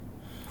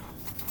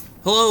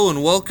Hello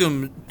and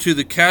welcome to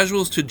the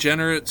Casuals to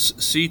Degenerates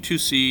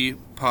C2C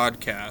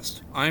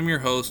podcast. I'm your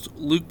host,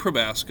 Luke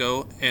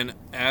Probasco, and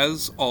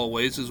as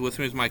always is with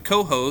me is my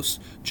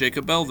co-host,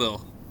 Jacob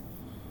Belleville.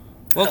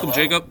 Welcome,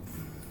 Hello.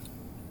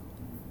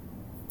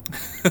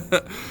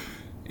 Jacob.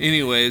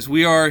 Anyways,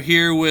 we are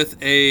here with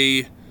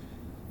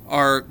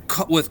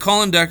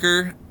Colin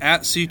Decker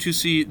at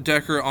C2C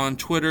Decker on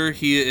Twitter.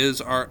 He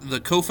is one of the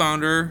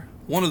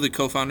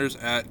co-founders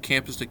at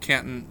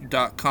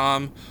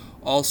CampusToCanton.com.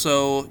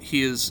 Also,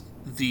 he is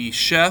the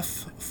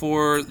chef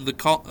for the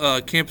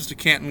Campus to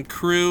Canton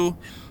crew.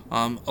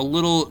 A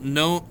little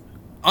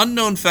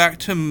unknown fact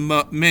to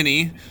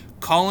many: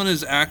 Colin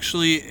is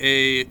actually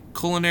a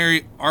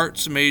culinary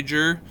arts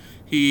major.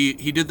 He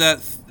did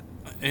that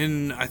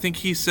in, I think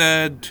he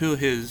said, to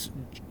his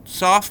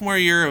sophomore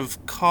year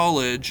of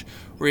college,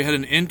 where he had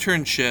an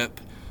internship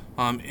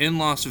in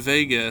Las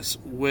Vegas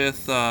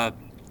with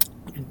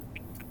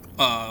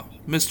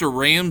Mr.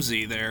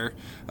 Ramsey there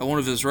at one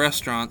of his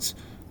restaurants.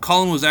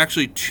 Colin was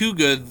actually too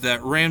good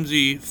that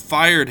Ramsey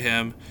fired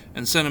him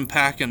and sent him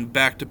packing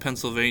back to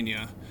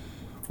Pennsylvania.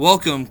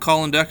 Welcome,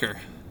 Colin Decker.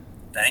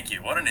 Thank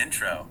you. What an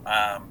intro.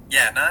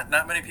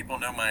 Not many people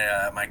know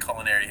my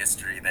culinary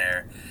history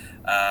there.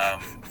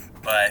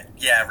 But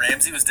yeah,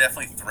 Ramsey was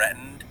definitely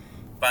threatened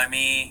by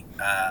me.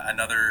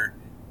 Another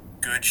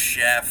good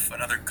chef,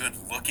 another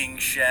good-looking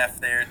chef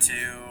there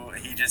too.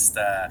 He just,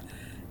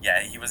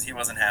 he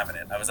wasn't having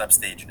it. I was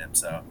upstaging him,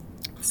 so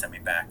he sent me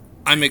back.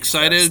 I'm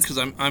excited because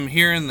I'm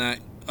hearing that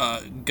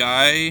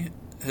Guy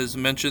has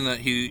mentioned that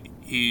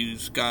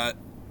he's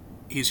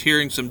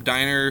hearing some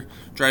diner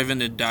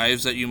drive-in and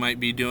dives that you might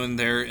be doing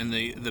there in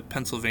the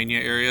Pennsylvania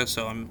area.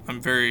 So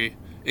I'm very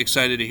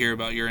excited to hear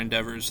about your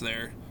endeavors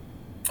there.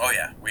 Oh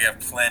yeah, we have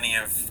plenty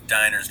of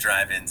diners,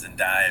 drive-ins, and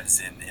dives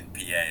in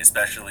PA,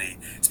 especially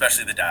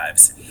the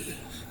dives.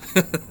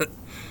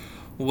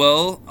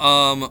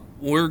 Well,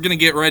 we're gonna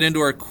get right into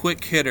our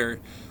quick hitter.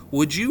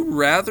 Would you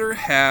rather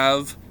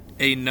have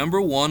a number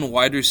one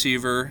wide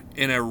receiver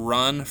in a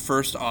run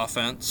first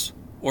offense,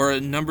 or a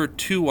number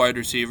two wide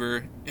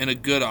receiver in a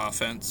good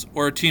offense,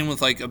 or a team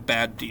with like a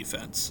bad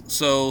defense?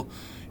 So,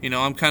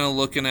 I'm kind of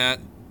looking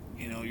at,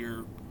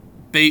 your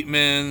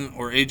Bateman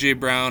or A.J.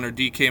 Brown or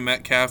D.K.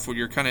 Metcalf, where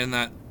you're kind of in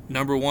that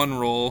number one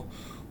role,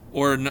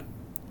 or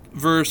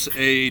versus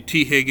a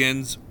T.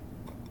 Higgins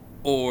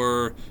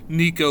or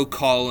Nico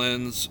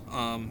Collins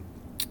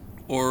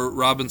or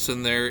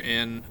Robinson there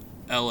in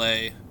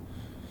L.A.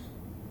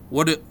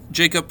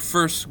 Jacob,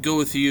 first go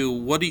with you.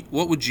 What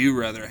would you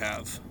rather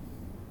have?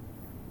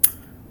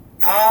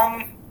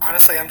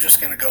 Honestly, I'm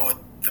just going to go with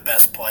the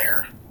best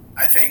player.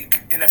 I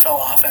think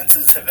NFL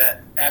offenses have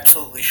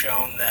absolutely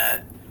shown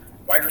that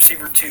wide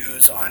receiver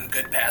twos on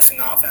good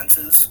passing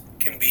offenses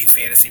can be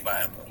fantasy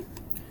viable.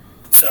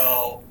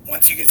 So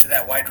once you get to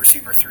that wide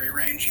receiver three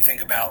range, you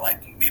think about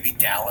like maybe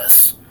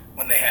Dallas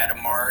when they had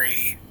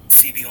Amari,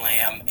 CeeDee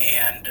Lamb,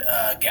 and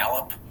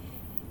Gallup.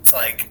 It's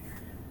like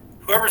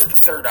whoever's the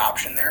third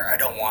option there, I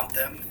don't want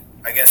them,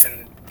 I guess,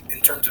 in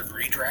terms of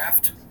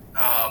redraft.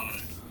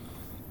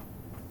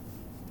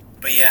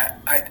 But yeah,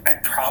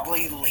 I'd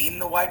probably lean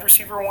the wide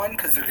receiver one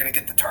because they're going to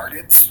get the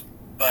targets.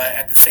 But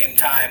at the same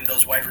time,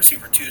 those wide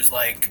receiver twos,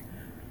 like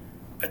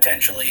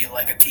potentially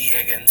like a T.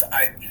 Higgins,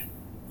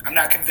 I'm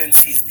not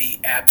convinced he's the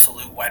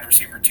absolute wide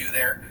receiver two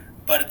there.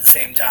 But at the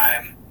same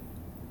time,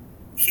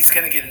 he's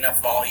going to get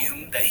enough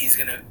volume that he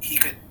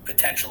could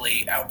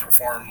potentially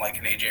outperform like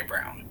an A.J.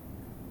 Brown.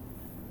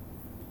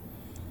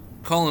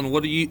 Colin,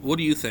 what do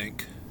you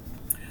think?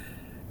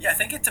 Yeah, I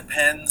think it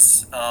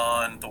depends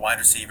on the wide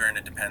receiver and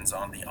it depends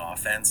on the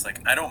offense.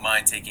 Like, I don't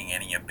mind taking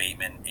any of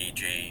Bateman,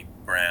 A.J.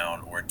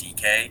 Brown, or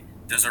DK.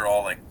 Those are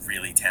all like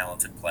really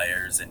talented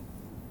players, and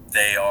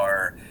they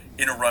are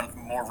in a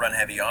more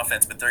run-heavy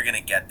offense, but they're going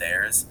to get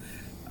theirs.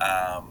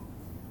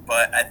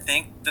 But I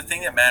think the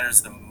thing that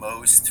matters the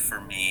most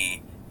for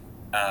me,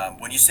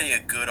 when you say a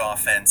good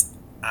offense,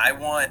 I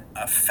want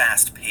a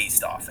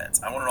fast-paced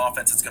offense. I want an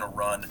offense that's going to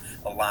run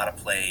a lot of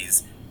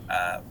plays.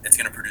 It's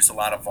going to produce a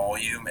lot of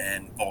volume,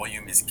 and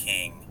volume is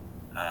king.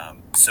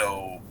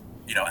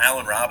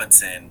 Allen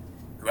Robinson,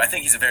 who I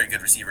think he's a very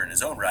good receiver in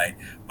his own right,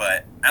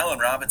 but Allen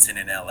Robinson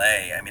in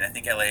L.A., I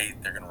think L.A.,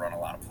 they're going to run a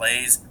lot of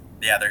plays.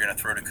 Yeah, they're going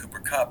to throw to Cooper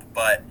Kupp,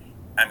 but,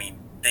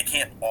 they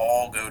can't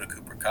all go to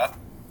Cooper Kupp.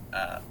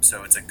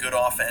 So it's a good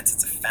offense.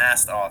 It's a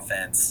fast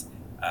offense.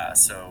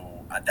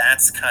 So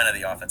that's kind of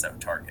the offense I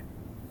would target.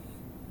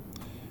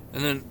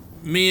 And then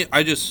me,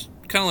 I just,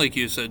 kind of like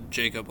you said,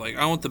 Jacob, like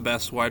I want the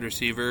best wide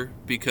receiver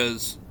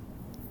because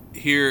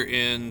here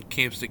in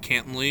Camps to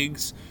Canton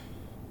leagues,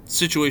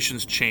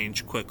 situations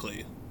change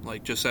quickly.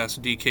 Like just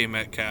ask DK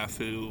Metcalf,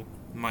 who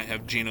might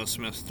have Geno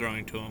Smith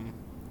throwing to him,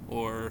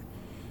 or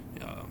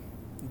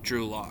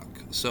Drew Lock.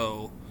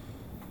 So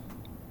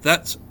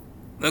that's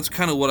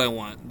kind of what I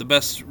want. The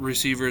best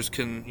receivers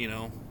can,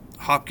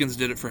 Hopkins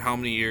did it for how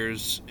many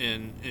years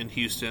in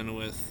Houston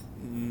with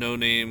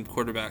no-name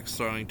quarterbacks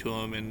throwing to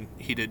him, and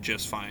he did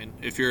just fine.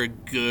 If you're a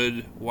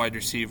good wide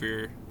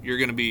receiver, you're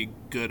going to be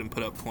good and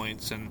put up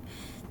points. And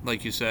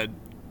like you said,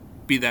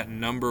 be that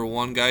number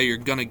one guy, you're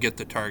gonna get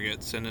the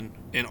targets. And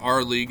in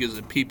our league, is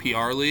a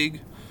PPR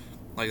league,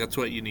 like that's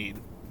what you need.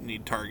 You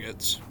need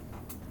targets.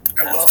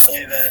 I will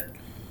say that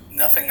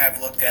nothing I've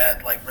looked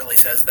at like really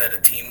says that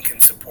a team can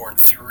support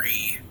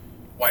 3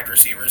 wide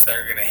receivers that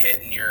are going to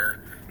hit in your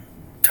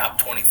top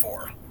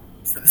 24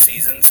 for the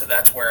season. So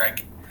that's where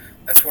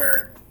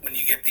when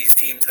you get these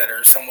teams that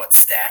are somewhat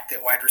stacked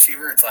at wide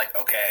receiver, it's like,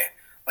 okay,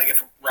 like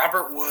if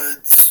Robert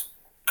Woods,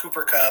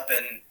 Cooper Kupp,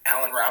 and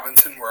Allen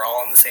Robinson were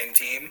all on the same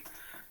team,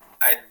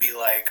 I'd be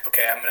like,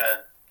 okay, I'm going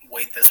to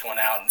wait this one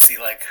out and see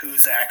like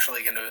who's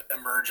actually going to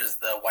emerge as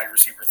the wide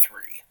receiver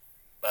 3.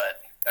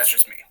 But that's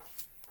just me.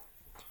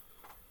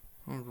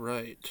 All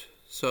right.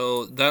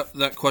 So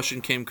that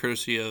question came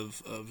courtesy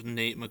of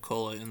Nate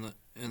McCullough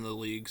in the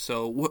league.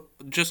 So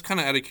just kind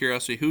of out of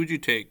curiosity, who would you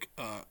take,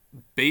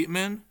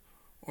 Bateman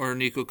or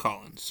Nico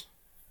Collins?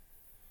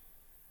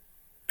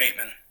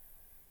 Bateman.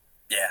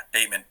 Yeah,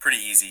 Bateman, pretty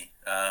easy.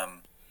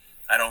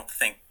 I don't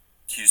think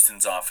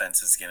Houston's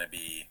offense is going to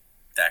be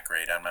that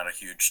great. I'm not a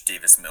huge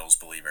Davis Mills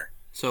believer.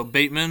 So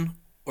Bateman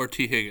or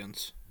T.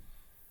 Higgins?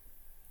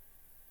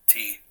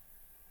 T.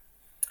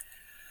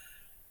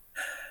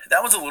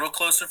 That one's a little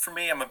closer for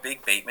me. I'm a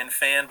big Bateman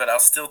fan, but I'll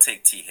still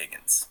take T.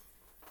 Higgins.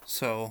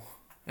 So,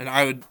 and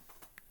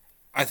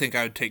I think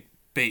I would take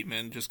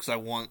Bateman just because I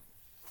want,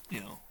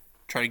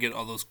 try to get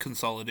all those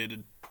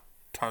consolidated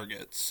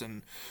targets.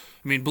 And,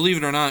 I mean, believe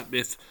it or not,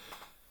 if,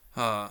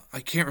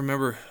 I can't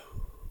remember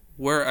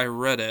where I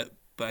read it,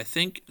 but I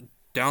think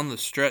down the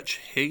stretch,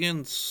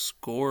 Higgins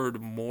scored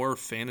more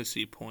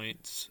fantasy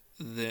points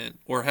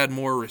or had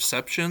more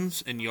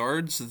receptions and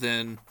yards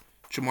than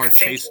Jamar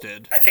Chase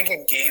did. I think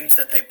in games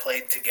that they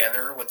played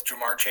together with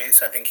Jamar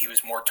Chase, I think he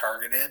was more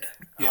targeted.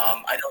 Yeah.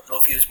 I don't know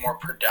if he was more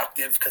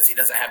productive because he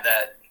doesn't have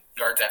that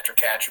yards after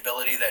catch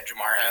ability that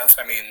Jamar has.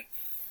 I mean,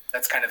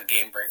 that's kind of the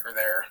game breaker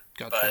there.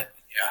 Gotcha. But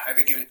yeah, I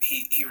think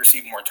he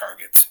received more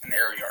targets and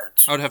air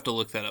yards. I would have to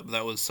look that up.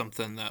 That was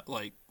something that,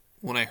 like,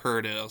 when I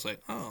heard it, I was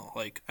like, oh,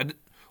 like,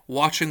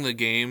 watching the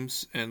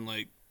games and,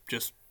 like,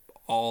 just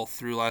all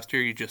through last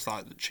year, you just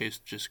thought that Chase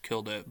just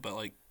killed it, but,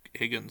 like,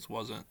 Higgins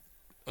wasn't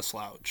a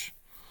slouch.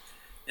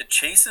 Yeah,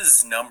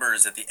 Chase's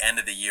numbers at the end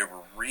of the year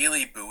were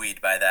really buoyed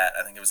by that.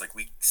 I think it was like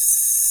week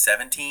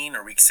 17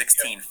 or week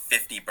 16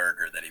 50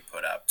 burger that he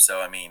put up.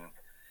 So I mean,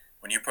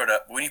 when you put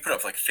up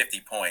like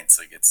 50 points,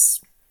 like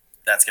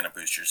that's going to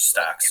boost your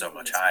stock so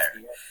much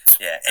higher.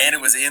 Yeah, and it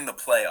was in the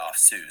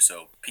playoffs too,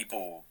 so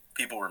people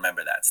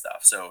remember that stuff.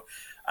 So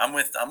I'm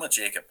with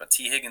Jacob, but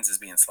T. Higgins is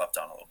being slept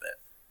on a little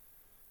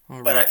bit.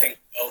 All but right. I think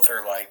both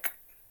are like.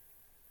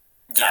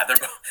 Yeah,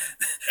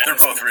 they're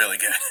both really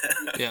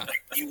good. Yeah.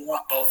 Like, you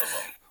want both of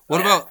them.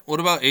 What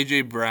about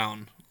AJ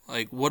Brown?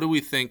 Like, what do we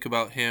think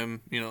about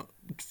him?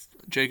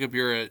 Jacob,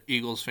 you're an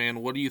Eagles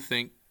fan. What do you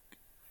think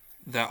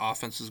that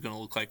offense is going to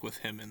look like with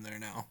him in there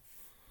now?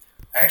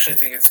 I actually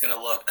think it's going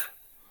to look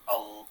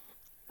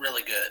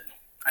really good.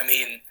 I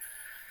mean,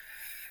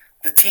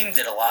 the team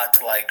did a lot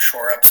to like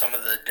shore up some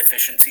of the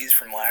deficiencies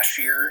from last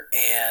year,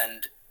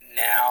 and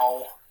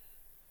now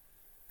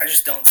I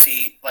just don't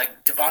see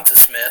like Devonta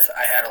Smith.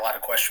 I had a lot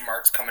of question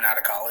marks coming out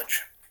of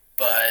college,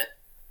 but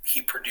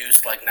he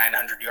produced like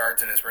 900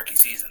 yards in his rookie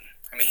season.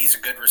 I mean, he's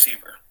a good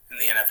receiver in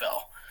the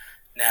NFL.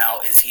 Now,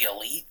 is he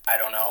elite? I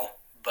don't know,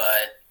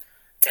 but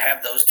to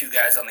have those two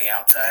guys on the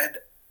outside,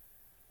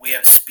 we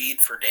have speed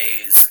for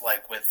days,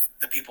 like with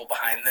the people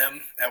behind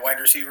them at wide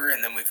receiver,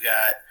 and then we've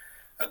got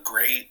a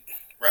great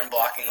run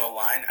blocking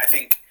O-line. I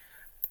think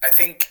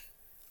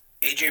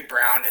AJ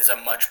Brown is a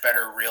much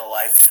better real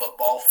life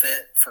football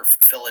fit for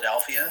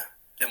Philadelphia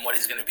than what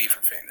he's going to be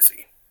for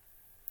fantasy.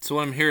 So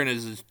what I'm hearing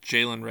is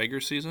Jalen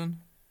Reagor season?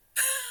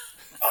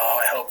 Oh,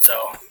 I hope so.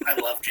 I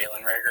love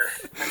Jalen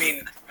Reagor. I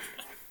mean,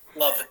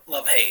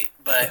 love hate,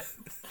 but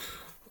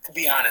to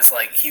be honest,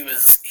 like he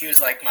was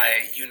like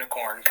my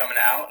unicorn coming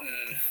out,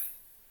 and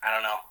I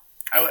don't know.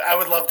 I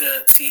would love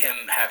to see him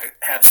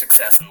have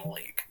success in the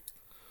league.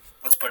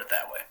 Let's put it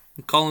that way.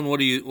 Colin,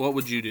 what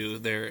would you do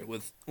there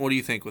what do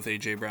you think with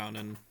AJ Brown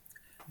and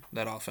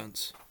that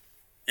offense?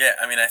 Yeah,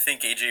 I mean, I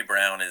think A.J.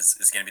 Brown is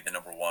going to be the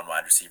number one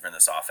wide receiver in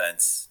this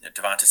offense.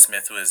 Devonta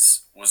Smith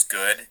was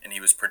good, and he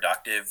was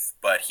productive,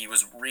 but he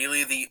was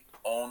really the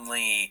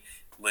only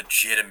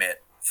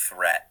legitimate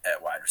threat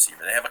at wide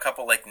receiver. They have a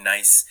couple, like,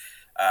 nice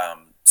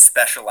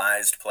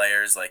specialized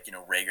players, like,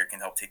 Rager can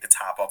help take the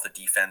top off the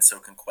defense, so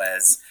can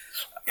Quez.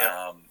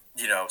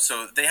 Yep.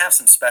 So they have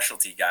some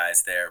specialty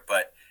guys there,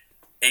 but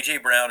A.J.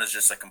 Brown is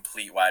just a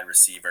complete wide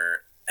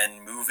receiver.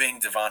 And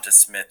moving Devonta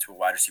Smith to a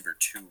wide receiver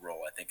 2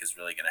 role, I think, is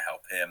really going to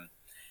help him.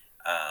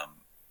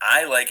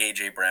 I like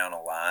A.J. Brown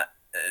a lot.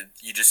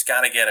 You just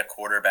got to get a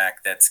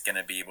quarterback that's going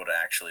to be able to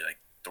actually like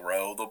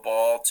throw the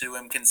ball to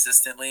him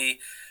consistently.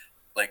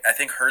 Like, I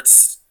think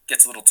Hurts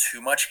gets a little too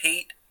much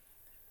hate,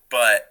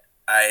 but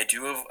I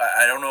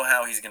don't know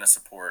how he's going to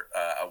support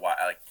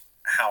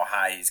how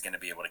high he's going to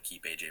be able to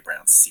keep A.J.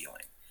 Brown's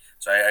ceiling.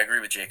 So I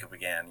agree with Jacob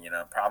again.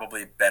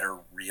 Probably better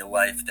real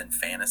life than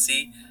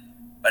fantasy.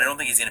 But I don't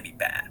think he's going to be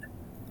bad.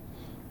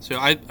 So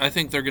I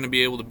think they're going to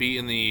be able to be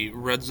in the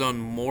red zone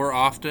more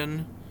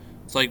often.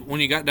 It's like when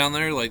you got down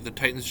there, like the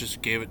Titans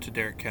just gave it to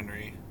Derrick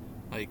Henry.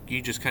 Like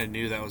you just kind of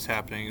knew that was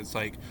happening. It's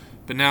like,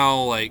 but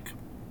now like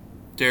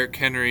Derrick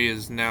Henry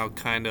is now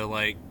kind of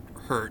like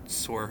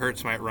Hurts, or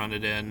Hurts might run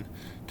it in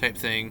type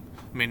thing.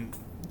 I mean,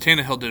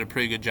 Tannehill did a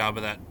pretty good job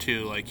of that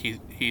too. Like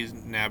he's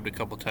nabbed a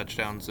couple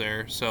touchdowns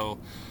there. So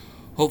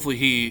hopefully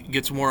he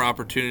gets more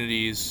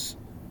opportunities,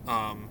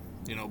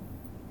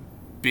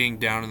 being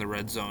down in the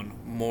red zone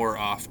more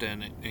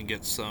often and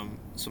gets some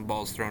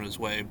balls thrown his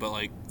way. But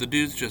like the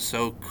dude's just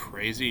so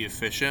crazy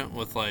efficient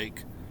with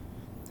like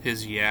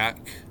his yak.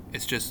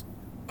 It's just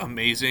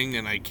amazing,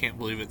 and I can't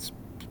believe it's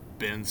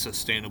been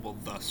sustainable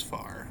thus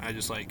far. I'm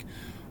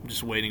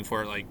just waiting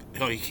for it. Like,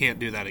 oh, he can't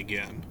do that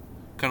again.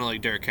 Kind of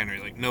like Derrick Henry.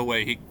 Like, no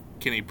way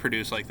can he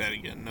produce like that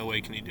again. No way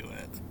can he do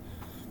it.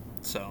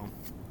 So,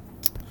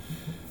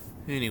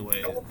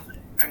 anyway,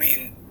 I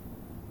mean,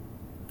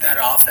 that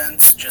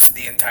offense, just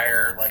the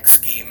entire like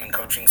scheme and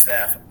coaching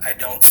staff, I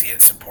don't see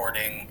it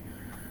supporting,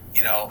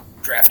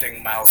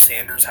 drafting Miles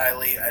Sanders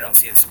highly. I don't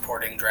see it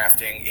supporting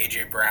drafting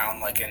A.J.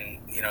 Brown like in,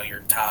 your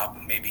top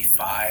maybe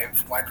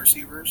 5 wide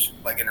receivers,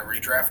 like in a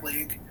redraft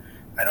league.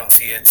 I don't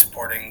see it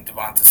supporting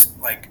Devonta.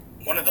 Like,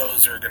 one of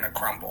those are going to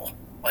crumble.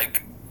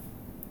 Like,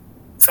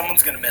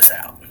 someone's going to miss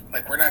out.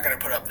 Like, we're not going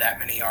to put up that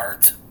many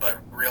yards, but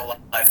real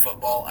life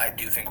football, I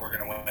do think we're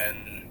going to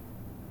win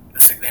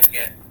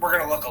we're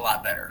going to look a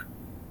lot better.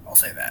 I'll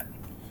say that.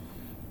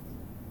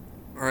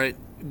 All right,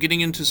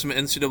 getting into some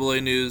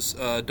NCAA news,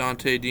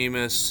 Dante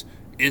Demas,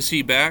 is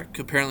he back?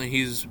 Apparently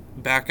he's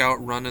back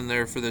out running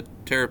there for the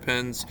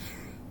Terrapins,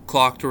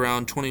 clocked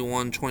around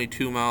 21,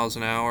 22 miles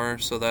an hour,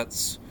 so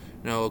that's,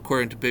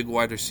 according to big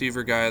wide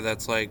receiver guy,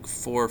 that's like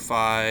 4 or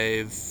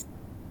 5,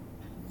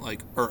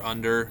 like, or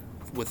under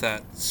with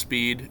that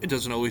speed. It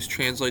doesn't always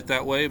translate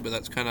that way, but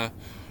that's kind of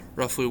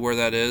roughly where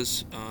that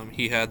is.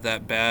 He had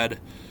that bad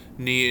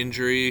knee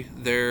injury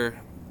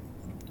there.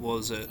 What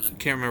was it? I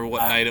can't remember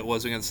what night it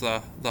was against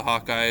the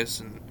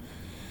Hawkeyes, and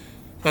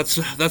that's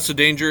the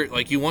danger.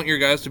 Like, you want your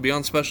guys to be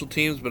on special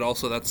teams, but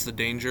also that's the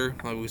danger.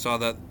 Like, we saw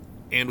that,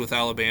 and with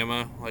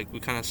Alabama, like we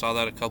kind of saw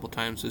that a couple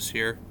times this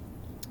year.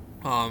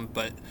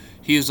 But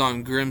he is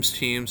on Grimm's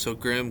team, so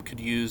Grimm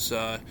could use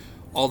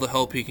all the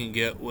help he can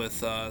get with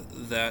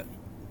that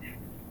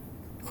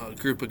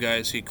group of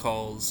guys he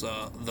calls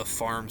the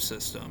farm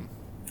system.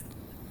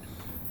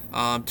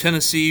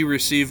 Tennessee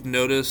received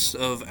notice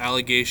of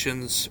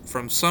allegations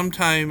from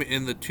sometime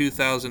in the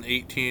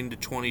 2018 to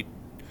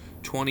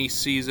 2020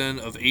 season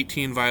of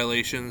 18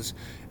 violations,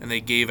 and they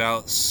gave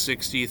out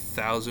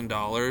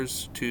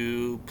 $60,000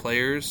 to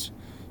players.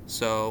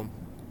 So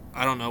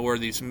I don't know where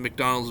these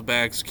McDonald's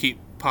bags keep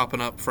popping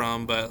up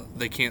from, but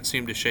they can't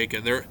seem to shake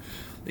it. They're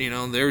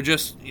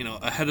just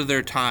ahead of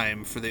their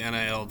time for the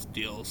NIL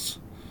deals.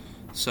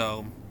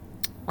 So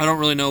I don't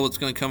really know what's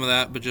going to come of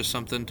that, but just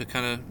something to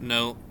kind of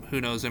note. Who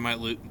knows? They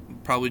might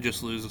probably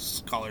just lose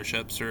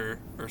scholarships or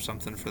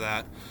something for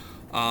that.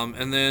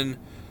 And then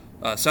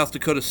South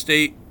Dakota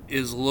State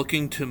is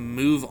looking to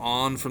move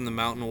on from the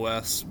Mountain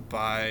West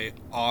by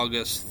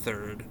August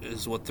 3rd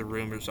is what the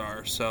rumors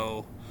are.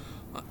 So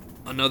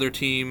another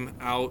team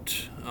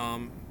out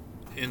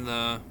in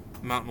the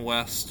Mountain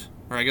West,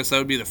 or I guess that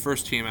would be the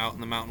first team out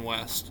in the Mountain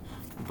West.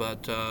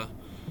 But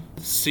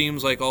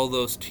seems like all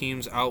those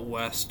teams out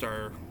west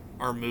are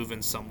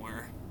moving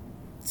somewhere.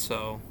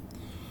 So...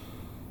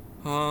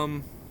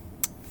 Colin,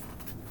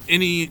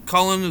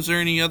 is there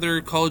any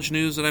other college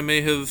news that I may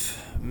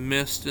have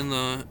missed in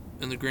the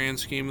grand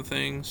scheme of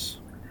things?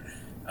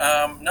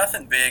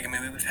 Nothing big. I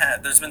mean,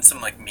 there's been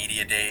some like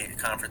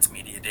conference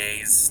media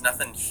days.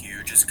 Nothing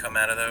huge has come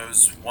out of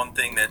those. One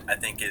thing that I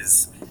think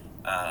is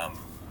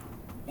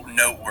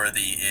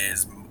noteworthy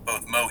is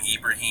both Mo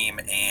Ibrahim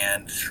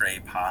and Trey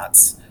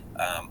Potts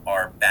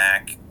are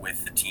back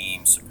with the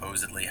team,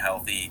 supposedly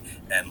healthy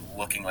and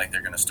looking like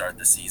they're going to start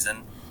the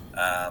season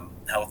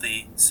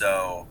healthy.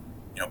 So,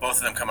 both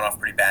of them coming off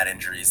pretty bad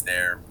injuries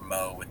there.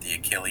 Mo with the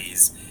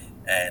Achilles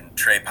and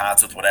Trey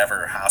Potts with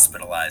whatever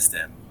hospitalized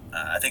him.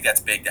 I think that's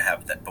big to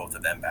have both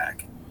of them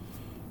back.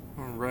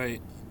 All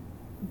right.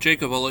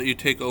 Jacob, I'll let you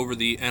take over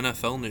the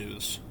NFL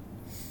news.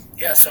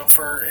 Yeah, so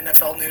for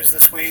NFL news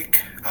this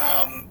week,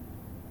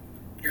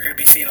 you're going to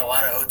be seeing a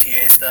lot of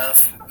OTA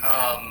stuff.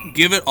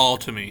 Give it all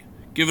to me.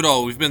 Give it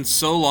all. We've been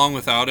so long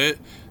without it.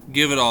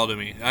 Give it all to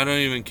me. I don't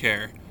even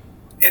care.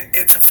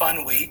 It's a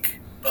fun week,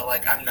 but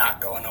I'm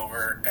not going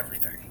over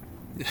everything.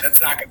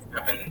 That's not going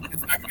to happen.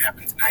 It's not going to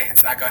happen tonight.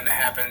 It's not going to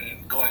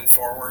happen going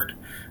forward.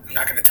 I'm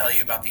not going to tell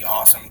you about the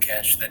awesome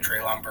catch that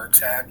Treylon Burks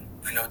had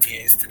in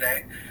OTAs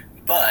today.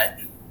 But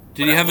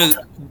did he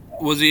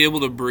was he able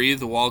to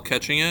breathe while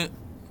catching it?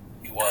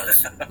 He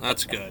was.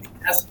 That's good.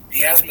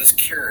 The asthma's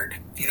cured.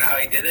 Do you know how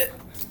he did it?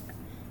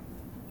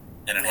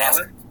 In an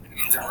hazard?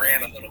 He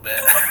ran a little bit.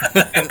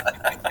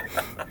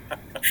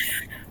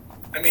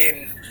 I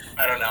mean,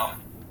 I don't know.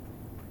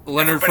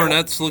 Leonard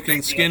Fournette's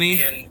looking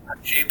skinny. In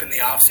shape in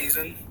the off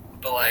season,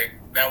 but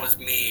that was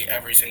me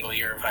every single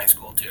year of high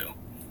school too.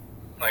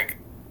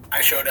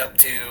 I showed up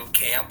to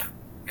camp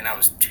and I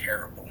was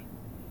terrible.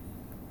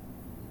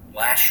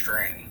 Last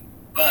string.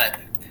 But,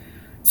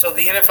 so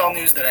the NFL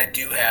news that I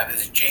do have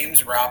is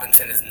James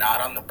Robinson is not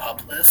on the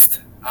PUP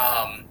list.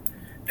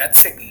 That's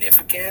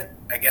significant,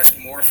 I guess,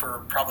 more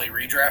for probably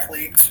redraft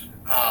leagues.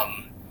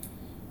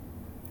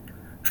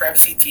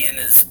 Travis Etienne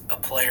is a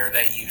player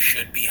that you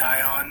should be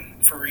high on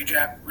for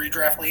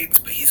redraft leagues,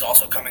 but he's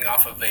also coming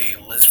off of a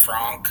Liz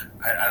Franck.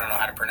 I don't know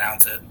how to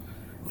pronounce it.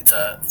 It's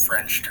a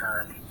French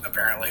term,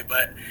 apparently.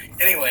 But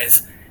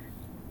anyways,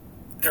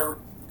 they're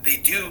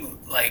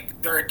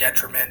a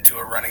detriment to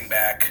a running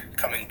back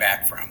coming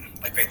back from.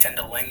 Like, they tend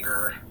to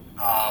linger.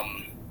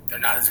 They're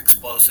not as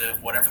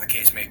explosive, whatever the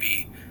case may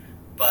be.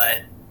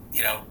 But,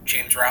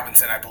 James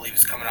Robinson, I believe,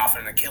 is coming off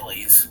an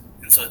Achilles.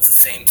 And so it's the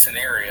same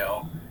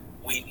scenario.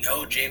 We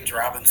know James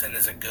Robinson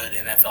is a good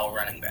NFL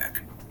running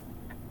back.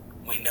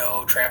 We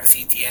know Travis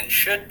Etienne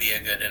should be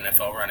a good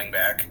NFL running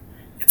back.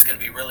 It's going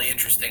to be really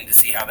interesting to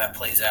see how that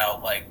plays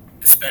out,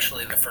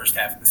 especially the first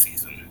half of the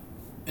season.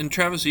 And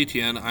Travis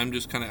Etienne, I'm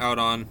just kind of out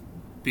on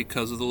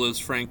because of the Liz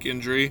Franck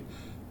injury,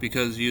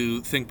 because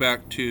you think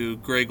back to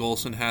Greg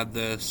Olsen had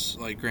this,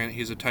 granted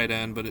he's a tight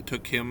end, but it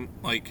took him,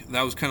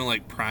 that was kind of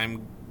like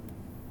prime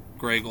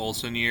Greg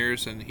Olsen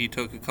years, and he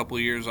took a couple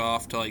years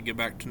off to, get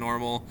back to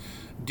normal.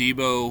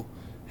 Debo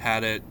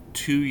had it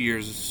 2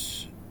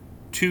 years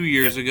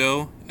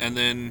ago, and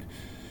then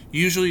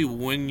usually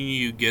when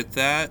you get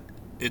that,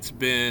 it's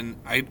been,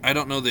 I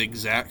don't know the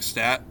exact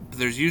stat, but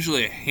there's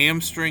usually a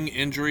hamstring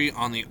injury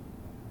on the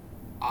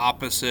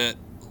opposite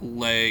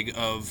leg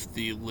of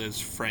the Liz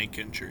Franck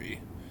injury.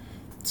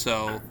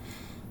 So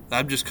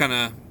I'm just kind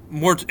of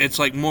it's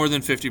more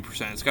than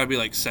 50%. It's got to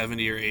be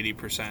 70 or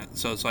 80%.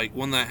 So it's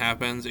when that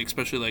happens,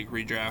 especially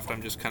redraft,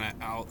 I'm just kind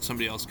of out.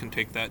 Somebody else can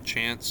take that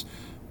chance.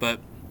 But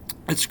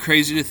it's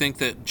crazy to think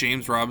that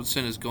James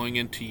Robinson is going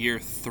into year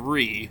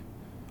 3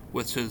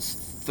 with his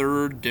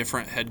third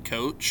different head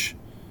coach.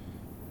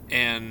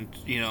 And,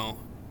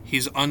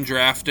 he's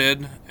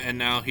undrafted, and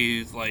now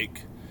he's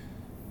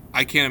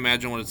I can't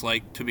imagine what it's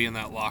like to be in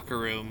that locker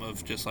room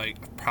of just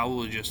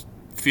probably just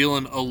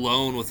feeling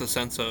alone with a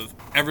sense of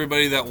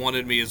everybody that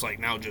wanted me is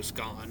now just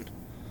gone.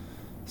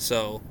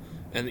 So,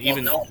 and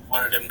even no one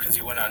wanted him because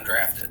he went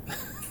undrafted.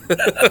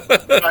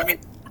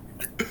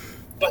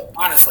 But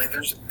honestly,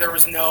 there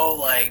was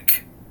no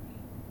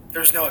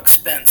there's no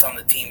expense on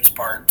the team's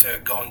part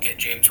to go and get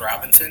James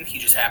Robinson. He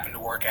just happened to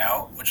work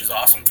out, which is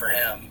awesome for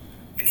him,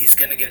 and he's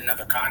going to get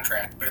another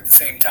contract. But at the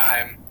same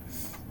time,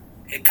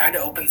 it kind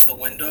of opens the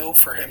window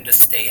for him to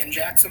stay in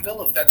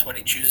Jacksonville if that's what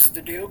he chooses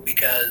to do,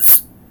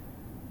 because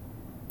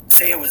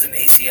say it was an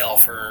ACL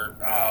for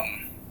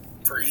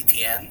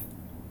ETN,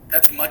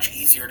 that's much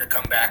easier to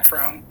come back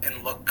from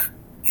and look,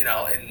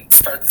 and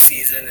start the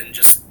season and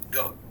just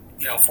go,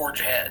 forge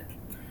ahead.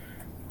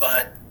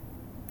 But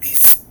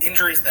these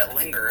injuries that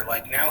linger,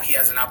 now he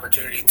has an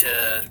opportunity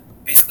to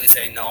basically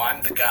say, no,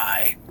 I'm the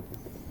guy,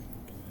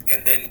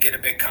 and then get a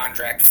big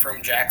contract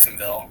from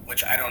Jacksonville,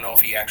 which I don't know if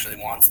he actually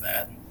wants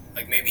that.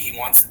 Maybe he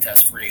wants to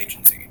test free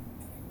agency.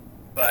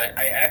 But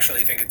I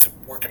actually think it's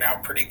working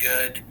out pretty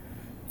good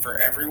for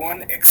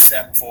everyone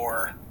except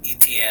for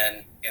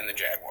ETN and the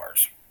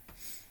Jaguars.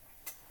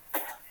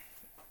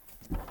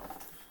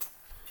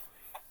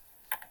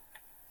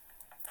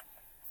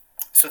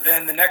 So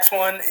then the next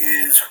one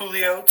is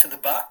Julio to the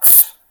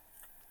Bucks.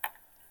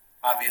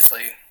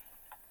 Obviously,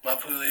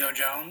 love Julio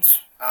Jones.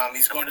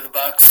 He's going to the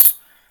Bucks.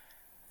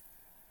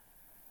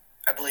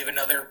 I believe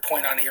another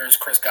point on here is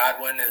Chris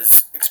Godwin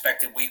is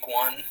expected week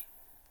 1.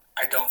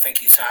 I don't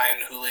think you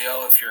sign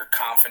Julio if you're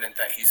confident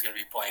that he's going to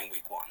be playing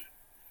week 1.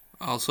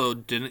 Also,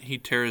 didn't he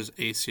tear his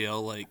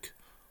ACL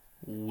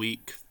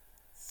week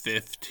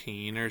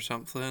 15 or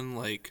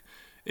something?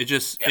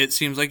 It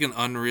seems like an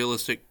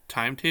unrealistic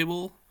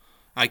timetable.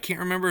 I can't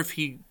remember if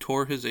he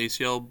tore his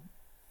ACL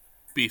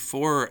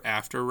before or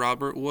after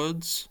Robert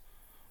Woods,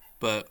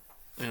 but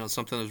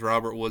something as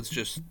Robert Woods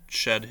just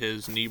shed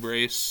his knee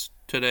brace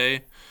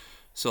today.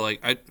 So I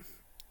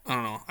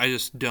don't know. I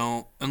just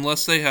don't,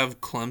 unless they have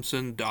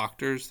Clemson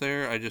doctors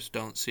there, I just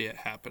don't see it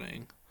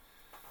happening.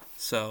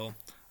 So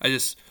I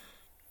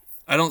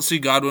don't see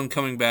Godwin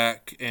coming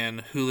back,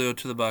 and Julio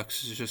to the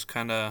Bucks is just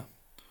kind of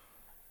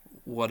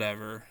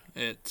whatever.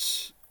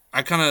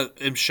 I kind of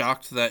am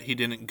shocked that he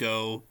didn't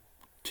go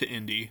to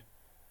Indy.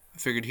 I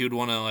figured he would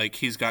want to,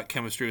 he's got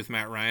chemistry with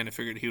Matt Ryan. I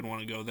figured he would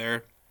want to go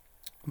there.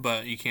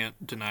 But you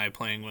can't deny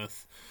playing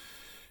with,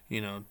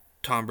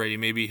 Tom Brady.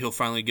 Maybe he'll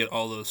finally get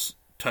all those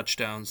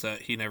touchdowns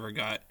that he never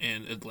got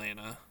in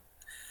Atlanta.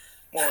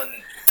 Well, and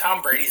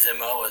Tom Brady's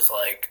MO is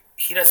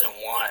he doesn't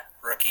want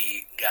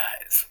rookie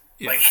guys.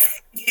 Yeah.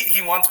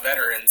 He wants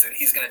veterans, and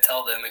he's going to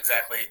tell them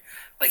exactly.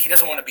 He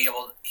doesn't want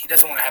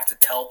to have to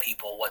tell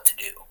people what to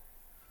do.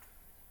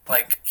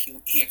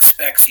 He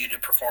expects you to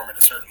perform at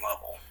a certain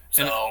level.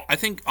 So and I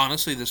think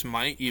honestly, this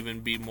might even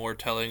be more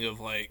telling of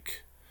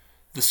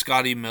the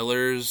Scotty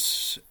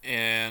Millers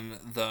and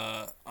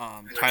the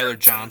Tyler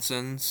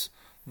Johnsons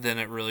than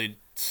it really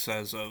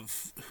says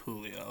of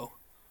Julio.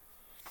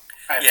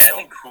 I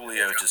think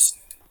Julio just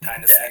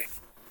dynasty.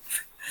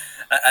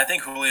 I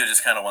think Julio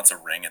just kind of wants a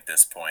ring at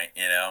this point,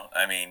 you know?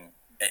 I mean,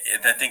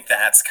 I think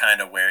that's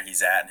kind of where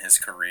he's at in his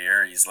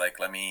career. He's like,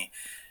 let me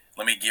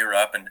gear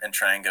up and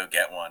try and go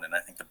get one. And I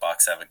think the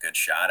Bucks have a good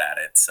shot at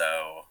it.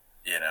 So,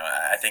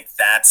 I think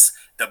that's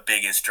the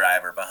biggest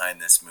driver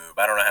behind this move.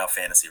 I don't know how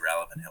fantasy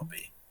relevant he'll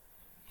be.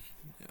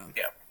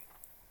 Yeah.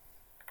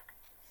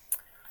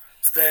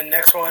 So then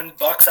next one,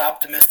 Bucks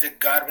optimistic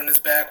Godwin is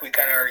back. We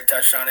kind of already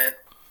touched on it.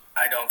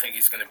 I don't think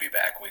he's going to be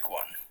back week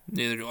 1.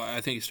 Neither do I.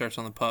 I think he starts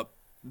on the pup,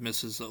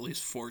 misses at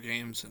least 4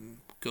 games, and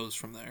goes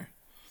from there.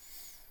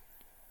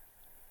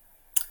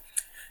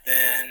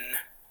 Then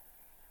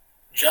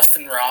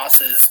Justin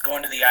Ross is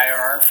going to the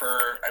IR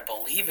for, I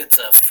believe it's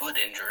a foot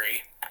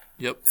injury.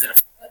 Yep. Is it a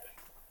foot?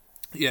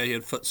 Yeah, he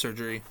had foot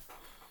surgery.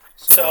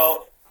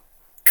 So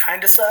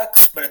kind of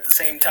sucks, but at the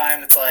same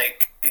time, it's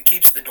like it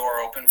keeps the door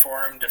open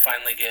for him to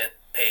finally get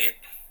paid.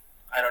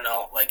 I don't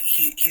know. Like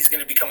he's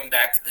going to be coming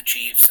back to the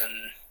Chiefs,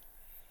 and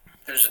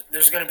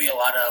there's going to be a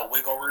lot of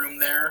wiggle room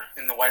there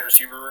in the wide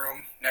receiver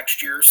room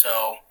next year.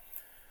 So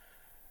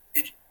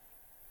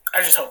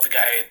I just hope the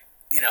guy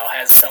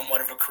has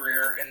somewhat of a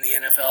career in the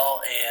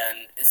NFL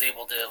and is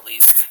able to at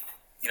least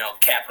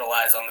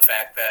capitalize on the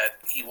fact that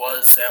he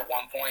was at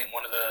one point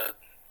one of the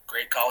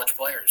great college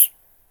players.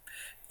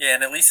 Yeah,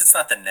 and at least it's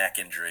not the neck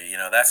injury.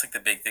 That's like the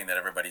big thing that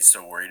everybody's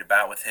so worried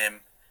about with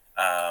him.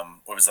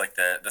 What was like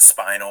the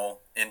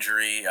spinal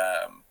injury,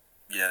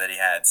 that he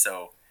had.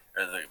 So,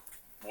 or the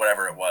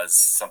whatever it was,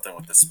 something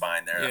with the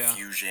spine there, a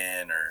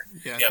fusion or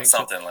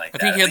something like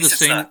that. I think he had the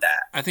same. Not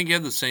that. I think he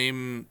had the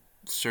same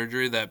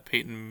surgery that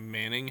Peyton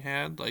Manning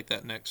had, like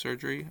that neck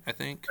surgery. I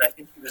think. But I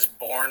think he was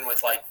born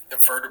with like the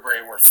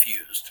vertebrae were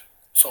fused.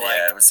 So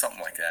it was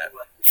something like that.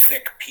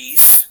 Thick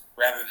piece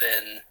rather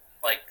than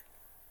like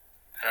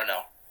I don't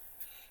know.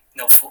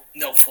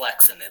 No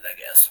flex in it, I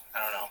guess. I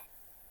don't know.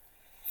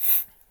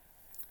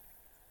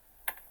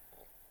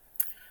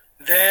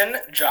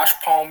 Then Josh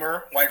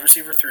Palmer, wide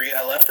receiver 3.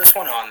 I left this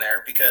one on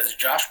there because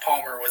Josh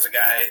Palmer was a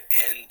guy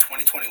in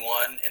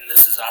 2021, and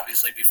this is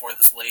obviously before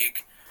this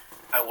league.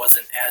 I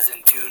wasn't as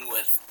in tune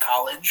with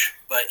college,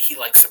 but he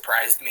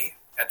surprised me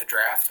at the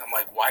draft. I'm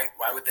like, why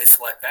would they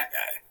select that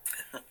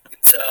guy?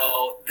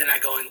 So then I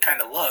go and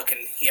kind of look,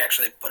 and he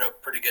actually put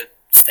up pretty good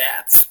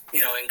stats,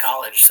 in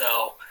college.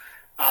 So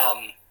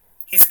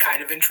he's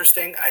kind of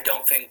interesting. I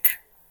don't think,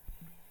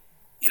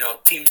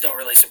 teams don't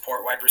really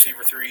support wide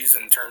receiver 3s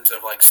in terms of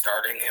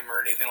starting him or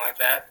anything like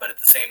that. But at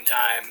the same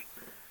time,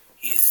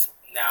 he's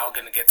now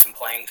going to get some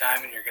playing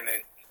time, and you're going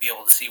to be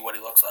able to see what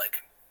he looks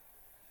like.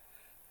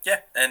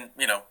 Yeah, and,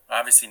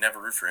 obviously never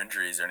root for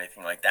injuries or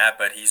anything like that,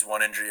 but he's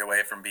one injury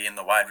away from being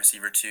the wide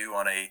receiver 2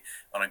 on a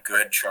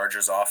good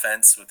Chargers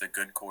offense with a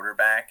good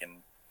quarterback,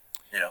 and,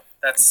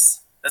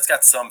 that's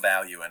got some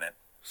value in it.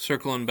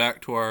 Circling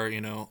back to our,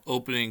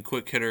 opening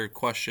quick hitter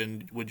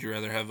question, would you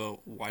rather have a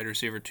wide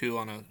receiver 2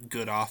 on a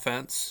good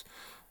offense?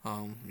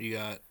 You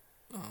got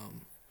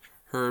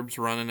Herb's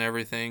running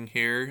everything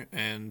here,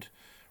 and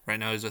right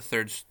now he's a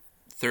third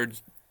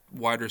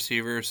wide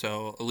receiver,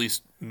 so at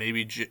least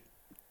maybe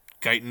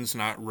Guyton's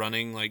not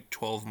running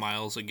 12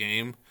 miles a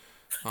game.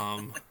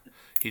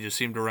 He just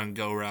seemed to run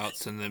go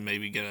routes and then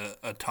maybe get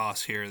a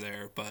toss here or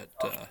there. But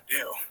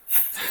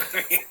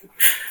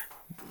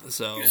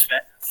so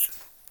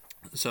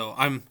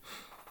I'm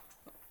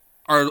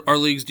our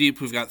league's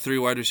deep. We've got 3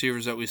 wide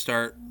receivers that we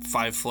start,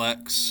 5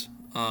 flex.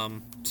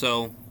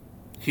 So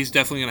he's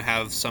definitely going to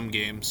have some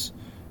games.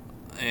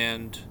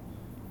 And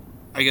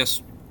I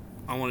guess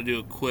I want to do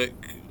a quick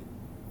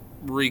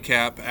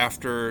recap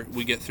after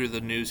we get through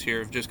the news here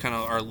of just kind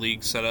of our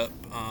league setup.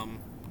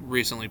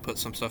 Recently put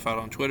some stuff out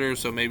on Twitter,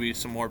 so maybe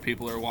some more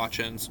people are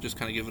watching, so just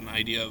kind of give an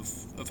idea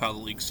of how the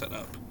league's set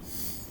up.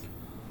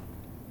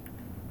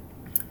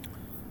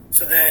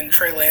 So then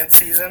Trey Lance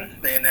season,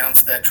 they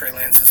announced that Trey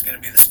Lance is going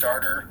to be the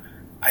starter.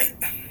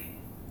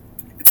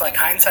 It's like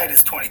hindsight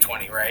is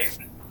 20/20, right?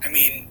 I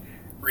mean,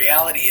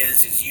 reality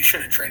is you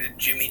should have traded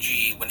Jimmy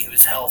G when he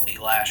was healthy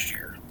last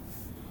year,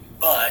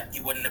 but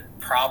you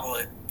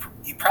probably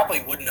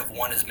wouldn't have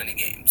won as many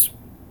games.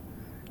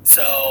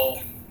 So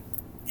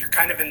you're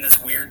kind of in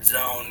this weird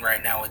zone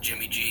right now with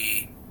Jimmy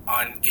G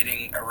on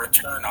getting a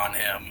return on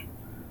him.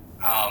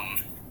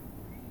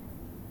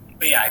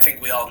 But yeah, I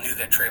think we all knew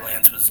that Trey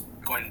Lance was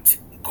going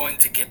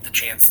to get the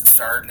chance to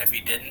start, and if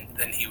he didn't,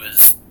 then he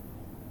was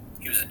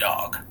a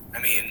dog.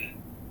 I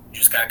mean, you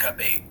just got to cut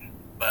bait.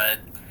 But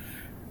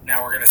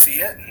now we're going to see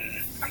it,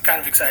 and I'm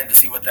kind of excited to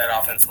see what that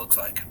offense looks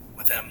like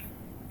with him.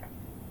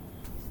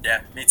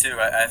 Yeah, me too.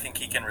 I think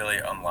he can really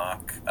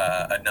unlock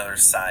another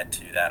side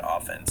to that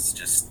offense,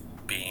 just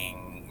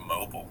being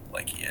mobile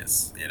like he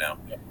is,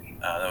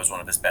 That was one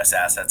of his best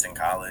assets in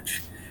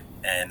college.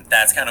 And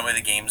that's kind of where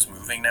the game's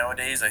moving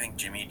nowadays. I think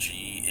Jimmy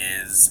G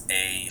is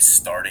a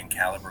starting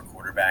caliber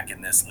quarterback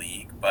in this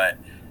league, but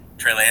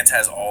Trey Lance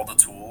has all the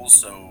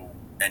tools,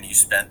 and you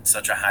spent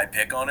such a high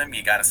pick on him,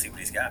 you got to see what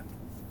he's got.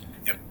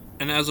 Yep.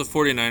 And as a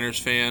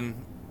 49ers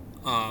fan,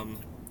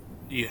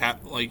 you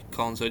have, like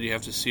Colin said, you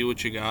have to see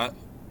what you got.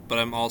 But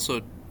I'm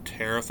also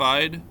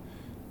terrified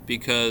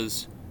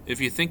because if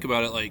you think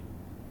about it, like,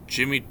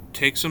 Jimmy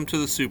takes them to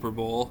the Super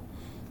Bowl,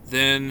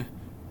 then,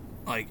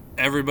 like,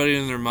 everybody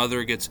and their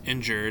mother gets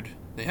injured.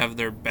 They have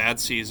their bad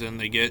season.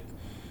 They get,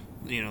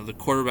 the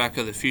quarterback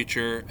of the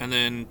future, and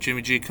then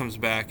Jimmy G comes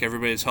back,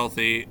 everybody's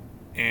healthy,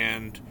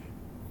 and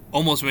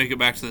almost make it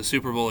back to the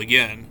Super Bowl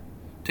again,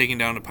 taking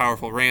down a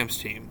powerful Rams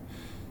team.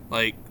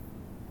 Like,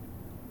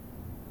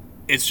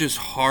 it's just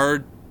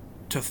hard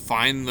to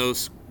find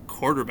those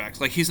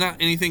quarterbacks. Like, he's not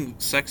anything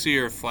sexy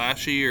or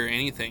flashy or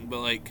anything,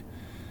 but, like,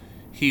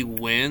 he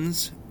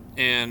wins,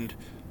 and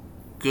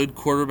good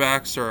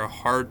quarterbacks are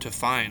hard to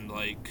find.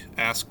 Like,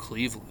 ask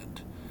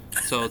Cleveland.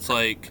 So it's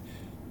like,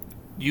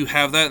 you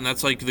have that, and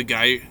that's like the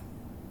guy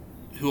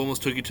who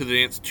almost took you to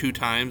the dance 2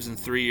 times in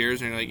 3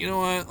 years, and you're like, you know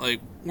what?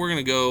 Like, we're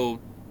going to go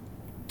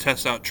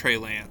test out Trey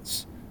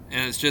Lance.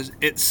 And it's just,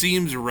 it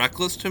seems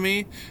reckless to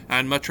me.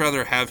 I'd much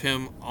rather have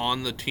him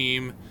on the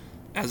team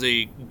as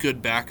a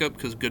good backup,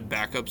 because good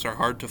backups are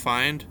hard to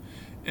find.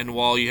 And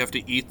while you have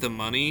to eat the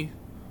money,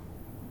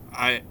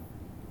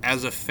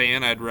 as a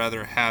fan, I'd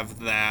rather have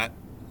that,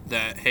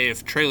 hey,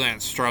 if Trey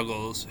Lance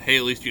struggles, hey,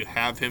 at least you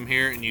have him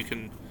here and you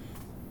can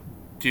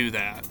do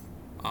that.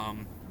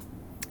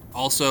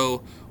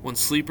 Also, when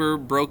Sleeper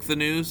broke the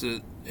news,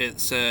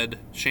 it said,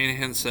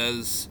 Shanahan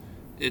says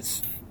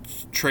it's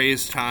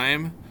Trey's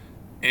time,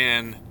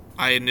 and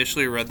I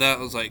initially read that,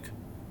 I was like,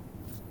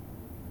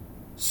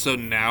 so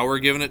now we're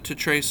giving it to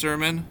Trey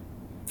Sermon?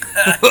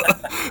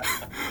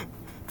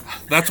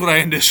 That's what I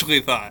initially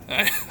thought.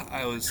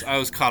 I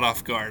was caught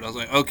off guard. I was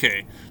like,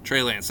 okay,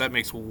 Trey Lance, that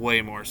makes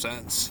way more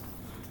sense.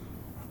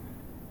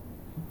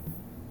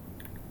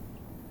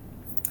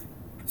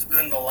 So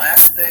then the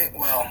last thing,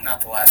 well,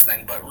 not the last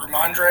thing, but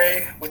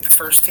Ramondre with the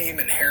first team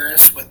and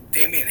Harris with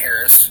Damian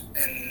Harris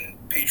and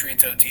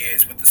Patriots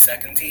OTAs with the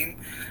second team.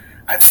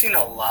 I've seen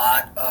a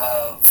lot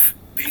of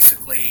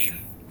basically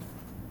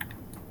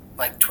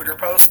like Twitter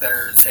posts that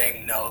are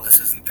saying, no, this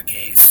isn't the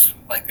case.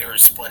 Like they were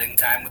splitting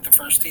time with the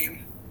first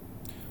team.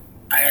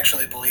 I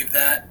actually believe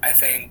that. I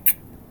think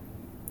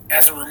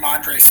as a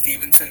Ramondre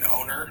Stevenson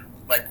owner,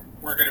 like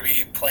we're going to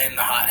be playing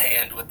the hot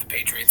hand with the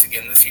Patriots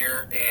again this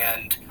year,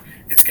 and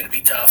it's going to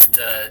be tough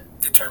to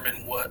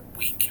determine what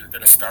week you're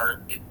going to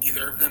start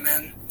either of them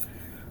in.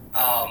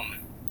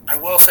 I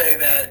will say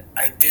that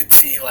I did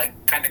see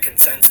like kind of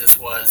consensus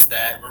was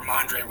that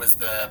Ramondre was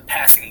the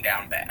passing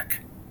down back.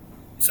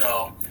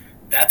 So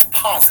that's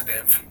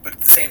positive, but at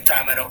the same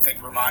time, I don't think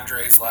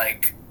Ramondre is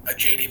like a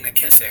J.D.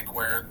 McKissick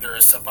where they're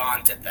a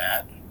savant at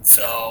that.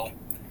 So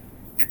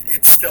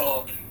it's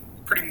still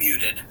pretty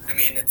muted. I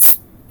mean,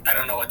 I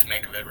don't know what to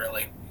make of it,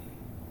 really.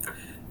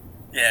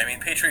 Yeah, I mean,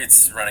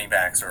 Patriots running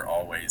backs are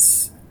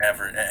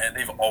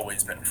they've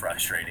always been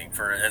frustrating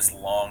for as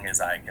long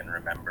as I can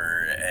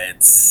remember.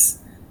 It's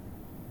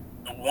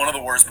one of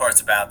the worst parts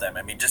about them.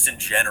 I mean, just in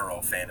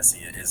general, fantasy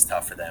is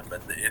tough for them,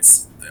 but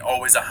it's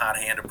always a hot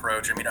hand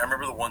approach. I mean, I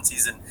remember the one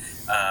season,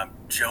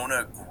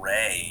 Jonah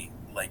Gray,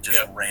 like,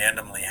 just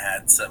randomly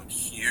had some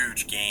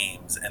huge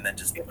games and then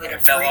just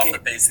fell off the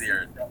face of the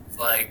earth.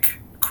 Like,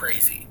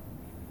 crazy.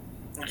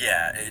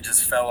 Yeah, it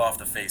just fell off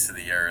the face of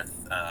the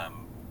earth.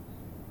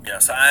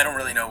 So I don't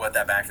really know what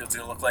that backfield's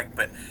going to look like,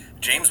 but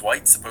James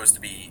White's supposed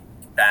to be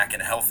back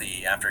and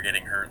healthy after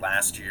getting hurt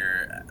last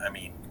year. I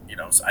mean,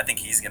 so I think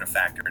he's going to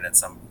factor in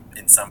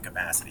some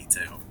capacity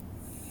too.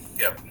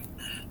 Yep.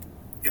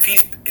 If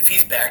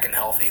he's back and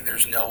healthy,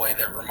 there's no way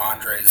that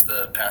Ramondre is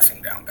the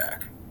passing down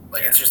back.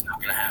 Like, it's just not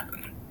going to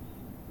happen.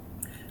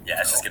 Yeah,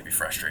 it's just going to be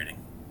frustrating.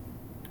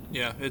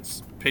 Yeah,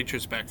 it's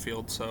Patriots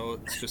backfield, so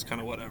it's just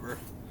kind of whatever.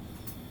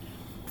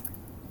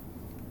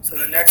 So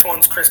the next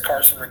one's Chris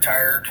Carson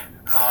retired.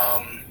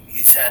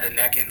 He's had a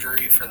neck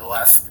injury for the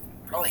last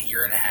probably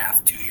year and a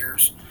half, 2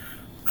 years.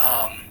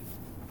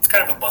 It's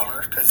kind of a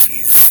bummer because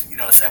he's,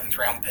 a 7th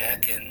round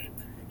pick, and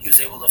he was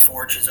able to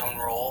forge his own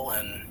role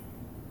and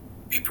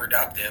be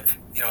productive,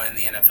 in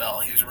the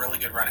NFL. He was a really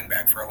good running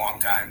back for a long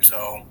time,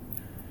 so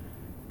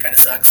kind of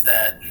sucks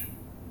that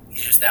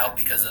he's just out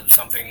because of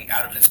something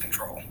out of his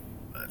control.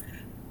 But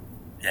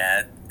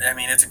yeah, I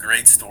mean, it's a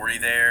great story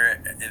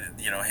there,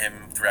 him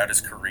throughout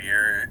his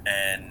career,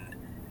 and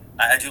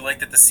I do like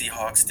that the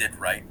Seahawks did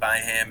right by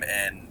him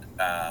and,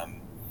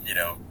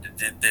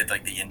 did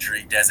like the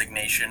injury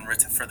designation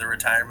for the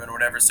retirement or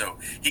whatever, so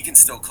he can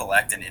still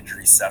collect an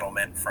injury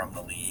settlement from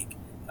the league.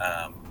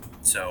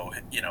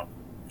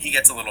 He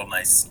gets a little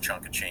nice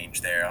chunk of change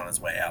there on his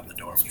way out the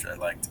door, which I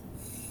liked.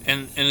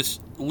 And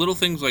it's little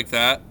things like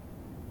that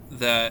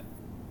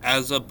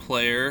as a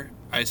player,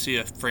 I see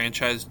a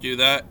franchise do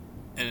that,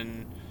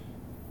 and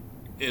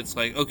it's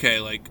like, okay,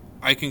 like,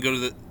 I can go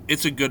to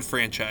it's a good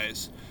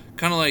franchise.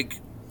 Kind of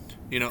like,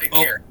 they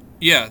care.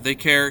 Yeah, they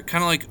care.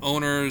 Kind of like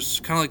owners,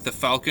 kind of like the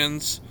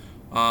Falcons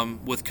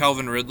with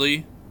Calvin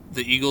Ridley.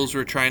 The Eagles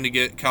were trying to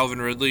get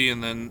Calvin Ridley,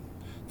 and then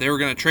they were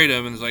going to trade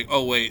him, and it's like,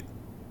 oh, wait,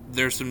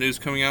 there's some news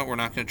coming out. We're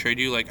not going to trade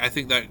you. Like, I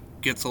think that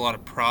gets a lot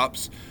of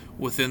props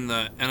within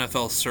the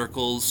NFL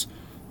circles,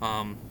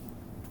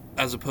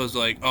 as opposed to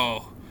like,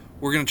 oh,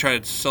 we're going to try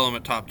to sell him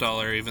at top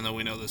dollar even though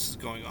we know this is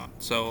going on.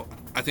 So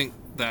I think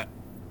that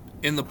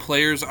in the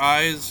player's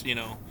eyes,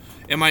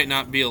 it might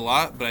not be a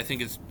lot, but I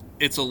think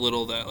it's a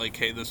little that like,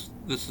 hey, this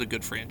is a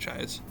good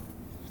franchise.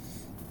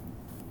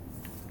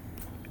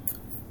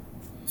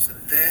 So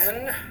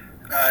then,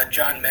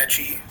 John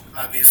Mechie,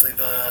 obviously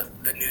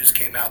the news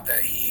came out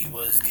that he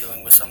was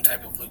dealing with some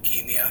type of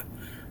leukemia.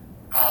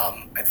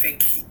 I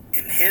think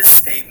in his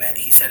statement,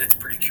 he said it's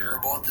pretty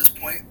curable at this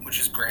point, which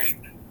is great.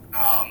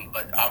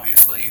 But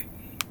obviously,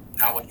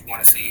 not what you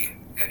want to see.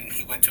 And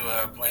he went to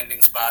a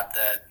landing spot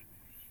that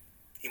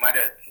he might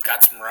have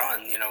got some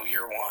run,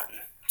 year one.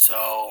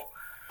 So,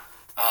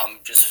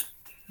 just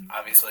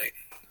obviously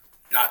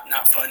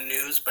not fun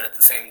news, but at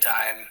the same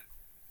time,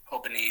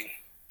 hoping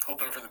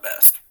for the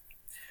best.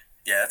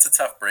 Yeah, that's a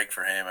tough break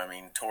for him. I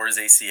mean, tore his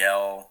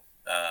ACL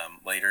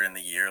later in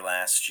the year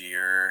last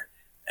year,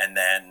 and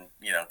then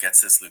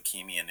gets this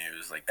leukemia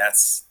news. Like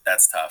that's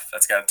tough.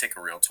 That's got to take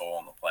a real toll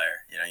on the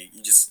player.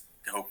 You just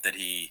hope that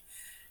he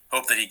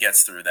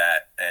gets through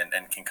that and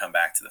can come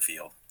back to the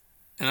field.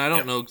 And I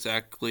don't know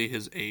exactly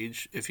his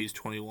age, if he's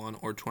 21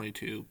 or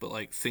 22, but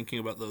like thinking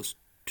about those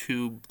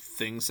two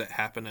things that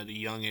happen at a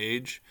young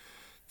age,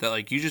 that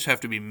like you just have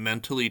to be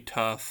mentally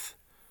tough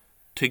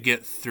to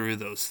get through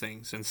those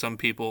things. And some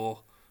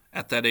people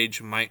at that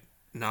age might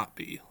not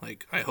be.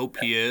 Like I hope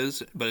he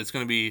is, but it's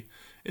gonna be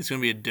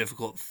a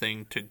difficult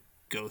thing to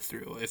go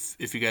through.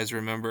 If you guys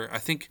remember, I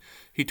think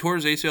he tore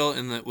his ACL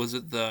in was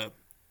it the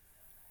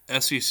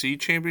SEC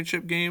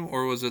championship game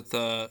or was it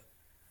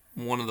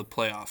one of the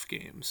playoff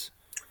games?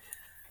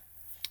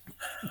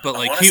 But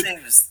like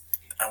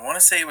I want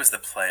to say it was the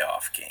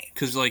playoff game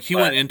because like he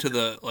went into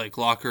the like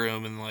locker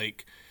room and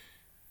like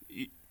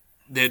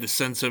they had to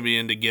send somebody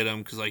in to get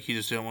him because like he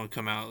just didn't want to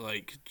come out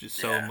like just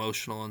so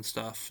emotional and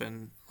stuff,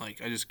 and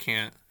like I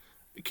can't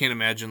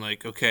imagine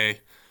like, okay,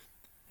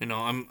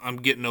 I'm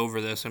getting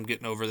over this, and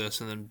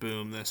then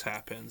boom, this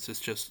happens.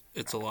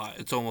 It's a lot.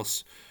 It's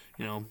almost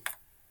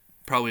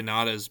probably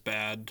not as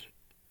bad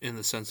in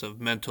the sense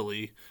of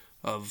mentally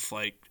of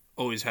like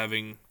always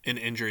having an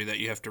injury that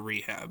you have to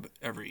rehab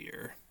every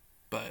year,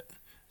 but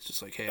it's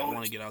just like, hey, I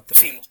want to get out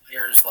there. Team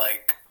players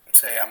like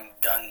say I'm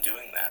done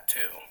doing that too.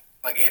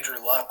 Like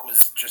Andrew Luck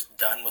was just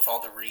done with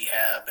all the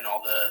rehab and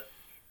all the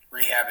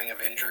rehabbing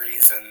of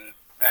injuries and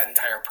that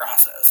entire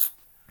process.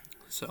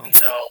 So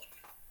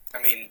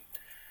I mean,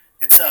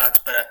 it sucks,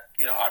 but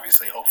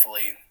obviously,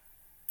 hopefully,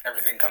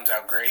 everything comes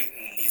out great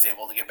and he's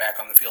able to get back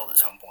on the field at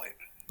some point.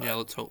 But, yeah,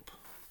 let's hope.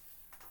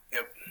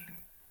 Yep.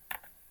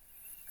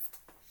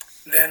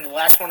 Then the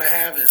last one I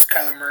have is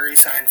Kyler Murray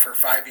signed for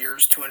 5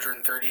 years,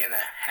 $230.5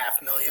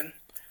 million,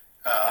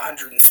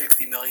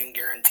 $160 million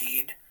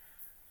guaranteed.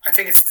 I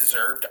think it's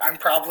deserved. I'm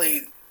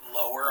probably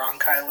lower on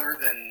Kyler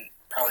than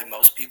probably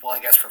most people, I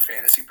guess, for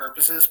fantasy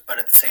purposes. But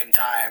at the same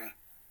time,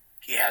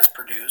 he has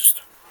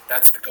produced.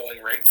 That's the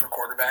going rate for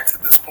quarterbacks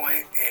at this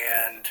point.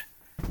 And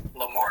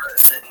Lamar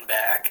is sitting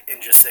back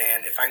and just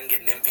saying, if I can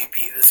get an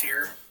MVP this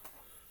year,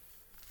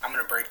 I'm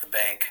going to break the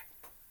bank.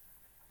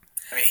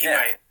 I mean, he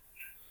might.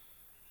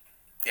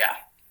 Yeah,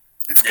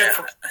 it's good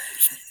for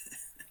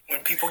when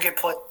people get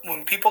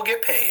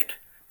paid.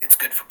 It's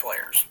good for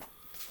players.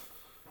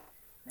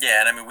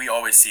 Yeah, and I mean we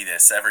always see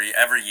this every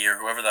year.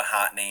 Whoever the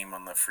hot name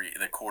on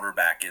the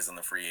quarterback is on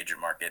the free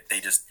agent market, they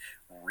just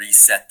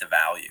reset the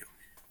value.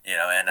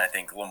 And I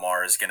think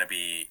Lamar is going to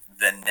be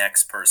the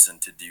next person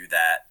to do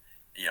that.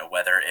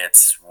 Whether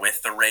it's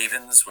with the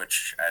Ravens,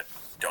 which I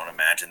don't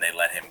imagine they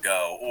let him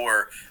go,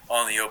 or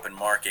on the open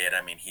market.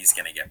 I mean, he's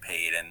going to get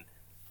paid, and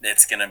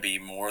it's going to be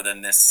more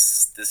than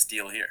this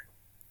deal here.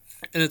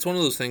 And it's one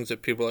of those things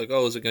that people are like,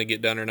 oh, is it going to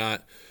get done or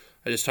not?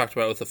 I just talked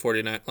about it with the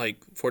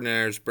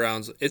 49ers,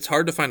 Browns. It's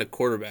hard to find a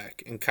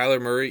quarterback. And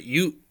Kyler Murray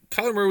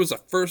was the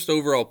first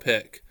overall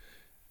pick,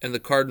 and the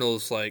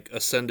Cardinals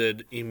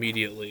ascended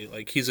immediately.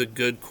 He's a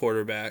good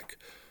quarterback.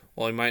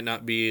 While he might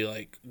not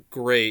be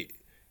great,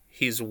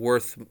 he's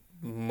worth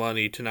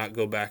money to not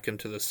go back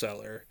into the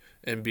cellar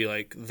and be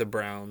like the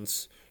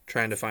Browns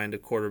trying to find a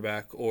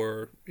quarterback,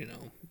 or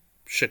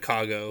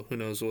Chicago. Who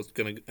knows what's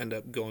going to end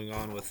up going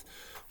on with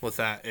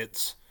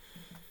that?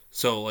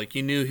 So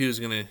you knew he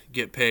was going to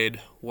get paid.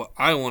 What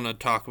I want to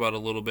talk about a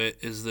little bit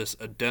is this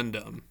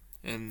addendum,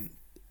 and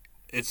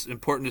it's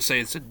important to say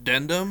it's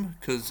addendum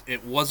because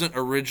it wasn't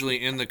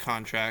originally in the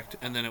contract,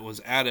 and then it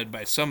was added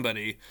by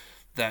somebody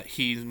that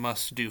he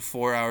must do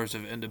 4 hours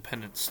of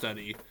independent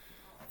study.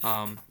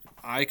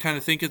 I kind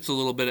of think it's a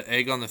little bit of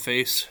egg on the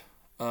face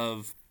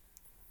of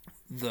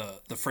the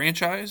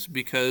franchise,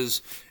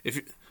 because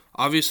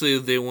obviously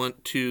they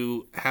want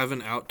to have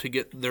an out to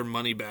get their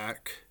money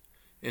back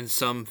in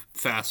some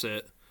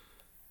facet,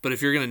 but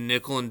if you're going to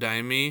nickel and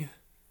dime me,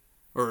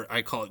 or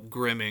I call it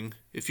grimming,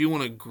 if you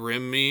want to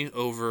grim me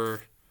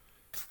over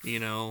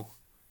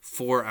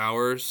 4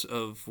 hours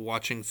of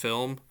watching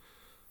film,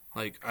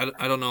 I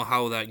don't know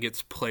how that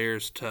gets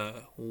players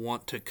to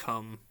want to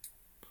come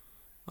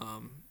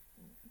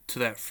to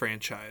that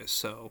franchise.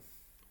 So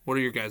what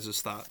are your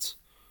guys' thoughts?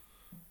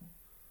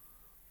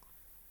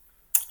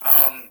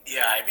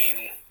 Yeah, I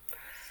mean,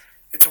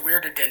 it's a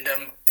weird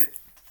addendum.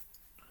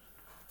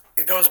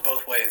 it goes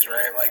both ways,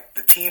 right? Like,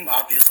 the team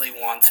obviously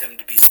wants him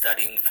to be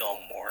studying film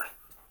more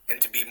and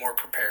to be more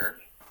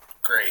prepared.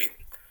 Great.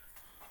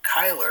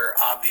 Kyler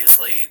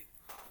obviously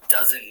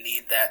doesn't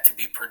need that to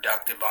be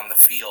productive on the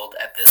field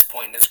at this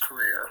point in his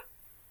career.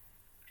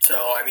 So,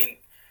 I mean,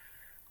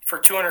 for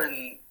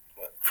 200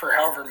 for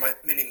however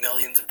many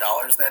millions of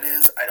dollars that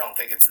is, I don't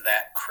think it's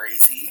that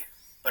crazy.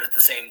 But at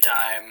the same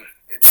time,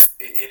 it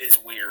is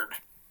weird.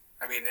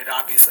 I mean, it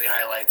obviously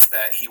highlights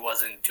that he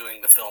wasn't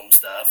doing the film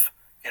stuff,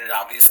 and it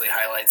obviously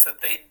highlights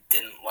that they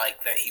didn't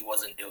like that he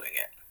wasn't doing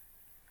it.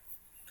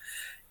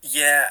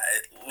 Yeah,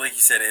 like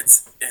you said,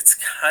 it's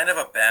kind of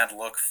a bad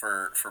look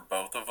for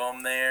both of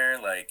them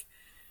there. Like,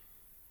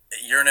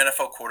 you're an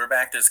NFL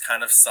quarterback. There's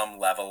kind of some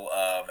level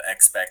of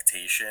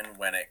expectation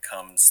when it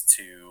comes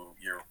to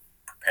your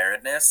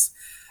preparedness.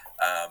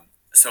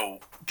 So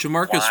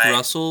Jamarcus why?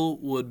 Russell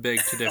would beg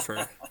to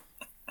differ.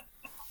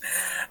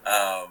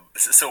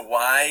 So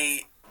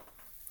why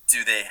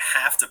do they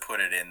have to put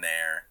it in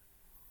there?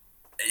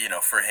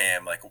 For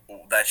him, like,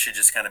 that should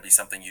just kind of be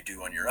something you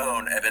do on your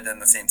own. But then at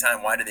the same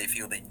time, why do they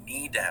feel they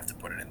need to have to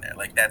put it in there?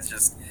 Like, it's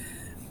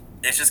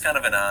just kind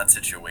of an odd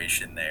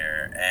situation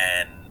there.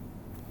 And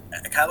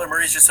Kyler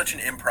Murray's just such an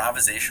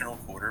improvisational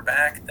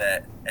quarterback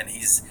and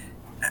he's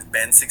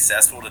been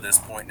successful to this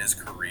point in his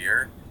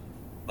career.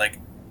 Like,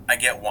 I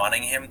get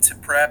wanting him to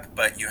prep,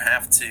 but you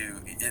have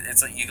to.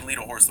 It's like you can lead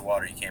a horse to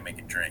water, you can't make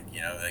it drink.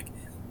 Like,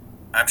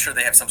 I'm sure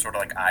they have some sort of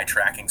like eye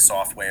tracking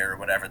software or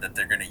whatever that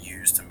they're going to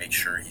use to make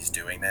sure he's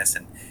doing this.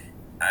 And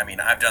I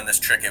mean, I've done this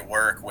trick at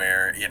work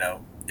where,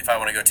 if I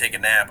want to go take a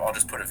nap, I'll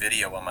just put a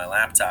video on my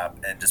laptop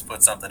and just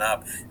put something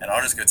up and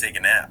I'll just go take a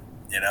nap.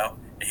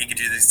 He could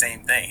do the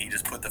same thing. He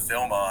just put the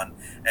film on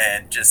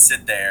and just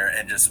sit there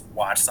and just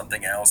watch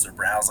something else or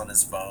browse on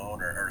his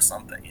phone or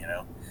something.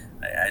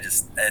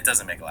 It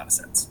doesn't make a lot of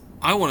sense.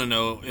 I want to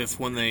know if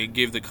when they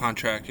gave the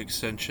contract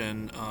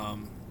extension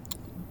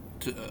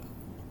to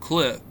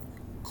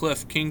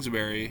Cliff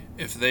Kingsbury,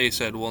 if they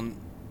said, well,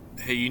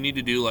 hey, you need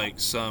to do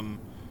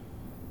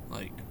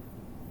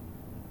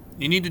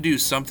you need to do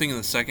something in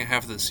the second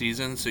half of the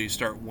season so you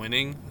start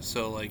winning.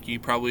 So, you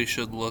probably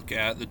should look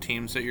at the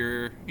teams that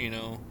you're,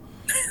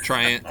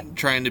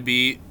 trying to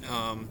beat.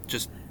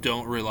 Just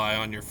don't rely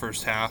on your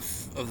first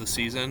half of the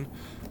season.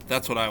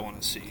 That's what I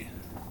want to see.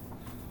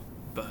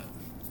 But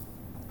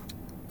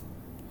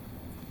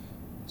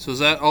so is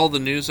that all the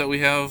news that we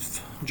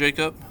have,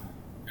 Jacob?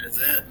 That's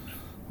it.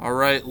 All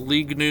right,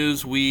 league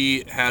news.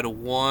 We had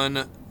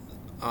one.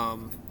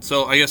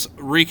 So I guess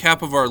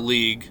recap of our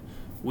league.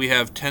 We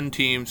have 10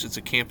 teams. It's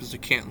a Campus to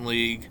Canton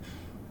league.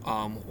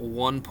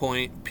 1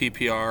 point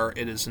PPR.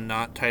 It is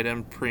not tight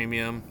end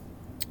premium.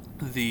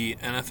 The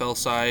NFL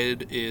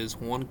side is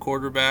 1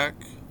 quarterback,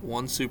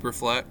 1 super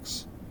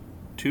flex,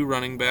 2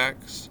 running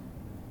backs,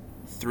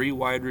 3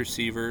 wide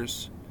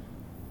receivers,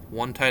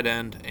 1 tight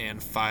end,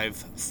 and 5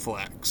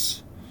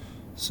 flex.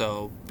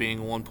 So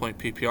being 1 point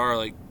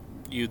PPR,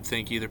 you'd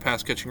think either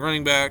pass catching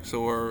running backs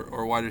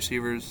or wide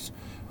receivers,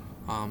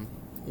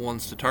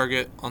 ones to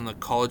target. On the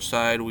college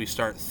side, we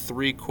start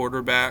 3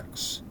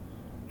 quarterbacks,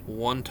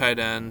 1 tight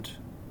end,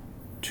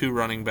 2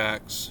 running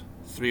backs,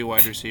 3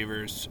 wide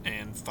receivers,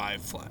 and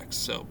 5 flex.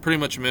 So pretty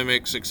much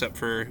mimics, except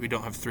for we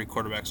don't have 3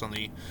 quarterbacks on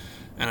the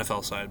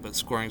NFL side, but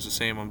scoring's the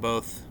same on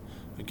both.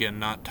 Again,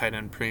 not tight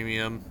end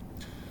premium.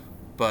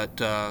 But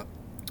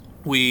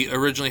we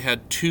originally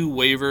had 2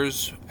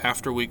 waivers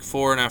after week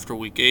 4 and after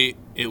week 8.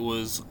 It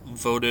was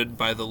voted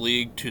by the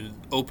league to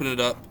open it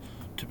up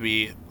to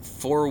be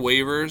 4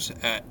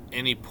 waivers at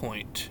any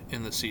point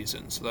in the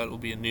season. So that will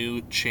be a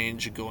new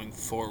change going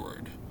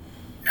forward.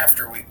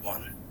 After week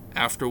 1.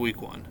 After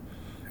week 1.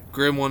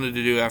 Grim wanted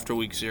to do after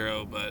week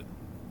 0, but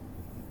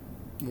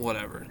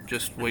whatever.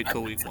 Just wait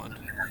till week 1.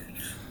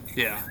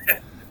 Yeah.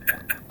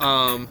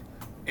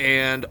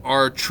 And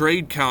our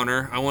trade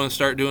counter, I want to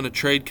start doing a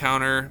trade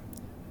counter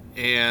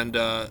and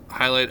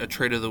highlight a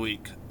trade of the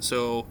week.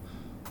 So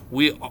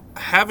we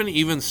haven't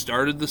even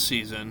started the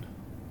season,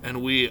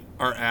 and we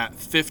are at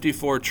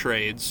 54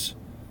 trades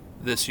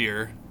this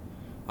year.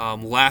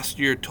 Last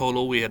year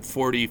total, we had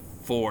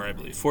 44, I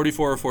believe.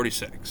 44 or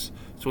 46.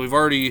 So we've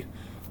already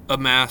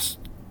amassed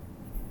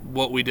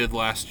what we did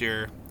last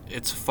year.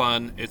 It's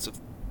fun. It's an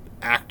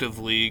active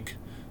league.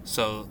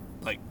 So,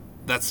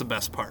 that's the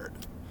best part.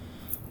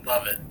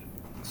 Love it.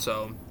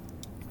 So,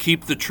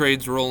 keep the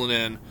trades rolling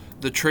in.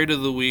 The trade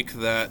of the week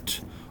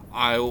that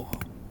I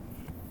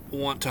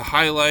want to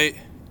highlight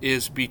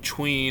is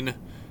between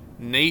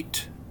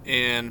Nate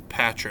and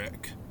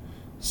Patrick.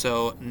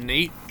 So,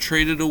 Nate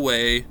traded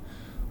away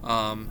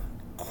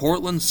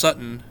Cortland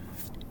Sutton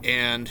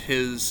and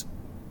his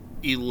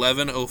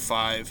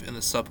 1105 in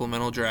the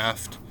supplemental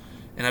draft.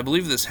 And I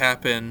believe this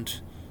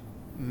happened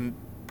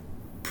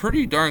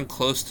pretty darn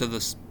close to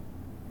the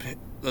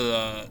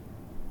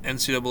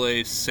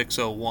NCAA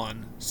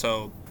 601.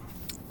 So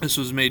this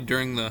was made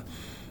during the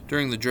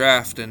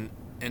draft, and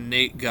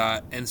Nate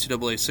got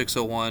NCAA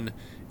 601,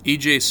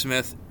 EJ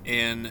Smith,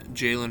 and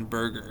Jalen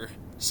Berger.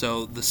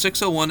 So the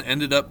 601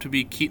 ended up to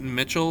be Keaton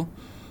Mitchell,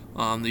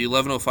 The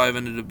 1105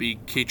 ended up being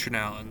Katrin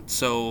Allen.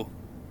 So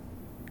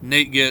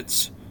Nate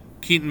gets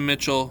Keaton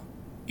Mitchell,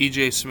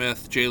 EJ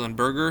Smith, Jalen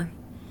Berger.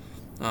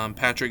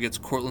 Patrick gets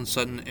Cortland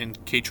Sutton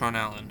and Katron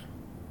Allen.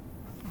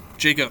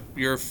 Jacob,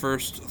 your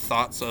first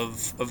thoughts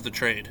of the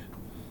trade?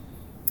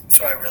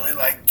 So I really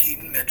like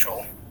Keaton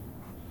Mitchell,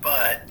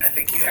 but I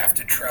think you have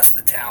to trust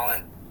the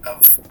talent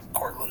of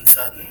Cortland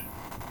Sutton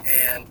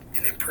and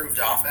an improved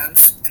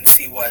offense and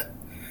see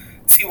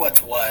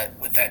what's what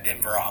with that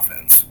Denver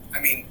offense. I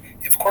mean,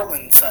 if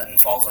Cortland Sutton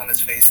falls on his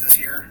face this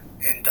year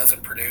and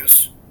doesn't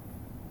produce,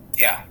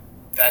 yeah,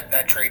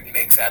 that trade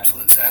makes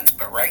absolute sense.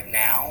 But right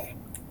now,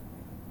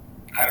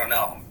 I don't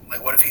know.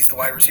 Like, what if he's the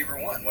wide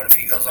receiver one? What if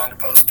he goes on to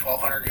post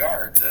 1,200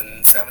 yards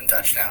and 7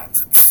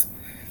 touchdowns?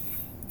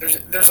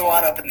 There's a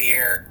lot up in the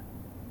air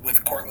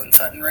with Cortland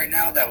Sutton right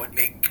now that would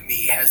make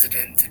me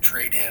hesitant to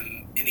trade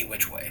him any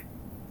which way.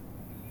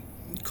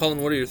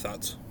 Colin, what are your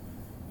thoughts?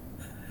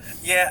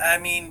 Yeah, I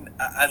mean,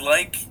 I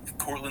like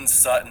Cortland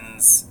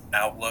Sutton's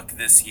outlook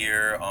this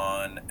year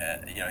on,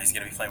 he's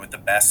going to be playing with the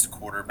best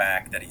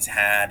quarterback that he's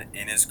had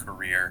in his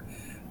career.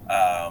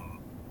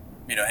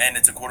 And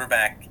it's a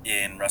quarterback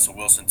in Russell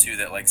Wilson, too,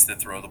 that likes to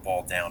throw the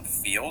ball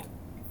downfield.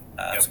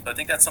 Yep. So I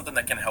think that's something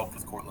that can help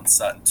with Cortland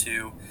Sutton,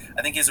 too.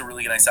 I think he has a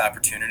really nice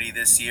opportunity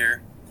this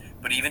year.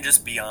 But even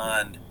just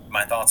beyond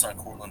my thoughts on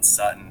Cortland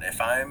Sutton,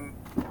 if I'm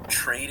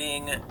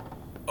trading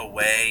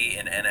away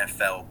an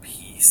NFL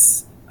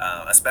piece,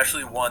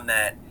 especially one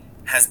that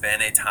has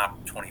been a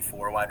top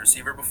 24 wide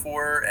receiver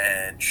before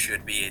and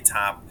should be a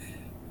top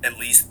at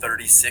least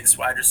 36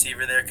 wide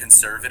receiver there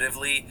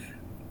conservatively,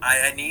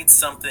 I need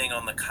something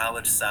on the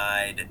college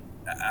side.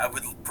 I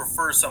would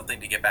prefer something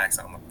to get back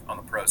on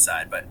the pro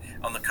side, but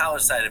on the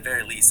college side, at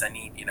very least, I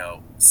need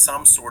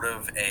some sort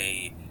of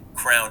a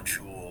crown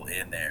jewel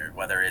in there.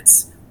 Whether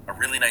it's a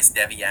really nice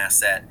Devy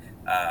asset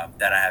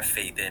that I have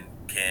faith in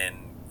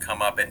can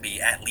come up and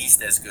be at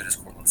least as good as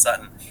Cortland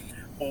Sutton,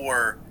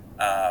 or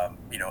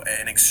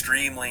an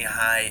extremely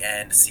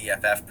high-end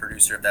CFF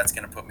producer if that's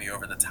going to put me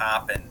over the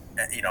top. And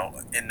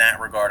in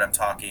that regard, I'm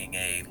talking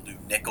a Lou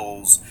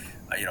Nichols.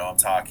 I'm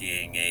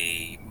talking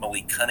a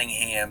Malik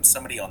Cunningham,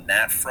 somebody on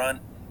that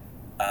front,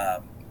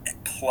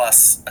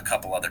 plus a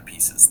couple other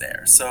pieces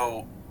there.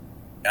 So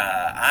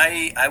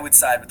I would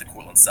side with the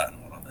Cortland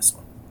Sutton one on this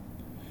one.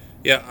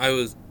 Yeah, I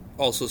was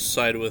also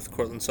side with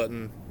Cortland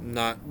Sutton.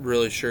 Not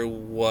really sure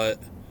what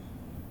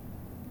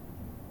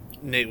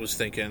Nate was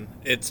thinking.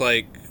 It's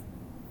like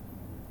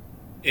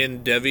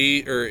in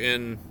Devy or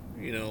in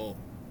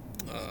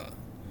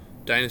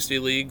dynasty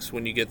leagues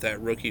when you get that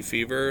rookie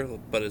fever,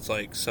 but it's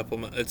like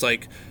supplement. It's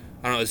like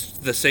I don't know. It's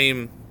the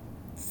same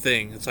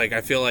thing. It's like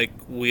I feel like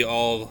we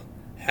all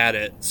had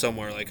it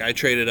somewhere. Like I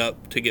traded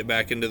up to get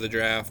back into the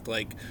draft.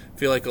 Like I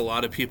feel like a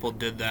lot of people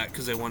did that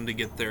because they wanted to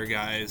get their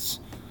guys.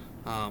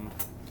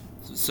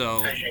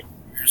 So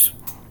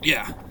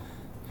yeah,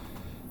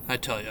 I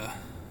tell you,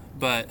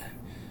 but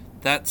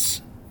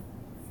that's.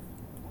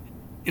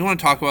 You want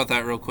to talk about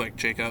that real quick,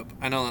 Jacob?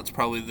 I know that's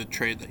probably the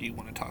trade that you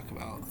want to talk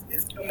about.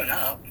 It's coming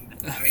up.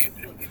 I mean,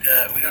 we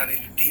don't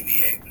need to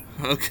deviate.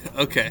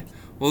 Okay.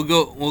 We'll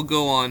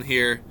go on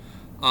here.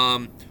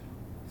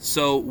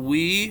 So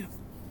we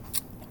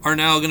are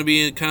now going to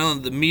be in kind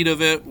of the meat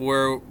of it,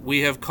 where we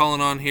have Colin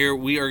on here.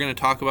 We are going to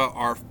talk about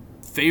our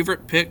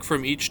favorite pick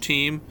from each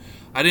team.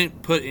 I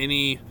didn't put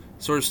any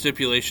sort of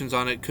stipulations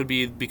on it. It could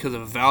be because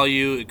of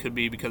value. It could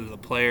be because of the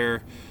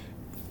player.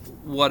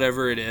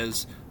 Whatever it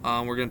is.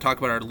 We're going to talk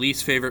about our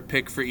least favorite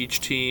pick for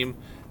each team,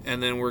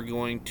 and then we're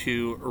going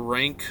to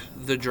rank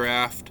the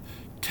draft,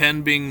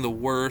 10 being the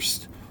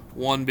worst,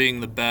 1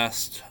 being the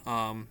best,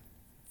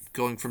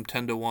 going from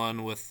 10 to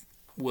 1 with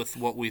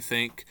what we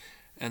think,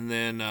 and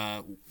then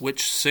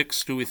which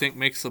 6 do we think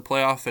makes the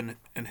playoff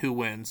and who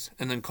wins.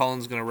 And then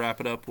Colin's going to wrap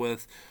it up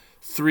with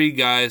 3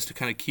 guys to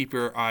kind of keep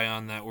your eye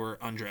on that were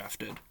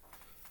undrafted.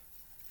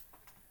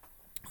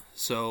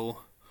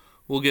 So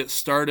we'll get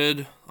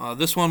started.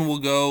 This one will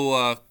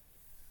go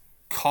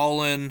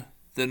Colin,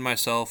 then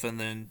myself, and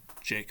then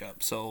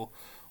Jacob. So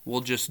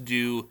we'll just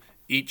do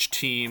each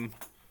team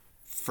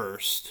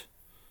first.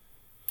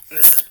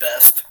 This is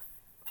best.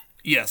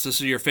 Yes,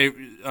 this is your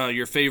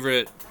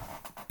favorite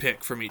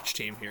pick from each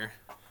team here.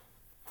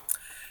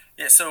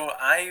 Yeah, so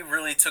I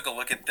really took a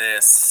look at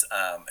this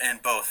in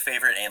both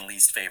favorite and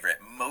least favorite,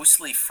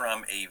 mostly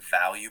from a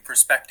value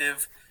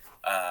perspective,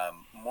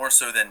 more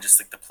so than just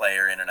like the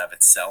player in and of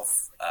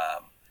itself.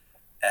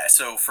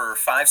 So for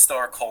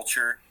 5-star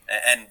culture,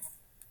 and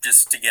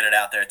just to get it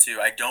out there too,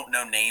 I don't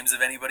know names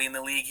of anybody in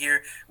the league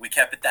here. We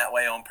kept it that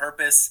way on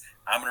purpose.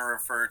 I'm going to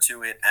refer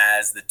to it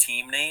as the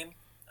team name.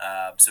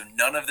 So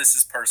none of this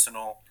is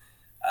personal.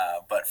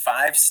 But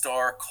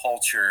 5-star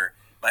culture,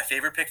 my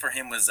favorite pick for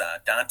him was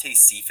Dante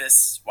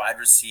Cephas, wide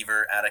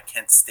receiver out of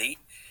Kent State,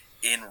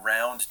 in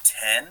round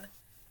 10.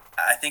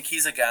 I think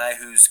he's a guy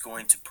who's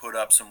going to put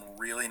up some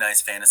really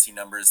nice fantasy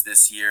numbers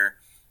this year.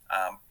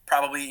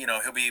 Probably,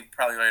 he'll be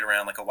probably right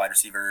around like a wide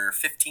receiver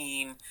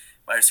 15,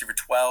 wide receiver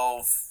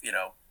 12,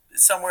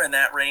 somewhere in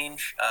that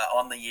range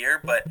on the year.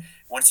 But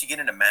once you get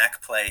into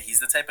MAC play, he's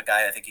the type of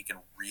guy I think he can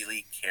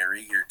really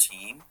carry your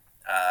team,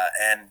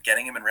 and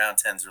getting him in round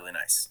 10 is really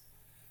nice.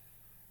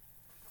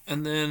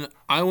 And then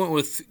I went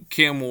with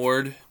Cam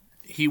Ward.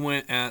 He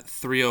went at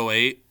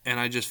 308, and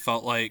I just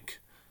felt like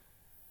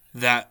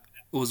that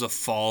was a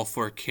fall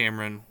for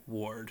Cameron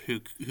Ward, who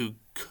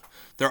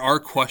there are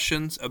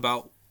questions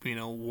about,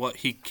 what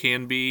he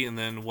can be and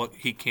then what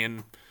he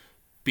can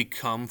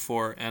become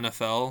for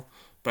NFL.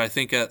 But I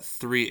think at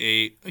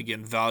 3.8,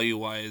 again,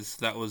 value-wise,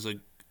 that was a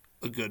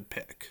good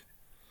pick.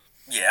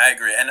 Yeah, I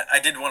agree. And I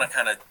did want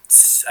to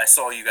I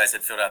saw you guys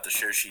had filled out the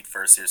show sheet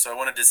first here, so I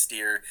wanted to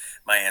steer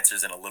my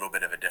answers in a little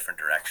bit of a different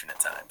direction at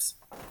times.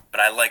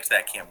 But I liked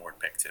that Cam Ward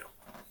pick too.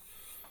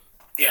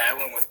 Yeah, I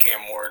went with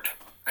Cam Ward.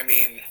 I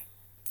mean,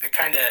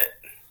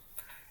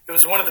 it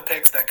was one of the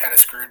picks that kind of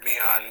screwed me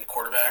on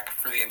quarterback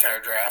for the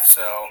entire draft,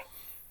 so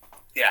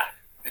yeah,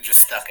 it just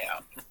stuck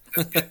out.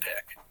 That's a good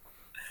pick.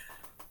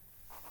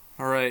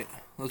 All right,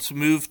 let's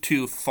move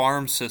to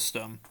farm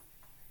system.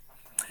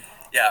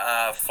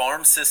 Yeah,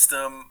 farm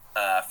system,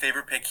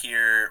 favorite pick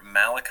here,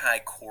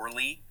 Malachi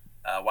Corley,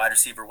 wide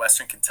receiver,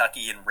 Western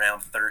Kentucky in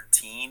round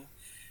 13.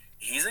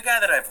 He's a guy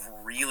that I've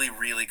really,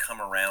 really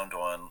come around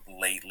on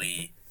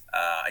lately.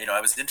 I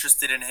was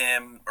interested in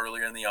him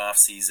earlier in the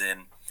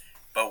offseason,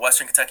 but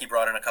Western Kentucky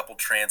brought in a couple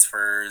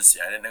transfers.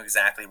 I didn't know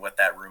exactly what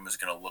that room was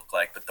going to look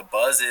like, but the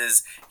buzz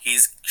is he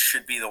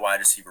should be the wide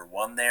receiver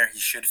one there. He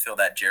should fill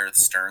that Jareth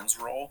Stearns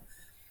role.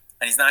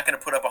 And he's not going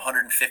to put up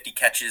 150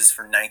 catches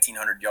for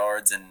 1,900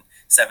 yards and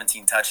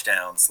 17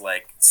 touchdowns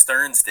like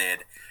Stearns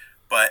did.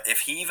 But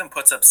if he even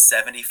puts up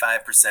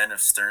 75% of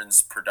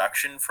Stearns'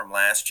 production from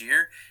last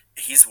year,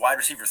 he's wide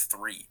receiver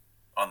 3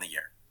 on the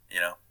year.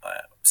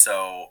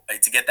 So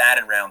to get that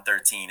in round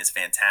 13 is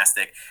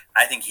fantastic.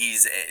 I think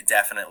he's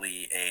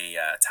definitely a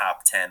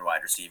top 10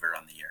 wide receiver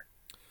on the year.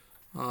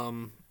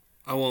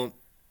 I won't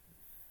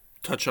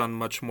touch on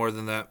much more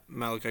than that.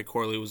 Malachi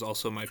Corley was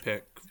also my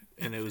pick,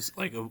 and it was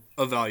like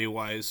a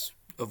value-wise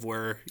of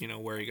where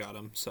he got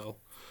him. So,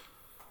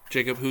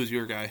 Jacob, who's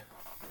your guy?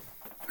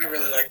 I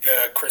really like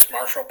the Chris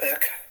Marshall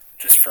pick,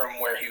 just from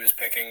where he was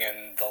picking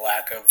and the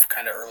lack of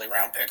kind of early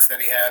round picks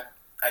that he had.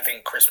 I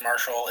think Chris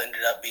Marshall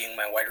ended up being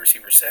my wide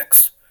receiver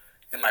 6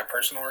 in my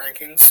personal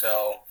rankings,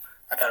 so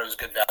I thought it was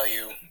good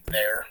value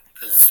there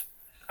because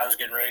I was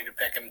getting ready to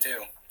pick him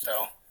too. So,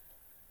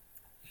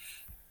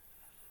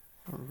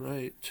 all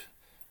right,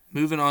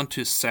 moving on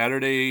to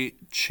Saturday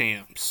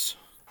champs.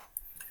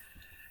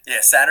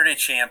 Yeah, Saturday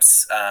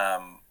champs.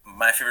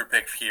 My favorite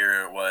pick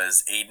here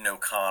was Aiden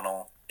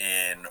O'Connell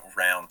in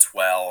round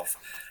 12.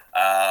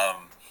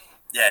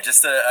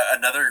 Just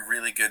another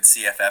really good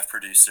CFF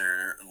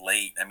producer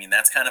late. I mean,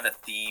 that's kind of a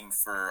theme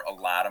for a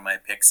lot of my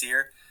picks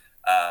here,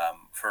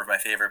 for my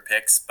favorite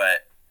picks.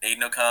 But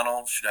Aiden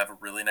O'Connell should have a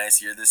really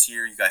nice year this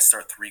year. You guys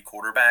start 3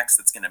 quarterbacks.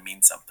 That's going to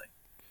mean something.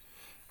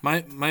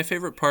 My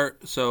favorite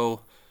part,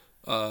 so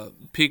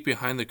peek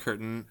behind the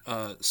curtain,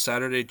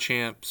 Saturday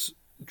champs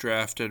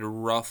drafted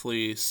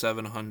roughly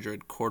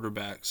 700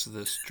 quarterbacks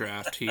this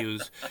draft.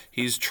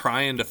 He's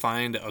trying to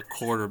find a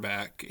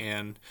quarterback,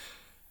 and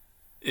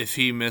if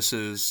he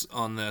misses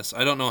on this,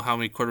 I don't know how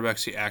many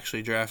quarterbacks he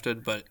actually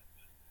drafted, but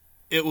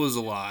it was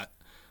a lot.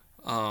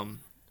 And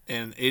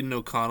Aiden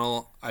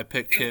O'Connell, I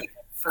picked him.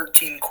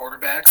 13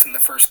 quarterbacks in the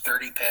first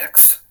 30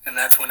 picks, and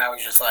that's when I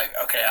was just like,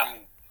 okay,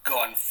 I'm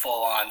going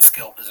full on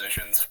skill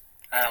positions.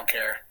 I don't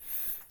care.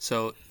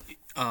 So,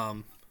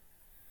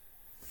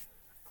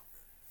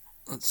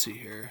 let's see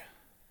here.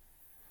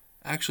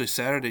 Actually,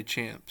 Saturday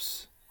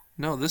champs.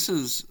 No, this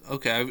is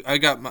okay. I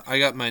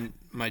got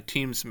my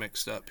teams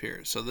mixed up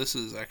here. So this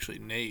is actually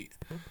Nate.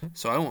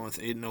 So I went with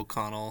Aiden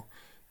O'Connell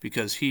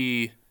because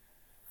he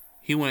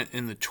went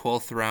in the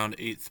 12th round,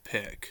 8th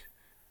pick,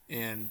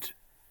 and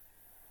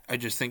I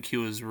just think he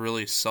was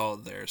really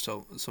solid there.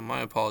 So my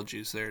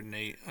apologies there,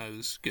 Nate. I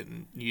was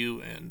getting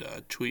you and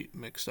Tweet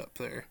mixed up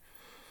there.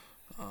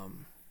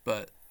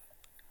 But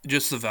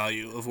just the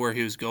value of where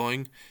he was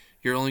going.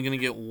 You're only going to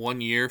get 1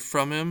 year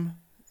from him.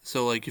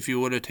 So, like, if you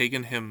would have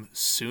taken him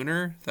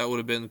sooner, that would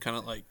have been kind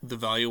of like the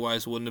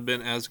value-wise wouldn't have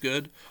been as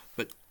good.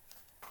 But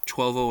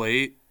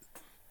 1208,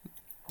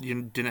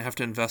 you didn't have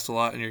to invest a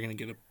lot, and you're going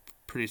to get a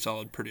pretty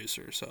solid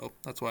producer. So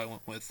that's why I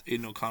went with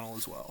Aiden O'Connell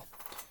as well.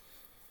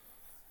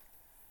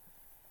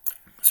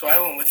 So I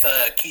went with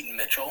Keaton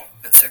Mitchell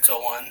at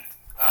 601.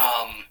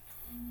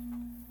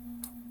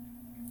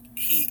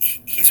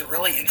 He's a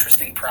really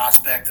interesting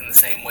prospect in the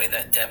same way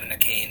that Devin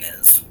Akane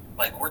is.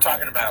 Like, we're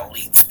talking about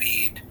elite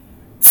speed,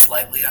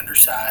 slightly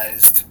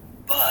undersized,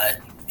 but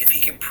if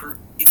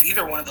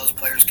either one of those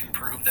players can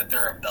prove that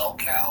they're a bell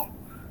cow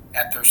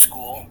at their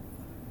school,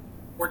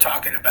 we're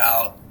talking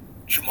about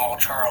Jamal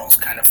Charles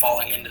kind of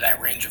falling into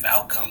that range of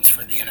outcomes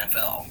for the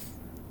NFL.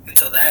 And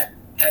so that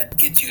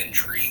gets you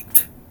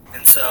intrigued.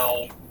 And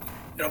so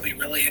it'll be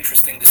really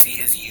interesting to see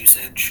his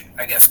usage,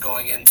 I guess,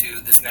 going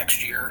into this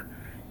next year.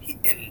 He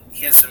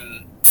has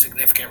some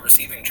significant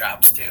receiving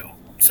chops too.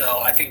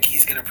 So I think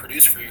he's going to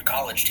produce for your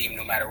college team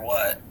no matter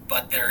what.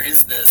 But there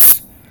is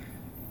this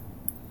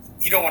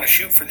you don't want to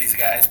shoot for these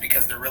guys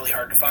because they're really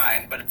hard to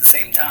find, but at the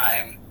same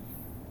time,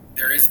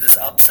 there is this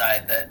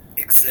upside that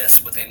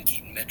exists within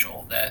Keaton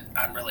Mitchell that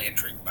I'm really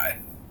intrigued by.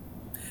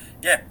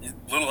 Yeah, he's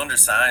a little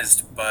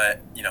undersized,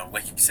 but,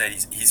 like you said,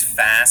 he's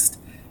fast.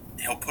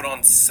 He'll put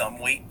on some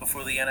weight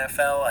before the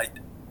NFL. I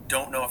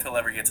don't know if he'll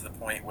ever get to the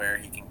point where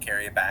he can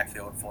carry a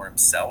backfield for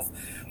himself.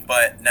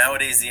 But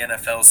nowadays, the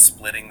NFL is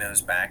splitting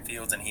those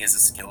backfields, and he has a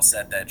skill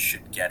set that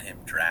should get him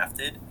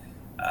drafted.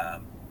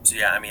 I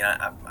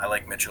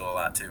like Mitchell a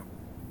lot, too.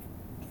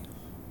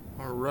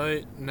 All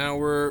right, now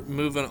we're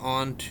moving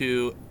on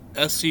to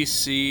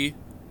SEC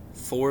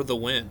for the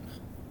win.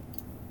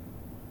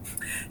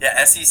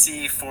 Yeah,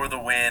 SEC for the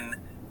win.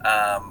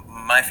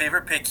 My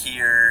favorite pick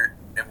here,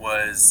 it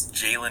was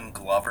Jalen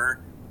Glover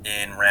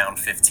in round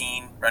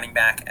 15, running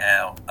back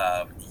out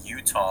of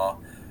Utah.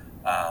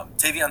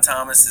 Tavion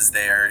Thomas is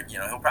there.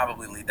 He'll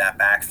probably lead that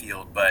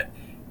backfield, but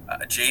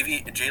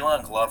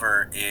Jalen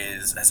Glover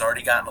has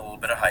already gotten a little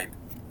bit of hype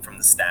from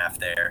the staff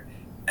there,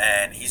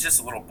 and he's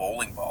just a little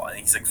bowling ball. I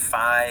think he's like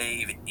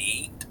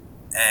 5'8",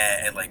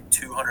 and like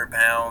 200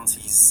 pounds.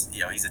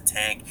 He's a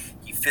tank.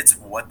 He fits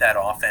what that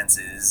offense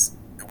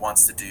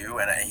wants to do,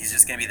 and he's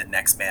just going to be the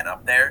next man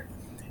up there.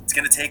 It's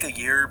going to take a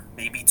year,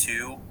 maybe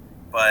two,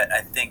 but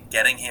I think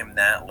getting him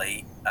that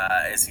late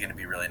is going to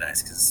be really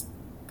nice because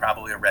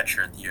probably a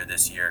redshirt year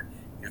this year.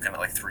 You're going to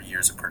like 3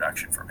 years of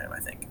production from him, I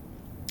think.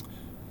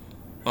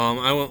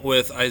 I went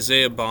with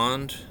Isaiah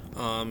Bond.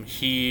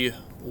 He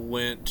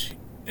went,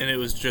 and it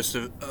was just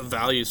a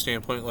value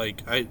standpoint.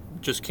 Like, I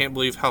just can't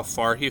believe how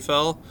far he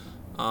fell.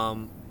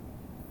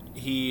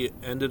 He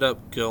ended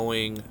up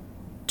going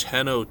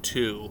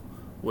 10.02,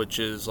 which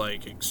is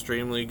like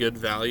extremely good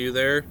value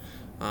there.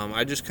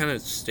 I just kind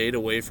of stayed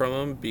away from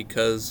him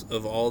because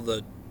of all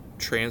the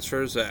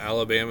transfers that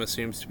Alabama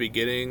seems to be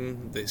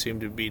getting. They seem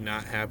to be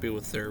not happy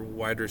with their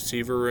wide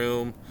receiver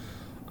room.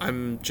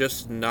 I'm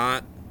just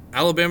not.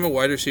 Alabama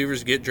wide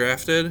receivers get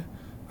drafted.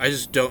 I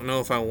just don't know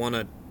if I want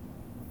to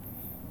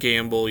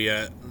gamble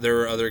yet. There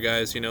were other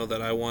guys,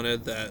 that I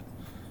wanted that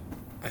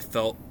I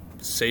felt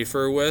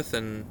safer with,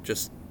 and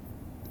just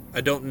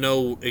I don't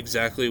know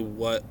exactly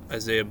what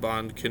Isaiah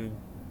Bond can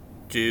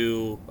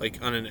do,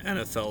 like, on an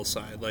NFL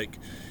side. Like,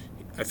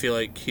 I feel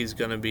like he's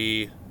going to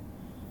be,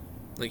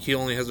 like, he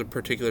only has a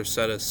particular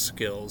set of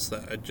skills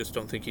that I just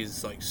don't think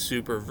he's, like,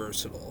 super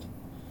versatile.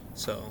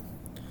 So,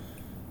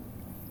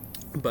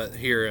 but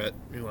here at,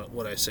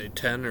 what I say,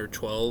 10 or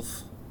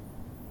 12?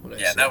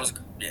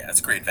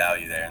 That's great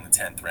value there in the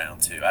 10th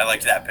round, too. I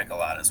liked that pick a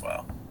lot as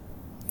well.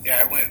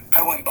 Yeah,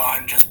 I went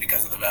Bond just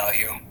because of the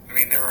value. I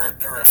mean, there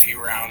were a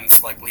few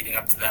rounds like leading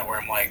up to that where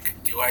I'm like,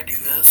 do I do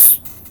this?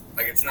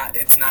 Like, it's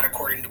not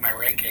according to my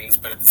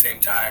rankings, but at the same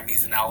time,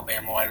 he's an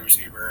Alabama wide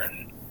receiver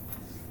and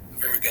a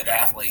very good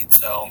athlete.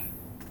 So,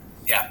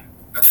 yeah,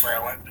 that's where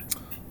I went.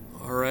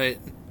 All right.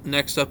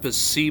 Next up is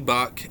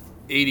Seabach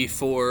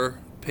 84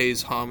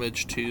 pays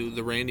homage to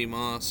the Randy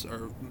Moss,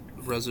 our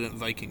resident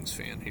Vikings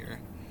fan here.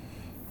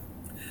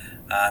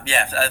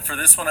 For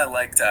this one, I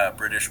liked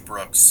British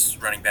Brooks,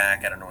 running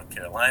back out of North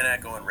Carolina,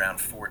 going round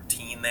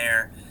 14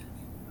 there.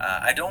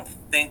 I don't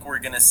think we're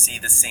going to see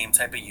the same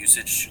type of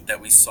usage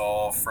that we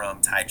saw from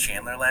Ty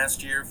Chandler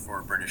last year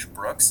for British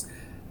Brooks,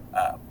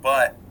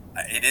 but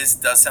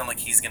does sound like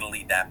he's going to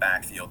lead that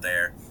backfield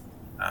there.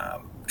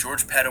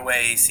 George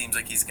Pettaway seems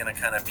like he's going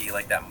to kind of be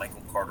like that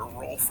Michael Carter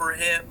role for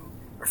him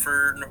or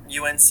for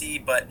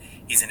UNC, but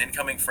he's an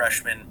incoming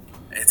freshman.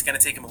 It's going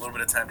to take him a little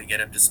bit of time to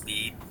get up to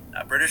speed.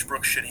 British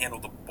Brooks should handle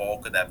the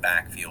bulk of that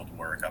backfield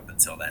work up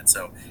until then,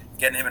 so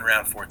getting him in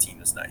round 14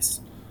 was nice.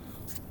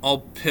 I'll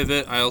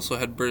pivot. I also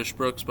had British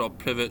Brooks, but I'll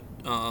pivot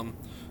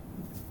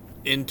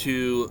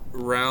into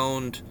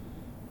round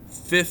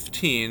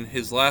 15.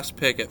 His last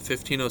pick at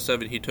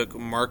 15.07, he took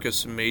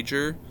Marcus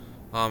Major.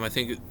 I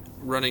think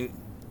running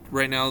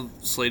right now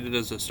slated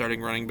as a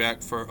starting running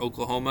back for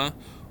Oklahoma.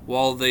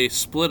 While they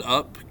split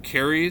up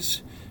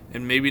carries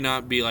and maybe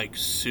not be like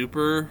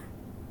super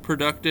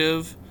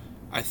productive,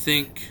 I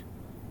think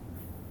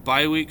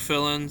bye week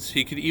fill-ins,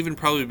 he could even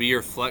probably be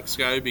your flex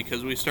guy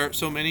because we start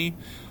so many.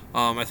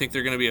 I think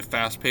they're going to be a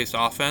fast-paced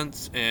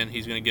offense, and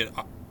he's going to get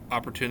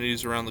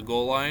opportunities around the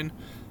goal line.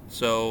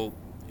 So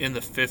in the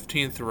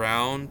 15th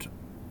round,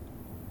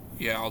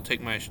 I'll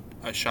take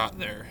a shot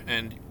there.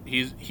 And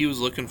he was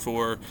looking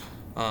for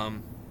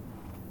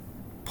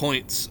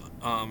points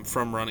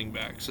from running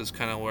backs is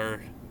kind of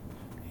where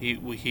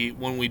he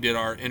when we did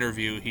our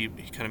interview, he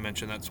kind of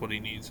mentioned that's what he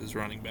needs is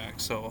running back.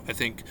 So I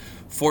think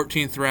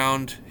 14th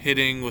round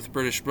hitting with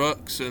British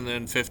Brooks and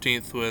then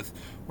 15th with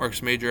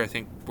Marcus Major, I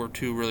think were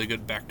two really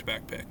good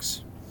back-to-back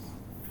picks.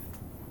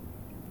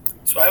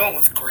 So I went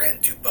with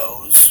Grant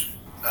Dubose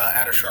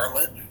out of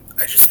Charlotte.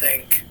 I just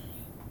think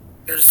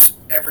there's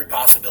every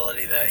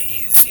possibility that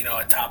he's,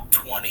 a top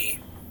 20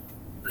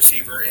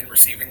 receiver in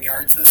receiving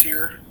yards this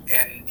year.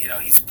 And,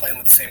 he's playing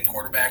with the same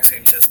quarterback,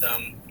 same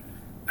system.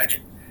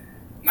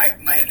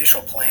 My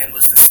initial plan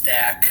was to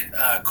stack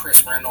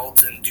Chris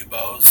Reynolds and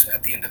Dubose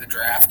at the end of the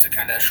draft to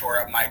kind of shore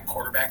up my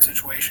quarterback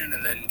situation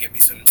and then get me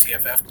some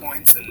CFF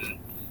points. And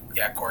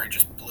yeah, Corey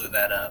just blew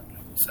that up.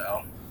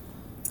 So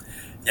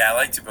Yeah, I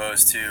like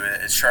DuBose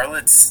too.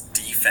 Charlotte's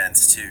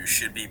defense too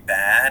should be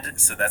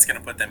bad, so that's going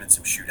to put them in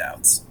some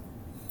shootouts.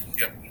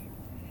 yep.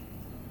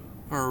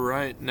 All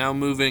right, now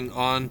moving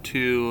on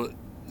to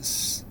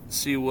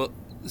CWLS,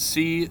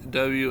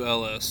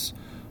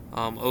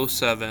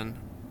 '07.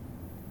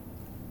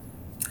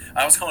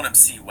 I was calling him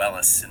C.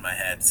 Wellis in my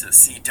head, so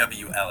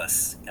C.W.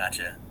 Ellis.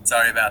 Gotcha.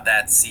 Sorry about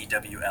that,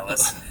 C.W.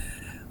 Ellis.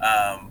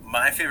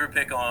 My favorite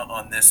pick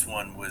on this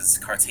one was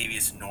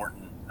Cartavius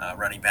Norton,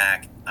 running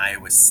back,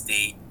 Iowa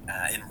State,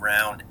 in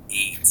round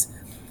 8.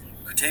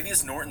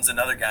 Cartavius Norton's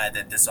another guy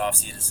that this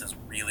offseason has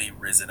really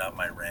risen up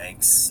my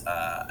ranks.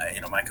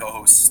 My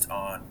co-host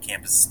on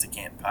Campus to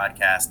Camp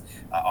podcast,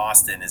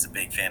 Austin, is a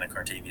big fan of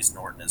Cartavius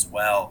Norton as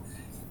well.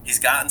 He's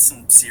gotten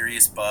some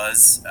serious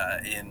buzz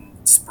in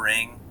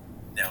spring.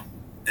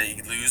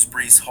 They lose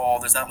Brees Hall.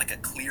 There's not like a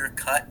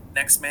clear-cut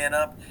next man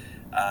up.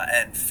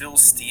 And Phil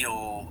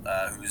Steele,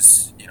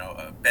 who's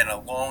been a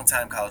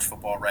long-time college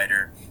football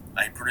writer,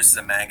 he produces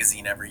a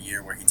magazine every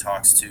year where he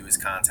talks to his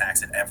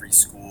contacts at every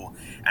school.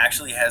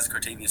 Actually has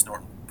Cartavius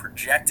Norton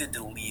projected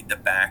to lead the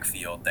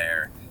backfield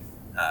there.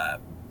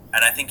 And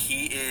I think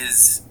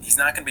he's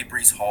not going to be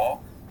Brees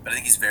Hall, but I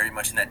think he's very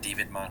much in that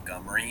David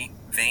Montgomery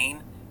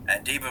vein.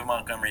 And David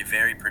Montgomery,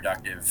 very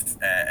productive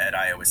at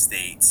Iowa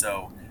State.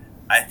 So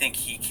I think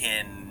he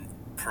can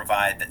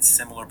provide that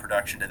similar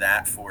production to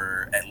that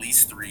for at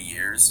least 3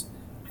 years,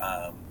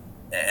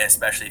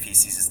 especially if he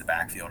seizes the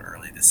backfield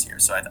early this year.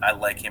 So I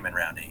like him in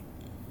round 8.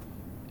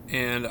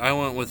 And I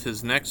went with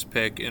his next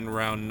pick in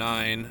round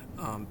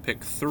 9.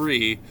 Pick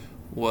 3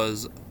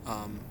 was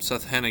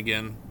Seth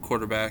Hennigan,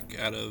 quarterback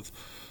out of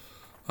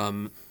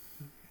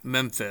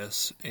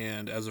Memphis,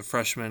 and as a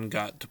freshman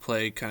got to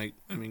play Grant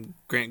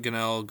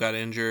Gunnell got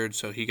injured,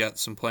 so he got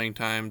some playing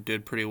time,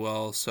 did pretty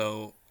well.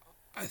 So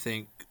I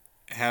think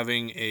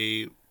having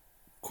a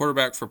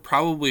quarterback for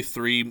probably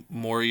 3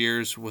 more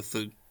years with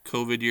the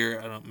COVID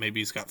year,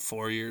 maybe he's got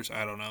 4 years,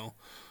 I don't know.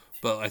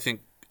 But I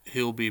think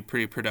he'll be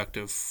pretty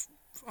productive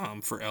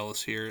for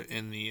Ellis here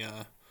in the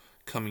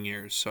coming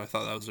years. So I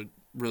thought that was a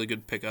really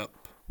good pickup.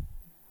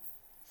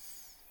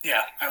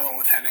 Yeah, I went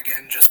with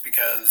Hennigan just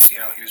because, he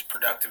was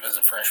productive as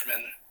a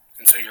freshman,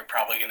 and so you're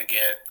probably going to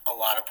get a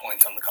lot of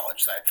points on the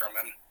college side from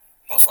him,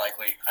 most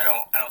likely. I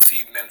don't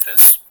see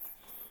Memphis,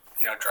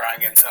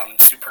 drawing in some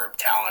superb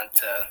talent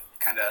to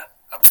kind of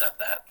upset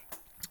that.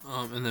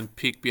 And then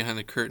peek behind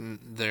the curtain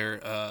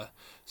there,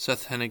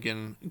 Seth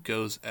Hennigan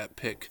goes at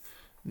pick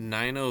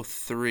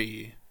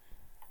 903,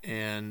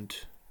 and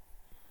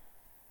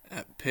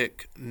at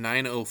pick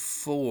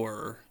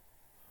 904,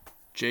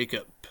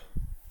 Jacob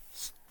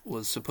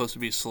was supposed to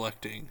be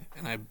selecting,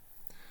 and I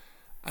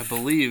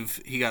believe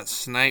he got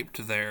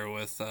sniped there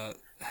with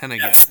Hennigan.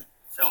 Yes,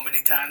 so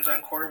many times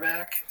on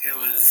quarterback, it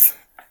was.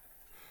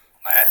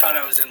 I thought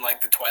I was in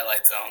like the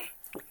Twilight Zone.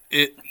 What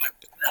the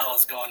hell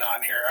is going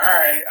on here? All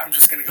right, I'm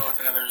just gonna go with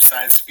another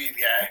size speed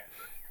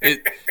guy.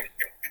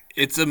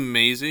 It's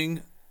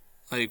amazing,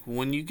 like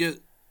when you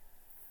get.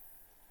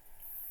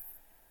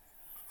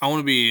 I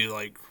want to be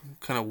like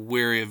kind of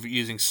wary of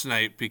using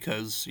snipe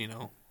because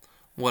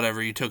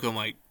whatever, you took him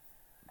like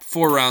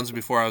 4 rounds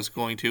before I was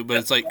going to, but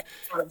it's like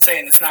that's what I'm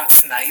saying. It's not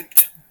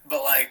sniped,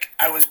 but like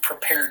I was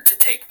prepared to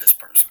take this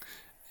person.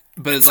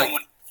 But it's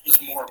someone was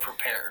more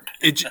prepared.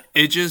 It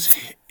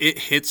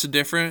hits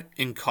different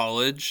in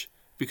college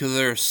because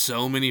there are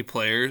so many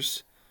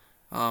players.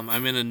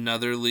 I'm in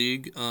another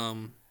league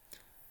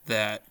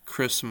that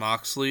Chris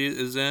Moxley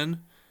is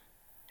in,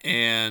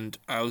 and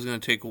I was going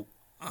to take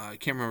I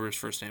can't remember his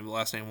first name, but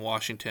last name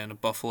Washington, a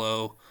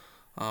Buffalo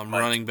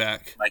running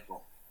back.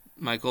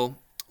 Michael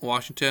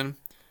Washington.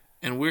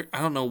 And I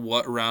don't know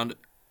what round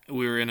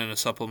we were in a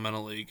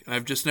supplemental league. And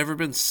I've just never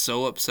been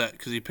so upset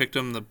because he picked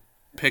him the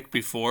pick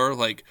before.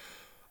 Like,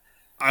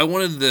 I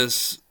wanted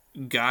this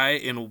guy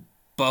in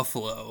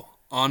Buffalo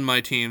on my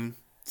team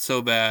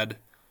so bad,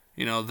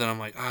 then I'm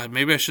like,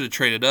 maybe I should have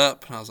traded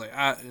up. And I was like,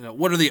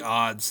 what are the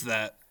odds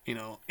that,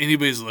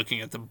 anybody's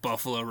looking at the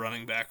Buffalo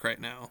running back right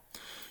now?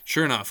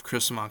 Sure enough,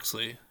 Chris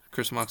Moxley.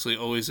 Chris Moxley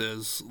always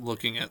is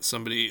looking at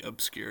somebody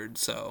obscured,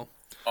 so.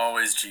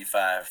 Always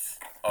G5.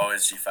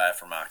 Always G5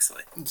 for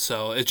Moxley.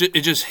 So it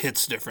just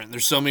hits different.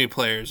 There's so many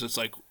players. It's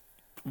like,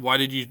 why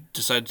did you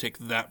decide to take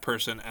that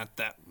person at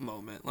that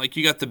moment? Like,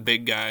 you got the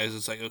big guys.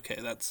 It's like, okay,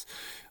 that's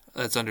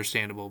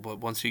understandable. But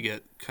once you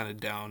get kind of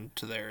down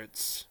to there,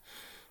 it's,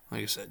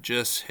 like I said,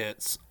 just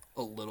hits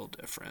a little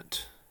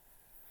different.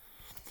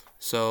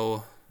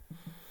 So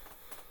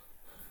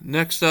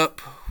next up,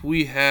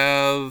 we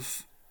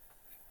have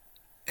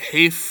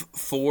Hafe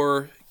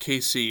for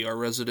KC, our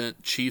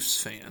resident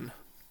Chiefs fan.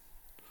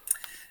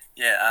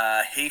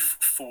 Yeah, Hafe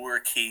for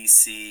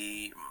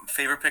KC.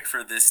 Favorite pick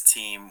for this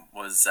team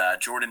was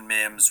Jordan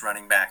Mims,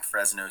 running back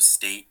Fresno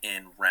State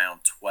in round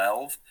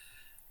 12.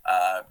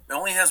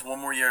 Only has 1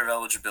 more year of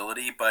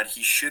eligibility, but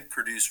he should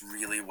produce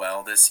really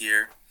well this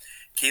year.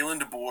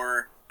 Kalen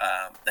DeBoer,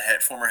 the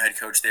former head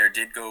coach there,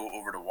 did go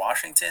over to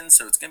Washington,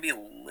 so it's going to be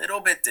a little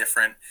bit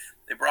different.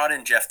 They brought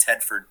in Jeff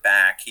Tedford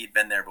back. He'd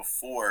been there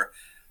before.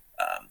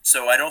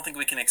 So I don't think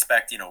we can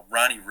expect,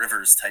 Ronnie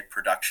Rivers type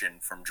production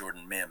from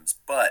Jordan Mims.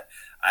 But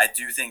I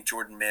do think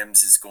Jordan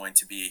Mims is going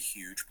to be a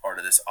huge part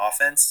of this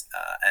offense.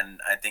 And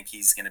I think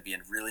he's going to be a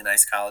really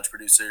nice college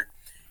producer.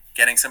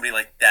 Getting somebody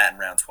like that in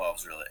round 12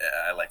 is really,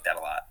 I like that a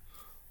lot.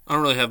 I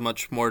don't really have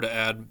much more to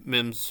add.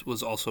 Mims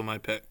was also my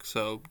pick.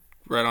 So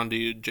right on to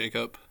you,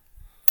 Jacob.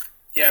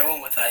 Yeah, I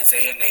went with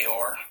Isaiah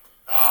Nayor.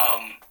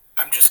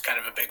 I'm just kind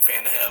of a big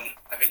fan of him.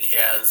 I think he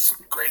has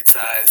great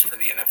size for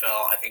the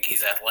NFL. I think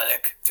he's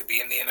athletic to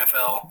be in the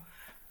NFL.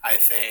 I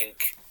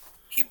think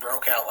he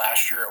broke out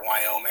last year at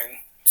Wyoming,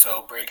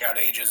 so breakout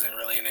age isn't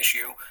really an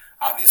issue.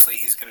 Obviously,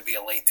 he's going to be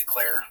a late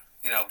declare,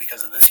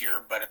 because of this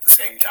year, but at the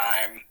same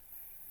time,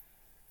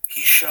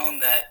 he's shown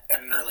that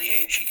at an early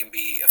age he can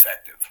be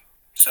effective.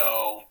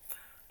 So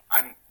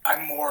I'm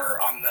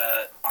more on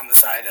the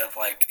side of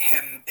like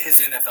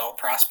his NFL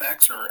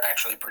prospects are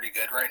actually pretty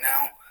good right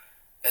now.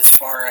 As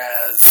far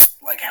as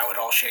like how it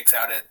all shakes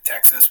out at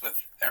Texas with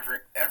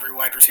every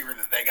wide receiver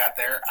that they got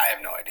there, I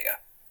have no idea.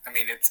 I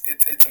mean,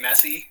 it's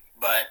messy,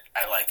 but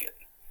I like it.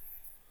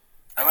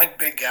 I like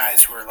big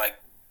guys who are like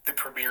the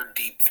premier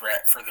deep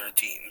threat for their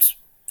teams.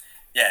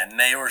 Yeah,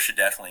 Nayor should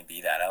definitely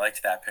be that. I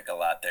liked that pick a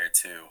lot there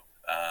too.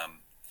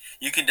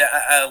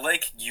 I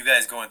like you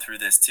guys going through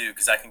this too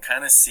because I can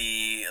kind of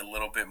see a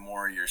little bit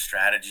more of your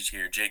strategies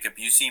here. Jacob,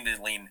 you seem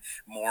to lean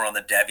more on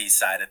the Devy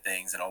side of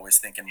things and always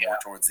thinking more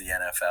towards the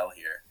NFL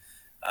here.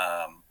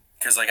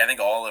 Because I think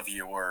all of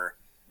your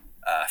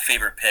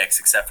favorite picks,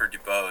 except for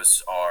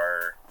Dubose,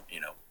 are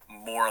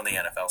more on the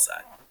NFL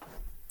side.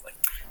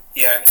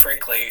 Yeah, and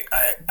frankly,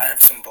 I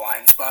have some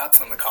blind spots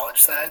on the college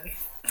side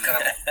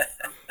that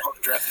I'm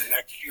addressing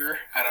next year.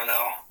 I don't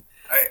know.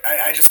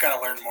 I just got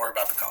to learn more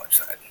about the college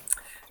side.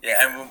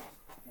 Yeah, and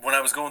when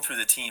I was going through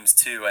the teams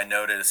too, I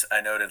noted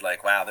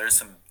wow, there's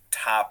some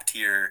top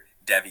tier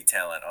Devy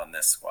talent on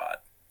this squad,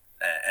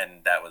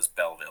 and that was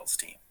Belleville's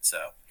team. So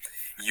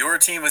your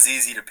team was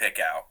easy to pick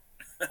out.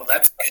 Well,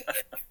 that's good,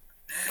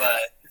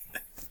 but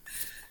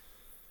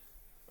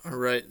all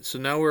right. So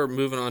now we're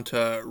moving on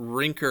to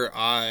Rinker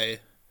I.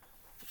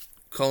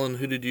 Colin,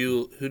 who did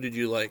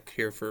you like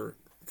here for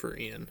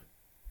Ian?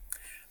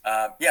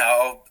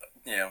 I'll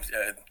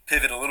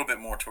pivot a little bit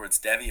more towards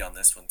Devy on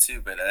this one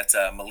too, but that's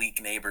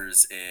Malik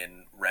Neighbors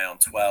in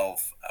round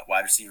 12,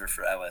 wide receiver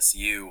for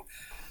LSU.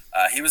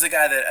 He was a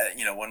guy that,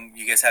 when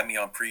you guys had me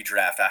on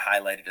pre-draft, I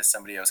highlighted as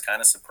somebody I was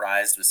kind of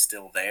surprised was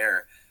still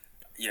there.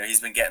 He's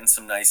been getting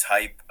some nice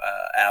hype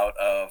out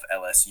of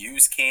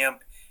LSU's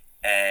camp,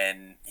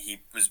 and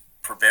he was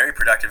very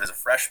productive as a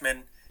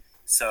freshman.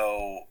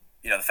 So,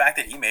 the fact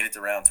that he made it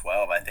to round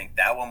 12, I think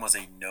that one was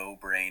a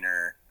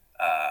no-brainer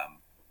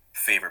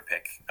favorite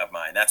pick of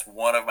mine. That's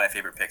one of my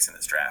favorite picks in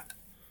this draft.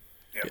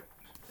 Yep.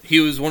 He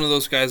was one of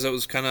those guys that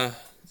was kind of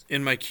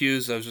in my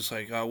queues. I was just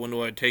like, when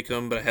do I take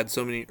him? But I had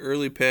so many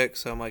early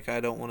picks. I'm like, I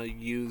don't want to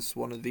use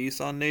one of these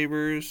on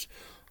Neighbors.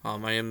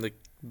 I am the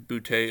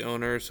Butte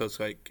owner, so it's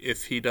like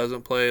if he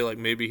doesn't play, like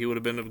maybe he would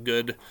have been a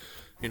good,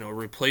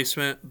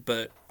 replacement.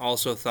 But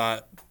also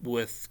thought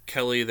with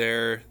Kelly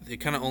there, they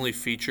kind of only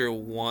feature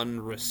one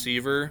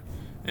receiver.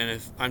 And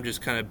if I'm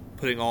just kind of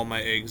putting all my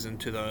eggs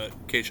into the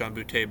Keishon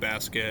Butte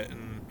basket,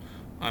 and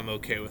I'm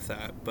okay with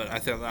that. But I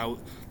thought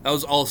that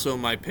was also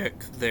my pick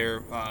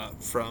there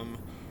from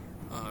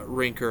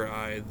Rinker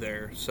I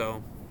there.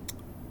 So,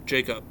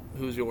 Jacob,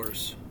 who's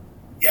yours?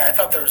 Yeah, I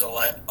thought there was a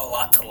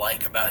lot to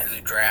like about his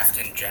draft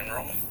in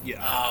general.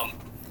 Yeah.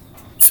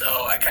 So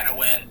I kind of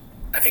went.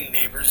 I think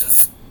Neighbors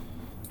is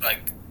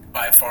like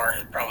by far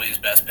probably his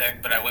best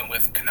pick, but I went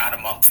with Kanata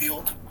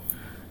Mumpfield.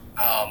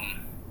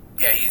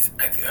 Yeah,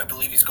 I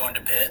believe he's going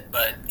to Pitt,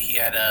 but he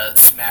had a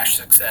smash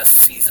success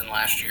season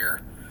last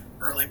year,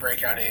 early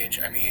breakout age.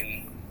 I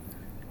mean,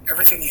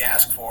 everything you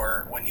ask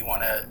for when you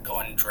want to go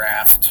and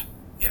draft,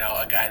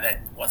 a guy that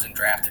wasn't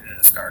drafted in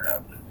a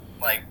startup.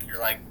 Like, you're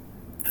like,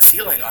 the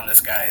ceiling on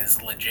this guy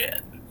is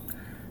legit.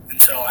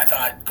 And so I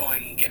thought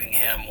going and getting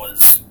him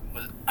was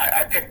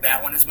I picked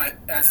that one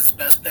as his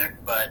best pick,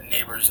 but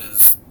Neighbors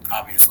is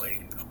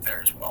obviously up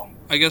there as well.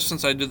 I guess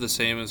since I did the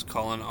same as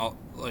Colin,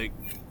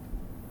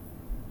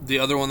 the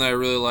other one that I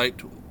really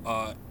liked,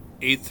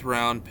 8th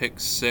round pick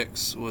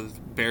 6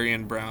 with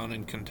Berrien Brown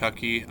in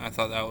Kentucky. I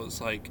thought that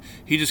was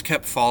he just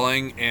kept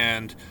falling,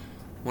 and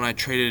when I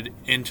traded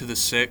into the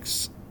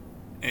 6th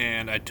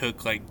and I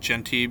took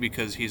Genty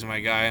because he's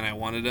my guy and I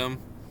wanted him,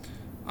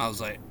 I was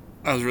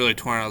really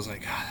torn. I was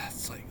like, God,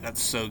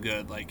 that's so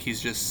good.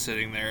 He's just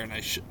sitting there, and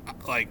I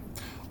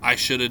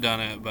should have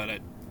done it, but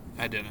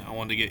I didn't. I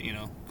wanted to get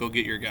go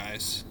get your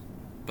guys,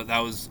 but that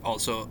was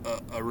also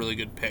a really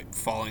good pick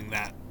falling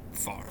that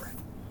far.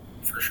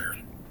 For sure.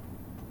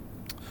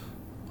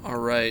 All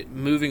right,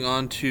 moving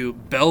on to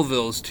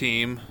Belleville's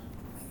team.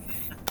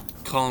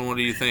 Colin, what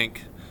do you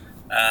think?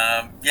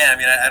 I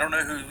don't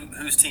know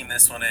whose team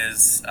this one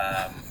is,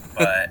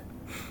 but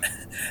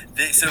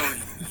so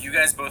you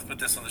guys both put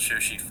this on the show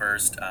sheet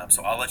first,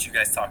 so I'll let you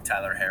guys talk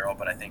Tyler Harrell,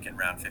 but I think in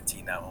round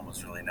 15 that one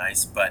was really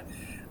nice. But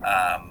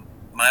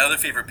My other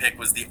favorite pick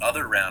was the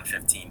other round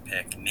 15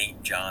 pick,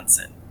 Nate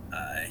Johnson.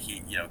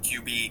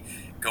 QB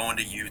going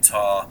to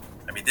Utah.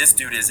 I mean, this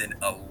dude is an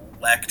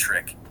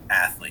electric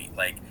athlete.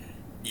 Like,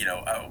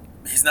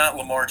 he's not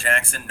Lamar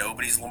Jackson.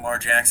 Nobody's Lamar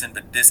Jackson,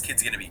 but this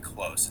kid's going to be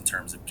close in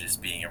terms of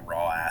just being a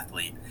raw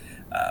athlete.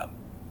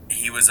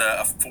 He was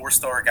a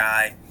four-star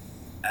guy.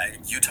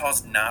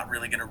 Utah's not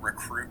really going to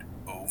recruit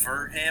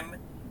over him.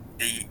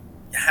 They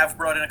have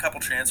brought in a couple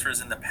transfers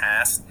in the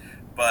past,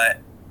 but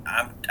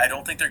I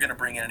don't think they're going to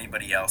bring in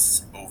anybody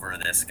else over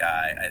this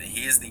guy.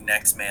 He is the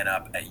next man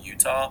up at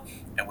Utah,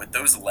 and with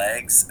those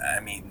legs, I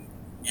mean,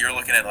 you're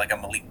looking at like a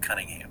Malik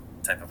Cunningham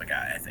type of a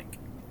guy, I think.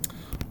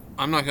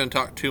 I'm not going to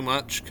talk too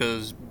much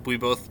because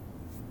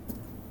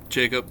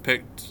Jacob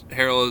picked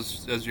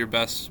Harrell as your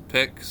best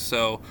pick,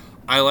 so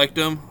I liked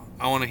him.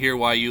 I want to hear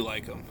why you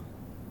like him.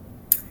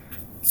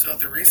 So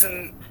the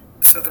reason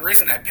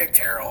I picked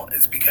Harrell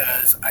is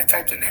because I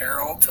typed in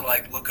Harrell to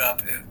like look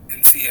up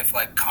and see if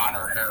like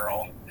Connor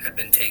Harrell had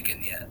been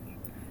taken yet.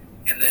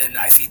 And then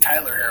I see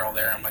Tyler Harrell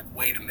there. I'm like,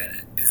 wait a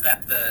minute, is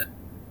that the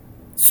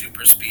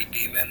super speed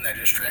demon that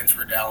just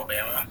transferred to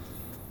Alabama?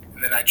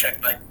 And then I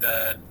checked like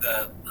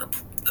the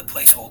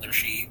placeholder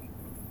sheet.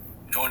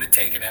 No one had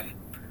taken him.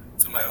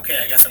 So I'm like,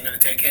 okay, I guess I'm going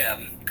to take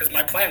him. Because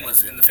my plan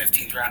was in the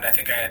 15th round, I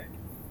think I had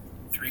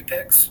 3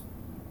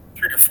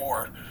 or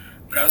 4.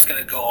 But I was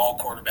going to go all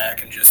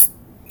quarterback and just,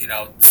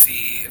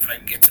 see if I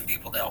can get some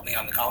people to help me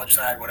on the college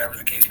side, whatever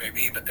the case may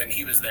be. But then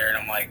he was there, and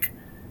I'm like,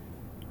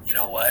 you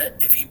know what?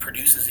 If he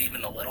produces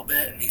even a little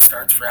bit and he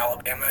starts for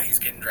Alabama, he's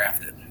getting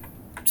drafted.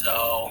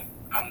 So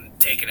I'm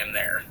taking him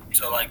there.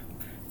 So, like,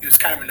 it was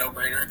kind of a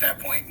no-brainer at that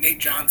point. Nate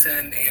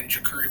Johnson and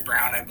Ja'Cory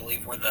Brown, I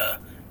believe, were the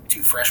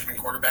 2 freshman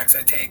quarterbacks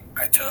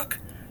I took.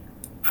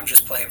 I'm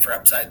just playing for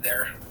upside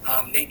there.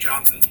 Nate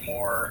Johnson's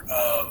more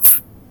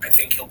of, I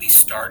think he'll be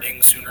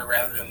starting sooner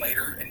rather than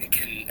later, and it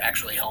can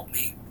actually help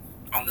me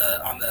on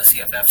the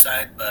CFF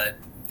side. But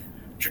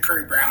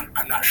Ja'Cory Brown,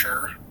 I'm not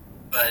sure,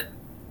 but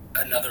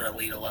another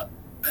elite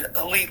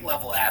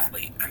level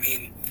athlete. I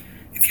mean,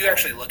 if you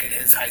actually look at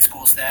his high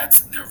school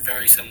stats, they're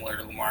very similar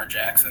to Lamar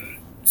Jackson.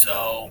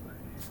 So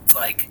it's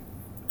like,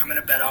 I'm going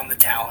to bet on the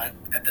talent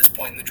at this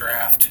point in the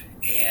draft,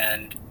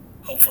 and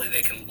hopefully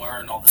they can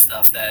learn all the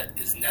stuff that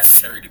is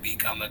necessary to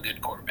become a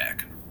good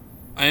quarterback.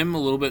 I am a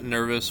little bit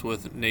nervous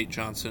with Nate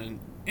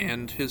Johnson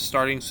and his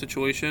starting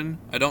situation.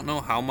 I don't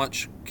know how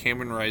much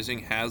Cameron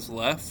Rising has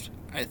left.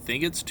 I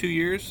think it's 2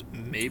 years.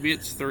 Maybe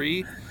it's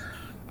 3.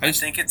 I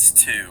think it's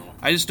 2.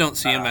 I just don't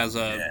see him as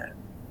a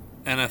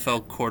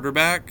NFL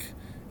quarterback.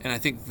 And I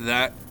think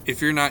that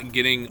if you're not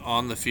getting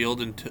on the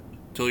field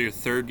until your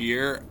 3rd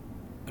year,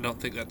 I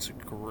don't think that's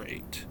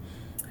great.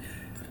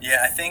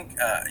 Yeah, I think,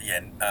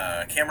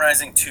 Cam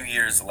Rising 2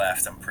 years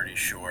left, I'm pretty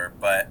sure.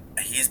 But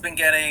he's been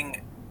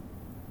getting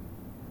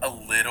a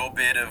little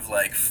bit of,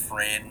 like,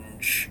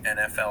 fringe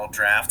NFL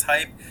draft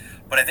hype.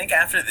 But I think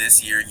after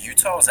this year,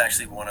 Utah is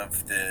actually one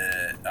of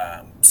the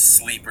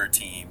sleeper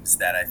teams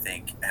that I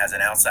think has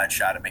an outside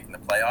shot at making the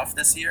playoff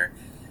this year.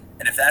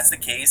 And if that's the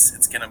case,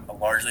 it's going to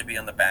largely be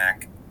on the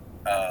back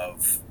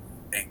of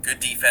a good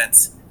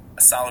defense,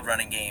 a solid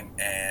running game,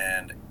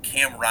 and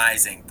Cam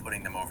Rising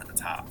putting them over the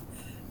top.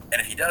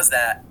 And if he does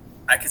that,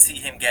 I could see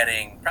him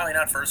getting probably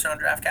not first-round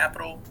draft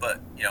capital,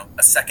 but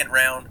a second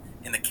round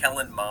in the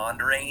Kellen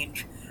Mond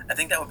range. I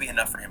think that would be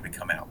enough for him to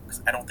come out,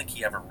 because I don't think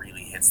he ever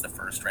really hits the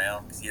first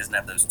round because he doesn't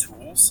have those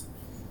tools.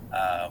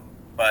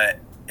 But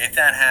if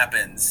that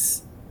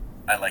happens,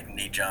 I like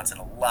Nate Johnson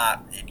a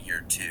lot in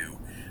year 2.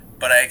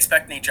 But I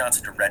expect Nate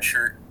Johnson to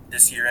redshirt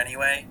this year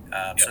anyway,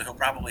 so he'll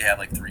probably have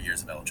like 3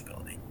 years of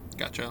eligibility.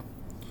 Gotcha.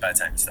 By the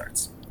time he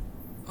starts.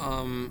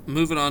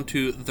 Moving on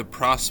to the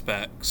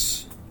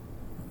prospects.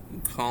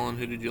 Colin,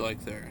 who did you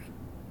like there?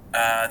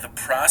 The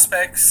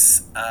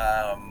prospects,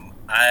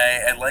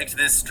 I liked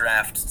this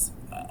draft.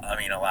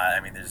 A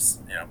lot. There's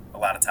a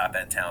lot of top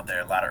end talent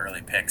there, a lot of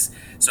early picks.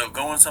 So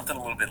going something a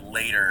little bit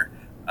later,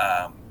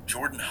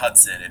 Jordan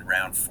Hudson in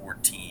round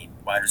 14,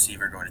 wide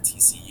receiver going to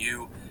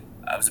TCU.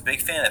 I was a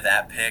big fan of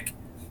that pick.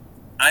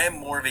 I am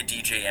more of a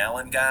DJ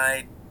Allen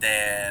guy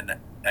than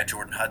a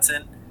Jordan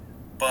Hudson,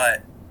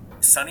 but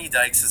Sonny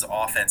Dykes'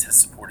 offense has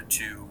supported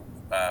 2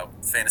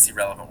 fantasy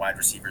relevant wide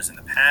receivers in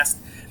the past.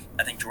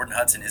 I think Jordan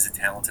Hudson is a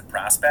talented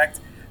prospect,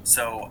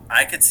 so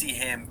I could see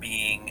him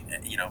being,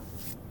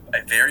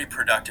 a very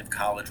productive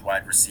college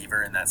wide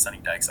receiver in that Sonny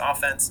Dykes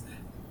offense,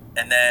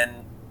 and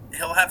then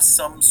he'll have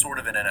some sort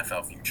of an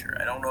NFL future.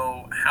 I don't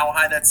know how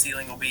high that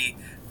ceiling will be,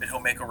 but he'll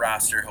make a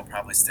roster. He'll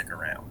probably stick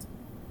around.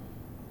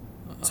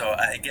 So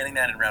getting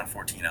that in round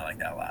 14, I like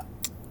that a lot.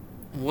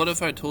 What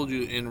if I told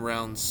you in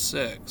round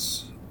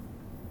 6?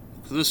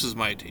 Because this is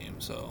my team,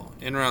 so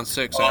in round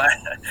 6...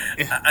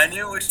 I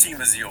knew which team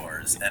was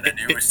yours, and I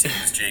knew which team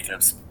was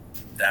Jacob's.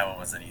 That one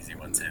was an easy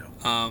one, too.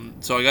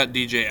 So I got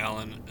DJ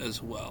Allen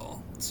as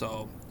well.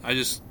 So I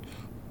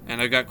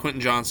got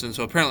Quentin Johnson,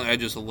 so apparently I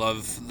just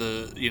love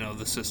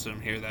the system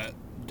here that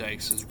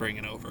Dykes is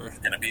bringing over. It's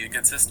going to be a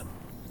good system.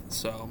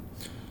 So,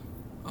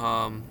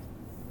 my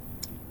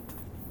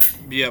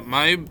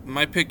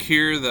pick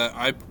here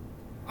that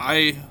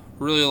I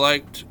really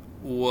liked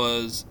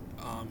was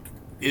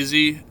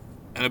Izzy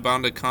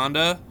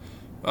Anaconda,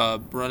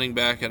 running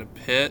back at a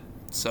Pitt.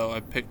 So I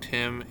picked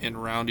him in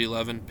round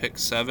 11, pick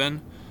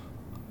 7.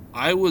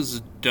 I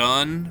was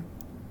done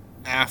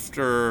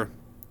after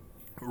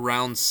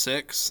round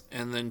 6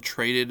 and then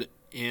traded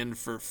in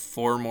for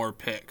 4 more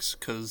picks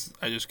because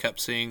I just kept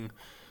seeing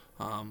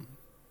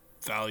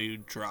value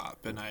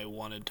drop and I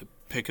wanted to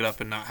pick it up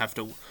and not have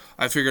to.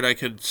 I figured I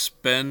could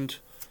spend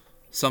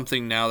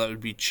something now that would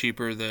be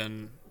cheaper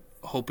than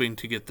hoping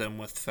to get them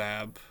with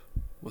Fab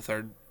with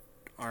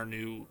our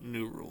new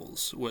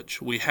rules,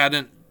 which we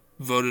hadn't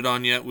voted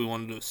on yet. We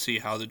wanted to see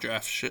how the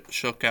draft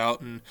shook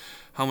out and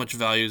how much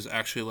value is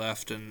actually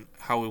left and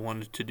how we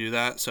wanted to do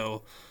that.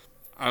 So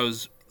I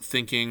was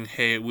thinking,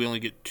 hey, we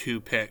only get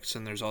 2 picks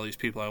and there's all these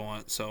people I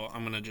want, so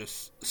I'm going to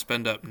just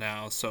spend up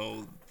now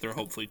so they're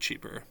hopefully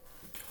cheaper.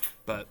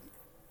 But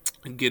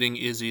getting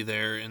Izzy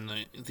there in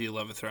the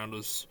 11th round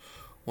was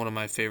one of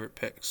my favorite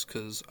picks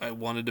because I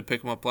wanted to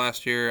pick him up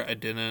last year. I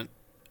didn't,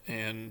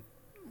 and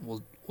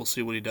we'll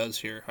see what he does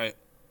here. I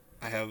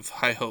have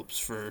high hopes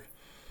for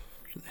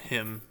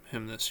him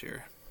this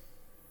year.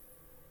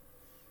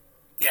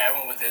 Yeah, I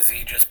went with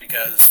Izzy just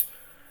because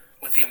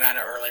with the amount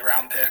of early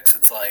round picks,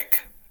 it's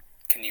like,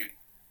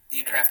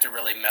 you'd have to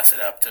really mess it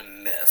up to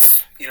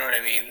miss. You know what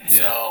I mean? Yeah.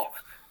 So,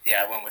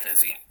 yeah, I went with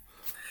Izzy.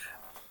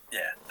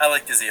 Yeah, I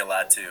like Izzy a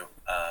lot too.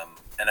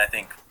 And I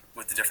think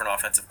with the different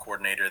offensive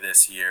coordinator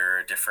this year,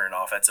 a different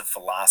offensive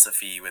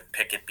philosophy with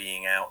Pickett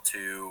being out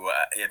too,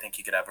 I think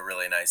he could have a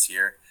really nice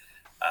year.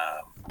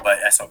 But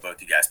I saw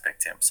both you guys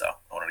picked him, so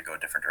I wanted to go a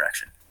different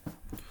direction.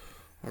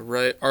 All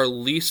right, our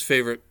least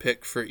favorite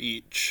pick for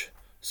each.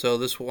 So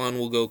this one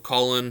will go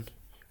Colin,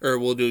 or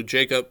we'll do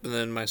Jacob and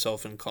then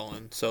myself and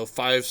Colin. So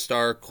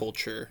 5-star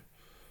culture.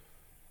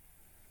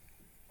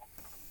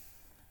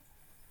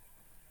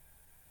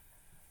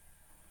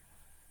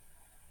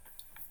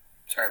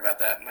 Sorry about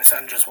that. My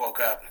son just woke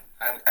up.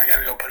 I got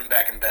to go put him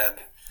back in bed.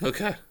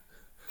 Okay.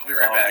 I'll be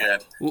right back.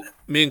 Good. Well,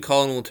 me and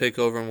Colin will take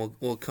over and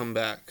we'll come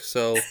back.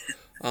 So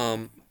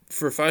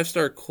for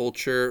 5-star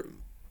culture,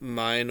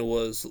 mine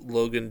was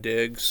Logan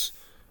Diggs.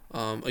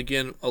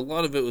 Again, a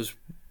lot of it was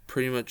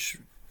pretty much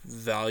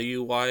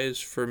value-wise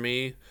for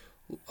me.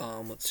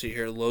 Let's see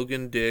here.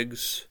 Logan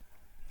Diggs.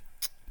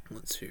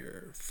 Let's see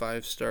here.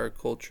 5-star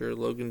culture.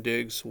 Logan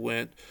Diggs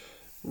went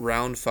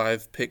round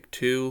 5, pick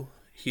 2.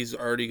 He's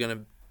already going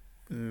to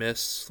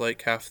miss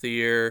like half the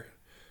year.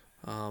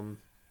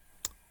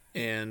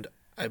 And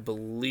I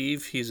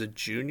believe he's a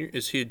junior.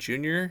 Is he a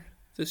junior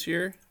this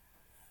year?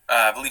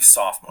 I believe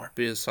sophomore.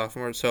 Be a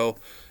sophomore. So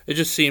it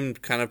just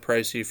seemed kind of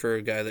pricey for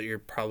a guy that you're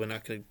probably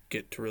not going to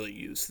get to really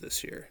use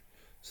this year.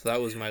 So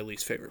that was my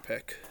least favorite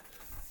pick.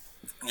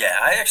 Yeah,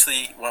 I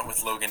actually went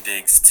with Logan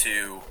Diggs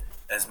too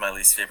as my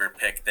least favorite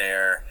pick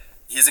there.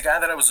 He's a guy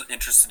that I was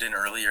interested in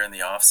earlier in the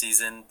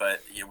offseason,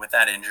 but with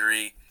that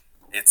injury,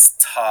 it's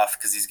tough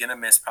because he's going to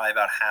miss probably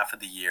about half of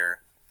the year.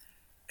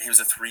 He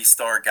was a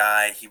 3-star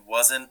guy.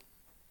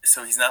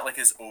 So he's not like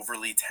this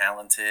overly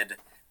talented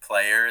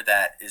player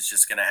that is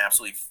just going to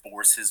absolutely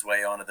force his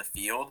way onto the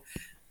field.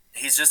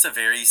 He's just a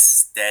very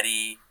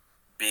steady,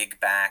 big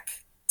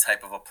back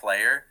type of a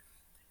player.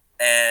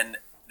 And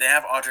they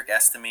have Audric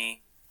Estime.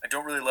 I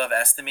don't really love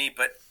Estime,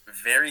 but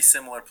very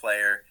similar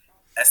player.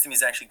 Estime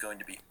is actually going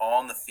to be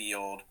on the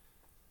field.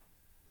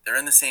 They're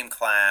in the same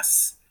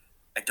class.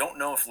 I don't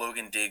know if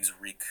Logan Diggs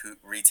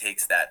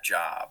retakes that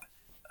job,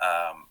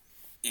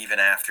 even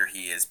after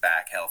he is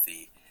back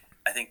healthy.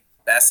 I think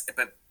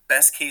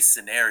best case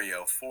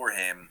scenario for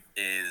him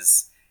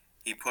is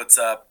he puts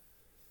up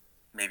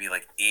maybe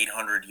like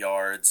 800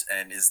 yards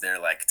and is their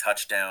like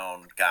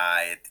touchdown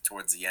guy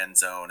towards the end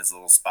zone, is a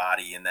little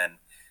spotty, and then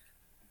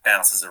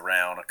bounces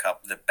around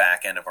the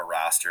back end of a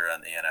roster on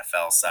the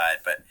NFL side.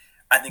 But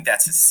I think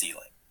that's his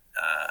ceiling.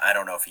 I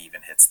don't know if he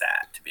even hits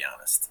that, to be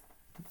honest.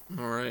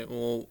 All right,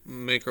 we'll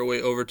make our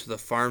way over to the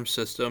farm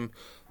system.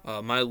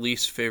 My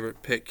least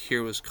favorite pick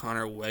here was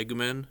Connor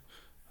Wegman.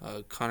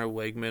 Connor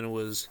Wegman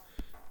was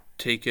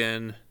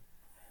taken.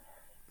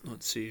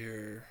 Let's see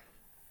here.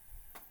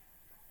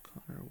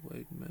 Connor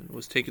Wegman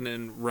was taken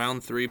in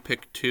round 3,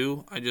 pick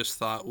 2. I just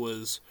thought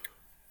was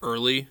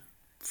early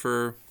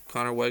for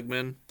Connor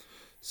Wegman.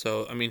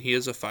 So I mean, he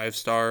is a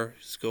 5-star.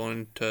 He's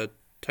going to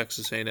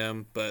Texas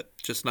A&M, but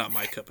just not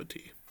my cup of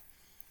tea.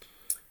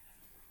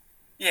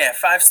 Yeah,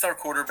 5-star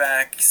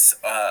quarterbacks.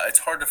 It's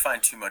hard to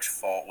find too much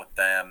fault with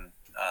them.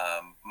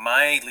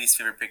 My least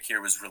favorite pick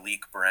here was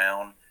Raleek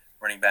Brown,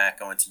 running back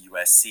going to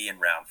USC in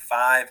round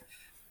 5.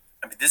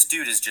 I mean, this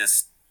dude is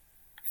just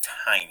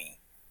tiny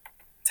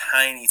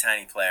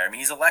player. I mean,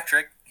 he's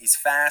electric. He's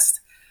fast.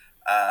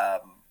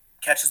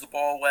 Catches the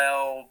ball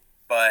well.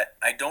 But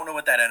I don't know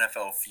what that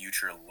NFL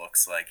future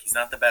looks like. He's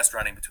not the best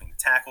running between the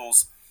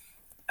tackles.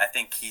 I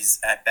think he's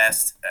at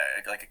best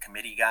like a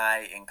committee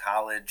guy in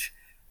college.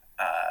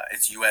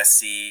 It's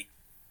USC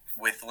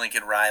with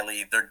Lincoln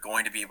Riley. They're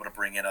going to be able to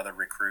bring in other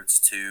recruits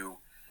too.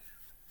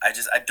 I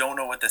don't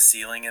know what the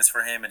ceiling is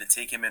for him, and to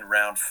take him in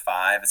round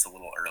 5, it's a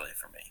little early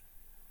for me.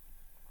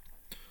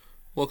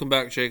 Welcome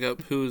back,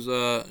 Jacob. Who's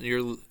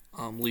your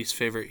least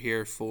favorite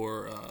here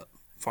for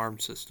farm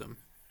system?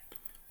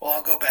 Well,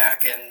 I'll go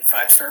back in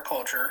 5-star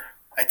culture.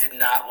 I did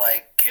not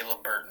like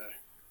Caleb Burton.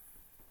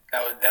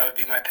 That would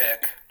be my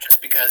pick,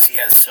 just because he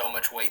has so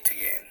much weight to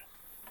gain.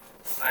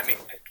 I mean,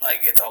 like,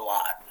 it's a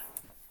lot.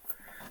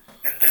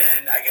 And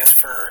then I guess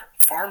for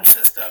farm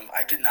system,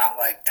 I did not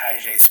like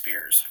Tyjae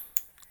Spears.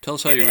 Tell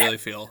us how you really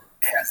feel.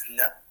 It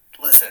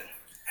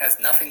has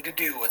nothing to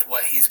do with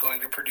what he's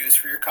going to produce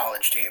for your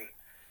college team.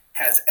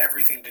 Has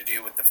everything to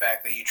do with the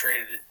fact that you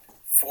traded it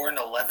for an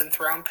 11th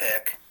round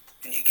pick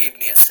and you gave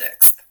me a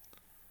 6th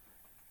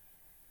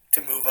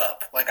to move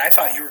up. Like, I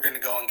thought you were going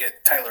to go and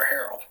get Tyler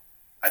Harrell.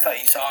 I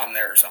thought you saw him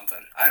there or something.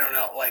 I don't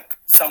know, like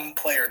some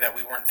player that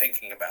we weren't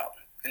thinking about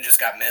and just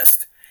got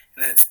missed.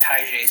 And then it's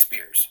Tyjae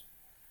Spears.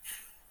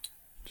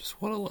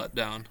 Just what a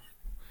letdown.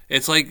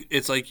 It's like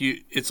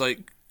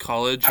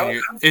college.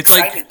 I was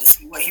excited to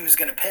see what he was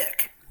going to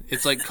pick.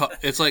 It's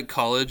like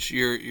college.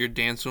 You're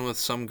dancing with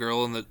some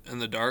girl in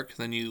the dark.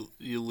 Then you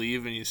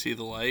leave and you see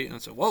the light, and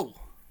it's like, whoa,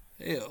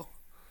 ew.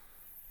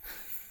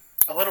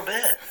 A little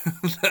bit.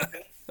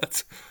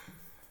 That's.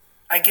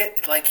 I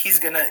get, like, he's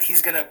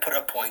gonna put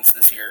up points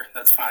this year.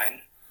 That's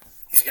fine.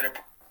 He's gonna.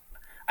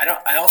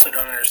 I also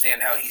don't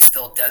understand how he's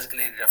still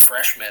designated a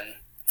freshman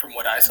from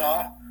what I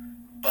saw,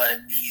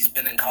 but he's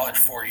been in college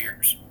 4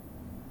 years.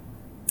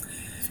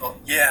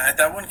 Yeah,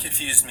 that one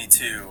confused me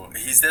too.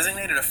 He's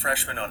designated a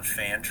freshman on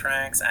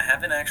Fantrax. I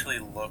haven't actually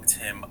looked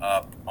him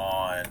up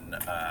on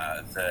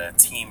the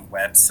team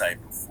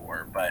website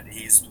before, but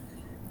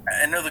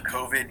I know the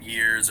COVID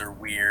years are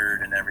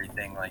weird and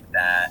everything like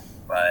that,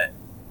 but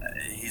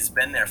he's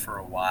been there for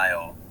a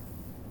while.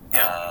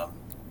 Yeah.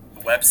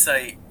 The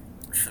website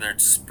for their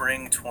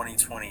spring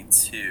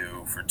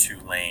 2022 for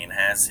Tulane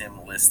has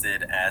him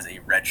listed as a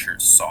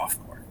redshirt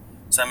sophomore.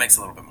 So that makes a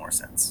little bit more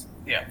sense.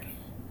 Yeah.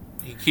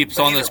 He keeps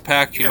on this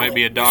pack. He might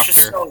be a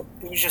doctor.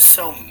 It was just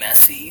so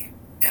messy,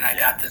 and I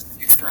got this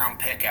 6th round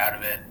pick out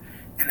of it.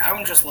 And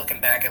I'm just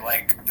looking back at,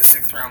 like, the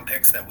 6th round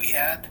picks that we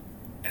had,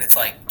 and it's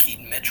like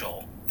Keaton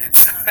Mitchell.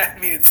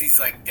 It's these,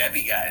 like,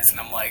 Debbie guys, and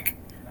I'm like,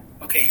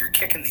 okay, you're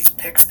kicking these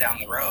picks down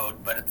the road,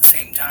 but at the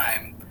same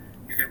time,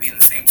 you're going to be in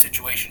the same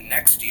situation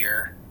next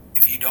year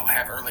if you don't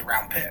have early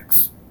round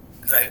picks.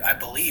 Because I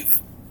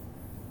believe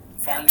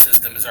farm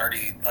system has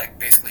already, like,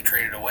 basically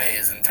traded away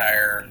his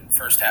entire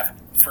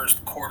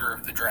first quarter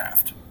of the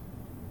draft.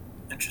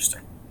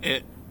 Interesting.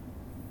 It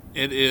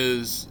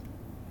is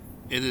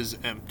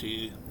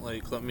empty.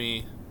 Like, let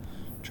me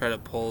try to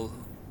pull.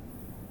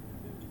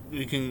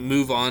 We can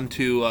move on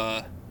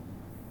to.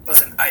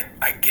 Listen,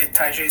 I get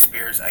Tyjae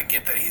Spears. I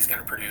get that he's going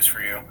to produce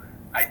for you.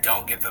 I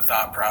don't get the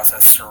thought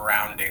process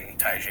surrounding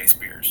Tyjae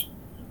Spears.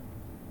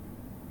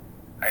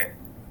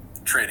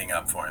 Trading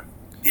up for him.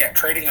 Yeah,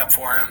 trading up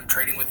for him.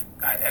 Trading with.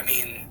 I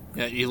mean.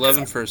 Yeah,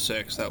 11 for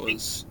 6. That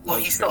was. Well,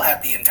 he still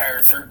had the entire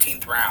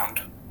 13th round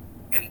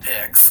in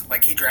picks.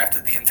 Like, he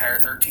drafted the entire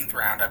 13th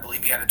round. I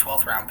believe he had a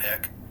 12th round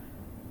pick.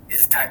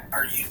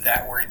 Are you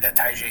that worried that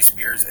Tyjae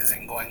Spears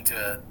isn't going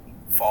to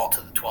fall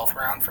to the 12th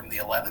round from the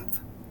 11th?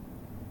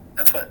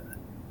 That's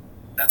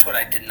what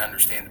I didn't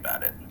understand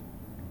about it.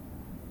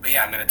 But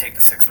yeah, I'm going to take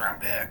the 6th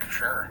round pick,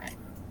 sure.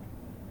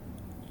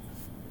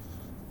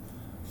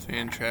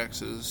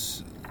 Fantrax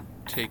is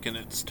taking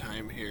its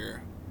time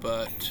here,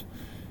 but.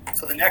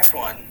 So the next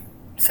one,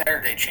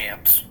 Saturday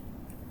champs.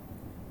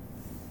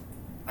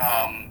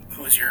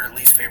 Who was your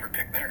least favorite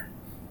pick there?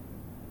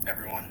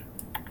 Everyone.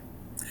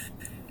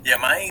 Yeah,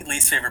 my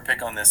least favorite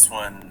pick on this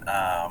one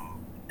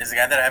is a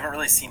guy that I haven't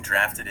really seen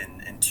drafted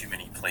in too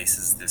many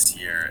places this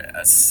year.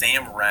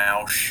 Sam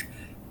Roush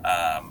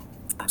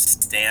from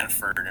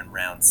Stanford in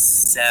round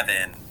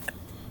 7.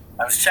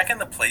 I was checking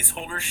the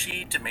placeholder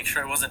sheet to make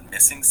sure I wasn't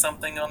missing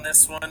something on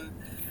this one.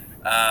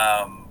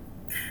 I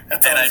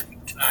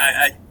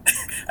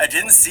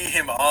didn't see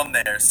him on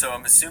there, so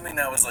I'm assuming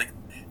that was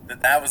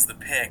the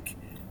pick.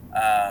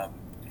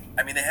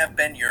 I mean, they have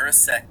Ben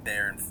Urasek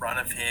there in front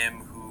of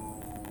him,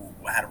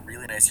 who had a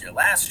really nice year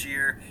last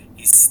year.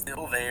 He's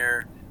still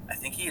there. I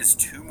think he has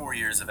 2 more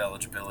years of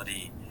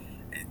eligibility.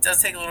 It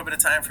does take a little bit of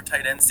time for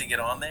tight ends to get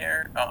on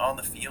there, on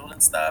the field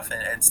and stuff,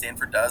 and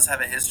Stanford does have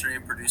a history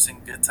of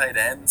producing good tight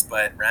ends,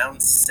 but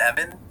round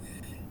 7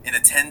 in a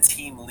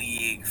 10-team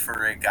league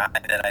for a guy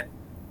that I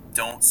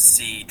don't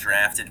see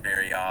drafted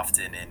very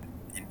often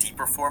in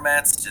deeper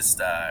formats just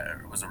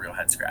was a real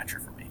head-scratcher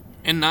for me.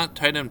 And not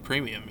tight end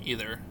premium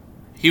either.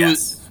 He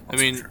was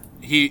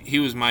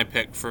my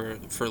pick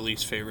for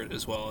least favorite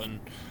as well, and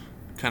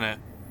kind of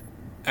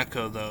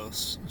echo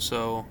those.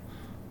 So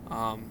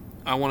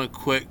I want to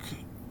quick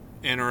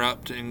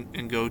interrupt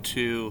and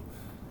go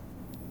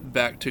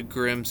back to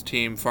Grimm's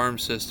team farm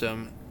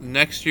system.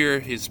 Next year,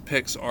 his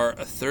picks are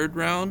a 3rd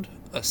round,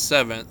 a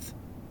 7th,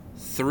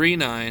 3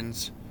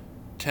 9s,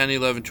 10,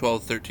 11,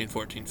 12, 13,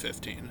 14,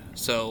 15.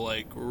 So,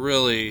 like,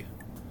 really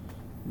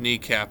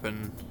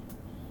kneecapping.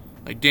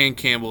 Like, Dan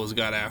Campbell has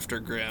got after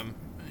Grimm.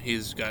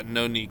 He's got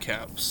no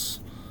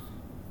kneecaps.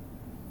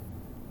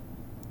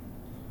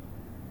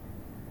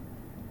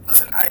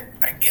 Listen,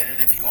 I get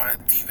it if you want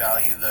to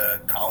devalue the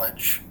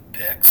college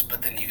picks,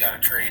 but then you got to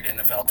trade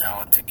NFL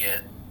talent to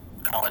get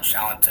college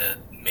talent to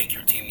make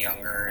your team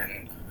younger,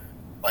 and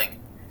like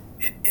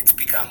it's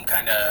become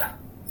kind of,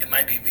 it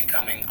might be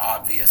becoming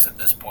obvious at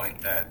this point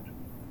that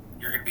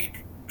you're going to be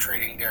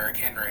trading Derrick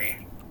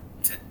Henry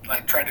to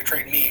like try to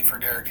trade me for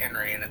Derrick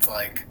Henry, and it's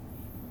like,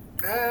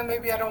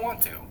 maybe I don't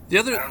want to.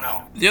 I don't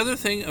know. The other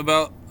thing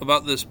about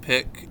this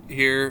pick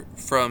here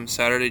from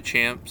Saturday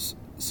Champs,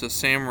 so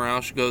Sam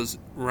Roush goes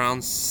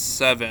round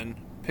 7,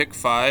 pick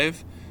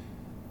 5.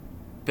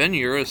 Ben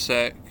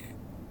Urasek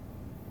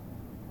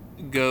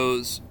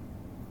goes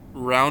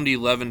round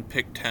 11,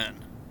 pick 10.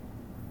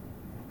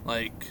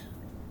 Like,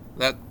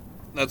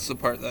 that's the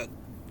part that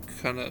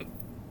kind of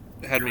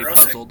had me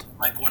puzzled.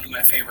 Like one of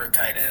my favorite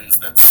tight ends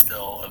that's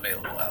still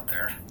available out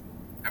there.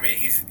 I mean,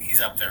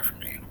 he's up there for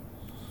me.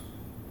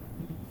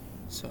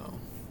 So,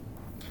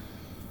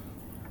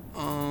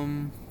 I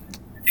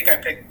think I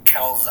picked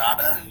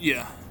Calzada.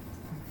 Yeah.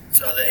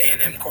 So the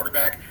A&M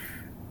quarterback.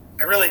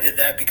 I really did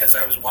that because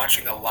I was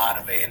watching a lot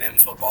of A&M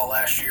football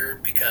last year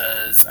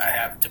because I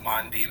have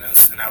Damon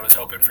Demas, and I was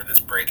hoping for this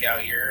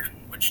breakout year,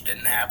 which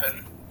didn't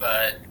happen.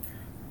 But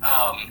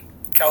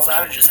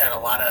Calzada just had a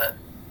lot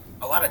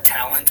of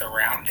talent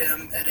around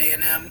him at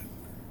A&M,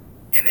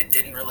 and it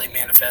didn't really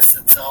manifest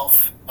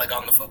itself like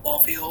on the football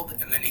field.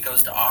 And then he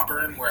goes to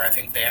Auburn, where I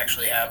think they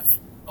actually have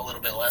a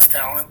little bit less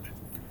talent,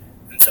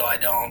 and so I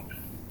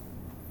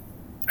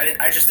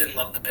just didn't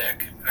love the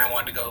pick, and I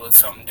wanted to go with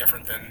something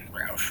different than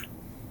Roush.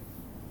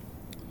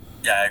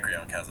 Yeah, I agree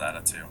on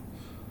Calzada too.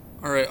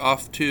 All right,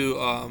 off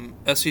to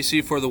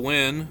SEC for the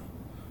win.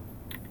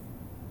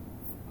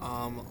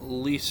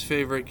 Least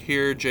favorite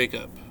here,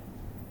 Jacob.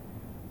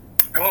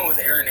 I went with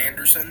Aaron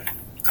Anderson.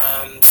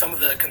 Some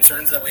of the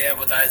concerns that we have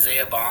with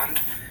Isaiah Bond,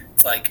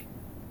 it's like,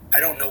 I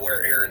don't know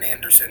where Aaron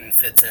Anderson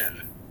fits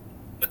in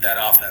with that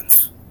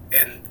offense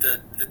and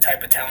the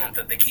type of talent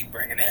that they keep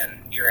bringing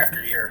in year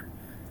after year.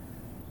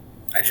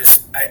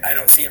 I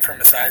don't see it from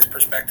a size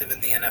perspective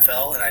in the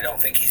NFL, and I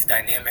don't think he's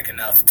dynamic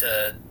enough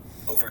to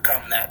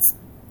overcome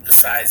the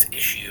size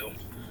issue,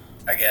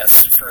 I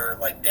guess, for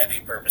like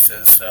Devy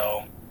purposes.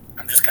 So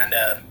I'm kind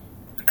of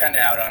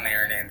out on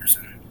Aaron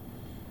Anderson.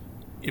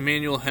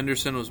 Emmanuel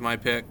Henderson was my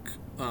pick.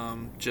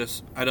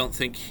 I don't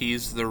think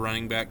he's the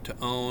running back to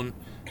own.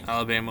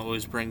 Alabama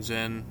always brings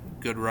in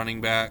good running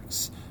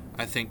backs.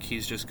 I think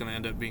he's just going to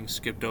end up being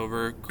skipped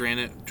over.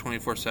 Granted,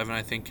 24/7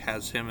 I think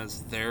has him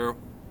as their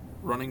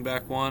running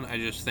back one. I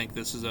just think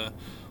this is a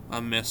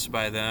miss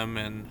by them,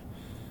 and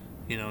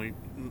you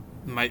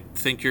might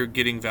think you're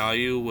getting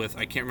value with,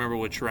 I can't remember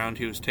which round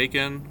he was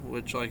taken,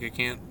 which I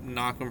can't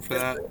knock him for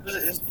that.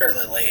 It's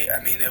fairly late.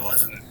 I mean, it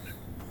wasn't.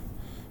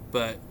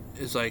 But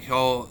it's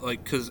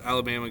because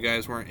Alabama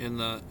guys weren't in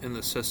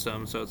the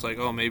system, so it's like,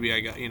 oh, maybe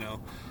I got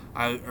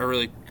I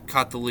really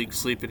caught the league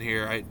sleeping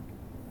here.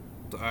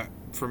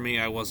 For me,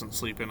 I wasn't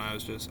sleeping. I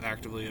was just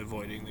actively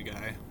avoiding the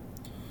guy.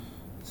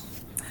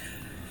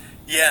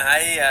 Yeah,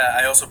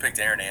 I also picked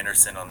Aaron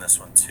Anderson on this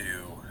one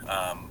too.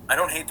 I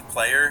don't hate the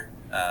player,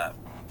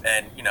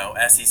 and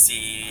SEC,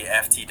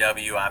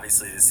 FTW.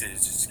 Obviously, this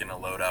is just going to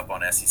load up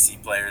on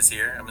SEC players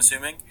here, I'm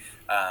assuming.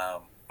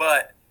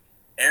 But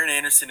Aaron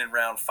Anderson in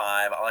round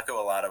 5, I'll echo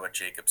a lot of what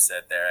Jacob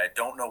said there. I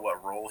don't know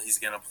what role he's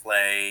going to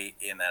play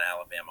in that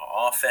Alabama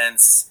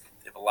offense.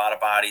 They have a lot of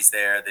bodies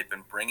there. They've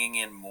been bringing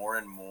in more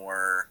and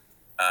more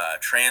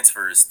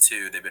transfers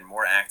too. They've been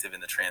more active in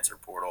the transfer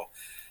portal.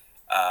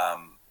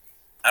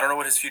 I don't know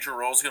what his future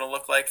role is going to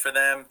look like for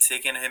them.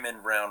 Taking him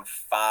in round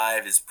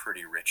 5 is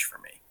pretty rich for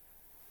me.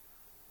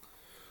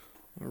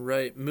 All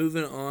right,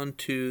 moving on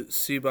to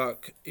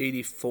Seabach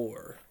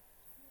 84.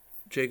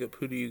 Jacob,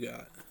 who do you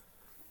got?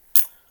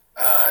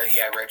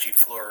 Reggie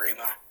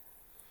Florima.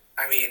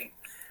 I mean,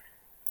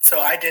 so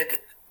I did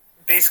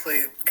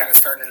basically kind of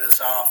starting this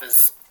off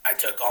is I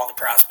took all the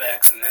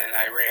prospects and then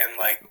I ran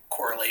like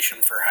correlation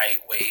for height,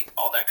 weight,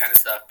 all that kind of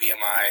stuff,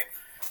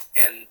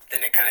 BMI, and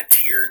then it kind of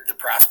tiered the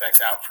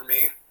prospects out for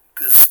me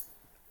because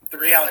the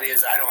reality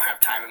is I don't have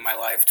time in my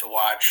life to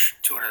watch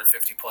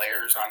 250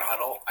 players on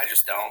Huddle. I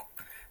just don't.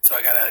 So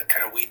I got to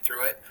kind of weed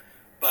through it.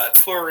 But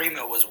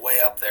Florima was way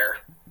up there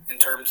in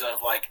terms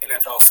of like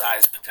NFL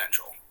size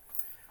potential.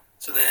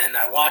 So then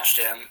I watched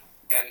him,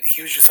 and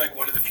he was just like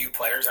one of the few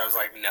players I was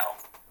like, no,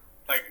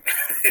 like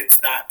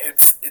it's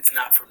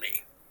not for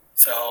me.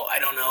 So I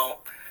don't know.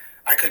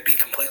 I could be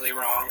completely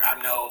wrong.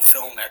 I'm no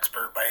film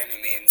expert by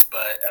any means,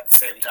 but at the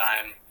same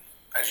time,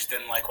 I just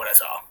didn't like what I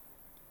saw.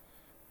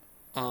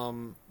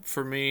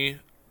 For me,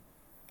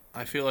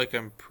 I feel like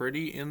I'm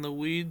pretty in the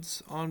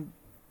weeds on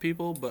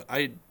people, but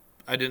I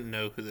didn't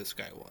know who this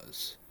guy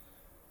was,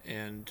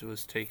 and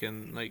was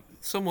taken like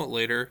somewhat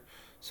later.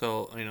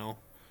 So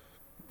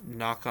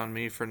knock on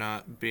me for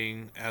not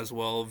being as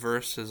well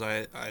versed as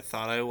I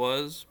thought I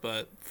was,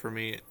 but for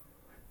me,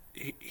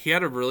 he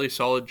had a really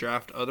solid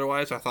draft.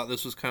 Otherwise, I thought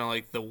this was kind of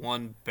like the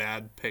one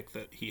bad pick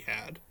that he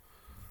had,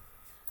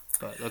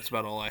 but that's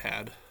about all I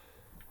had.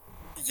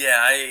 Yeah,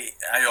 I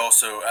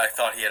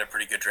thought he had a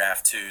pretty good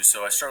draft too,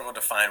 so I struggled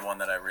to find one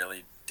that I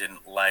really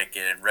didn't like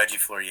it. And Reggie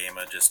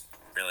Floriema just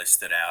really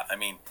stood out. I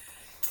mean,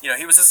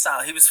 he was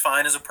he was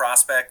fine as a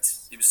prospect.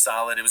 He was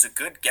solid. It was a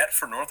good get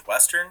for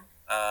Northwestern.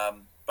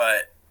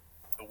 But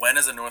when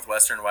has a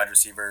Northwestern wide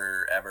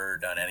receiver ever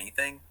done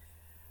anything?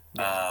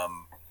 Yeah.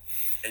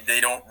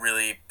 They don't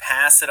really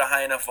pass at a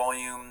high enough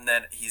volume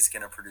that he's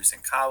going to produce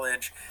in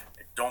college.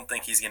 I don't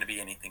think he's going to be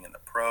anything in the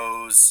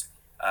pros.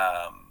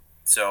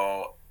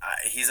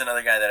 He's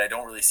another guy that I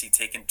don't really see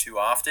taken too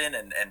often,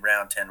 and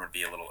round 10 would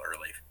be a little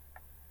early.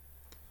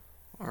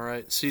 All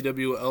right,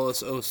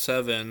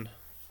 CWLS07.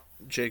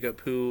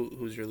 Jacob,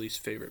 who's your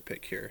least favorite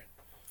pick here?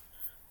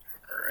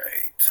 All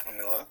right, let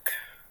me look.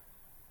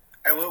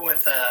 I went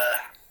with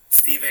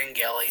Steve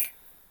Angeli,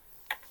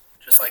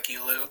 just like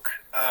you, Luke.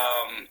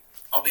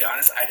 I'll be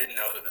honest, I didn't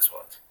know who this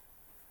was.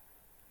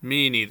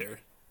 Me neither.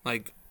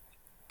 Like,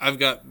 I've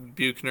got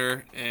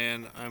Buchner,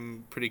 and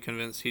I'm pretty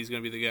convinced he's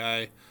going to be the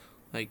guy.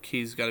 Like,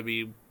 he's got to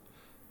be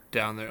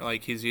down there.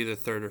 Like, he's either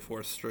third or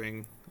fourth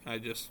string.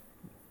 And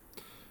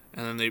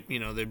then they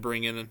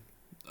bring in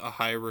a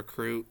high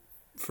recruit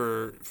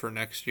for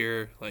next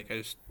year. Like,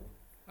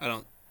 I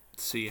don't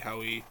see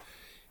how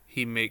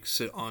he makes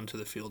it onto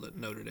the field at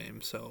Notre Dame.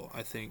 So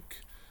I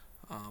think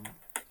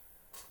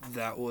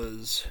that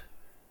was.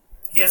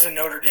 He is a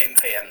Notre Dame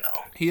fan,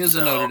 though. He is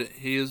a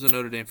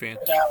Notre Dame fan.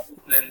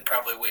 Then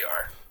probably we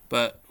are.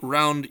 But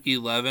round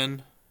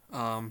 11,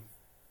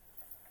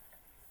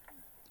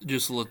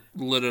 just lit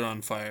it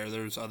on fire.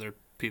 There's other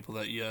people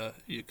that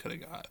you could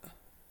have got.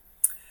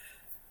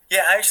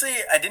 Yeah, actually,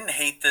 I didn't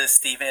hate the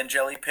Steve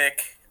Angeli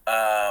pick.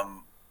 I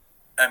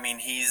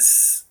mean,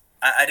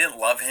 I didn't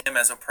love him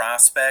as a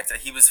prospect.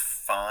 He was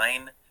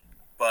fine.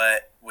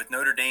 But with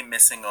Notre Dame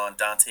missing on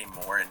Dante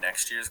Moore in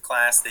next year's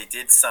class, they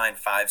did sign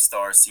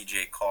 5-star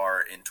C.J. Carr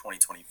in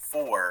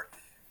 2024.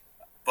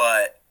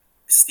 But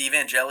Steve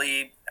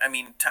Angeli, I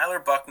mean, Tyler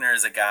Buchner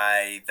is a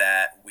guy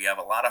that we have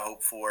a lot of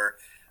hope for.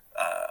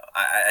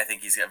 I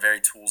think he's a very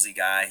toolsy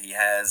guy. He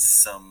has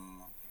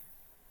some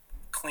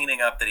cleaning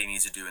up that he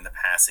needs to do in the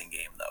passing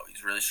game, though.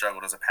 He's really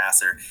struggled as a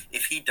passer.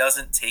 If he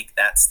doesn't take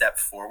that step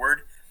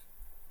forward,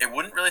 it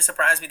wouldn't really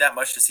surprise me that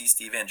much to see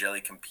Steve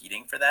Angeli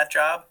competing for that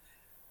job.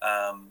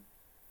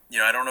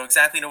 I don't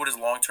exactly know what his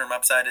long-term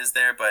upside is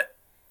there, but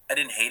I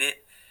didn't hate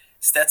it.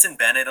 Stetson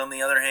Bennett, on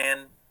the other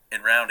hand,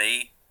 in round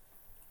 8,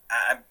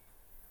 I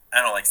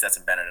don't like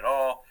Stetson Bennett at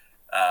all.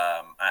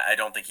 I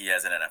don't think he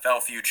has an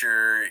NFL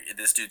future.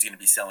 This dude's going to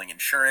be selling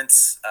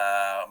insurance,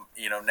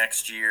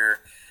 next year.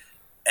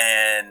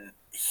 And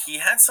he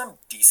had some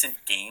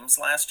decent games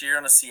last year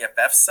on the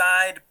CFF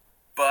side,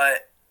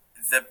 but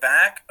the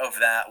back of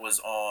that was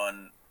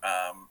on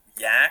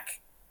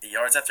Yak, the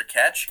yards after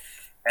catch,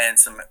 and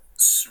some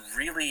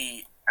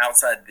really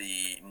outside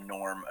the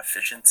norm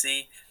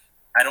efficiency.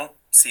 I don't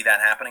see that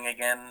happening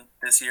again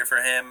this year for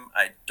him.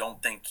 I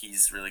don't think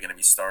he's really going to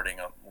be starting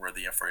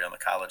worthy for you on the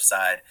college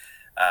side.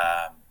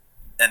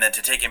 And then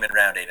to take him in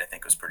round 8, I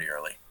think was pretty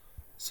early.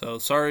 So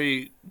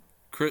sorry,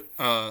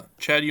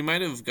 Chad, you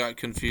might have got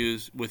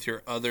confused with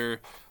your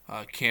other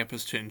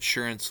campus to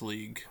insurance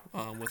league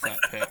with that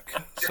pick.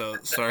 So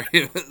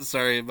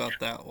sorry about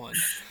that one.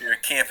 You're a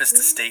campus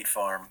to State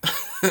Farm.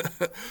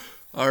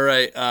 All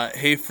right,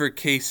 hey for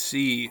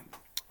KC,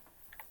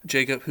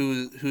 Jacob,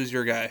 who's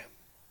your guy?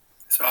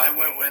 So I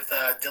went with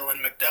Dylan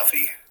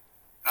McDuffie,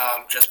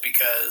 just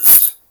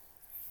because,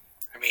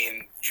 I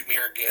mean,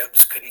 Jahmyr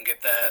Gibbs couldn't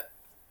get that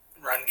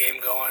run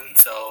game going,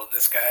 so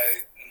this guy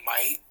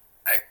might.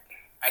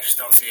 I just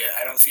don't see it.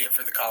 I don't see it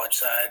for the college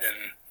side,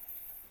 and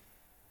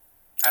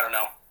I don't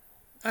know.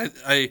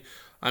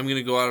 I'm going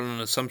to go out on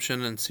an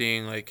assumption and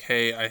seeing, like,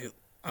 hey,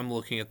 I'm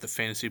looking at the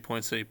fantasy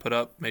points that he put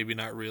up, maybe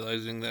not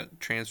realizing that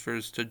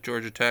transfers to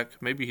Georgia Tech.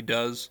 Maybe he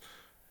does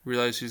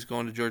realize he's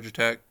going to Georgia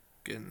Tech,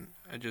 and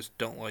I just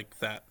don't like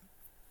that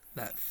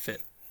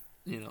fit,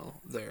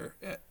 there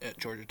at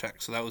Georgia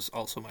Tech. So that was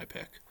also my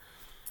pick.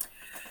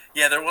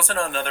 Yeah, there wasn't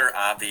another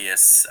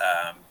obvious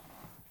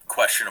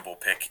questionable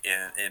pick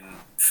in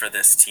for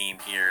this team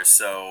here.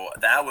 So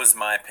that was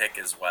my pick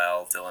as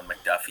well, Dylan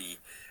McDuffie.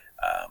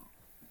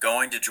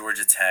 Going to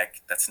Georgia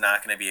Tech, that's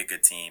not going to be a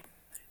good team.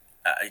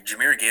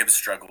 Jahmyr Gibbs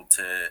struggled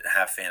to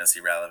have fantasy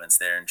relevance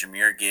there, and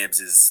Jahmyr Gibbs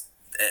is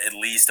at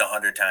least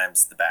 100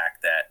 times the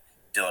back that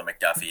Dylan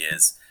McDuffie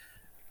is.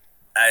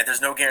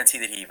 There's no guarantee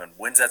that he even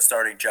wins that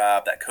starting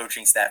job. That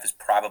coaching staff is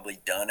probably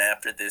done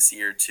after this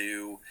year,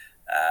 too.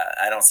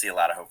 I don't see a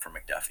lot of hope for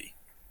McDuffie.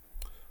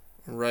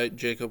 All right,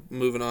 Jacob,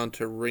 moving on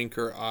to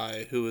Rinker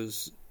I, who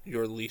is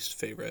your least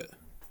favorite?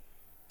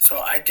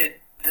 So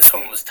this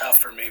one was tough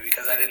for me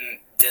because I didn't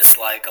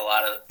dislike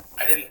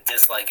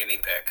any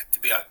pick, to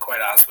be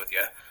quite honest with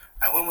you.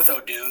 I went with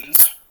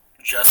O'Dunes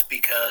just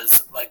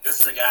because,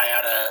 this is a guy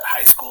out of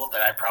high school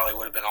that I probably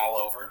would have been all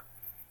over.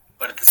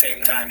 But at the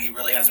same time, he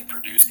really hasn't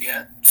produced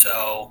yet.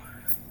 So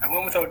I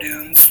went with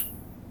O'Dunes.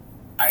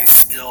 I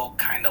still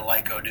kind of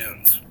like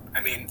O'Dunes. I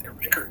mean,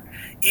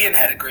 Ian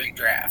had a great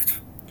draft,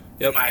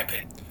 in my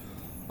opinion.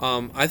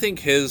 I think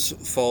his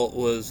fault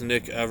was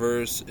Nick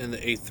Evers in the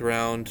 8th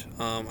round.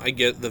 I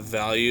get the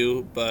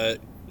value, but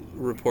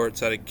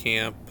reports out of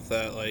camp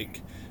that,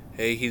 like,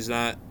 hey, he's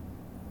not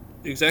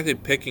exactly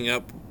picking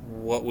up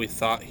what we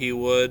thought he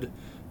would.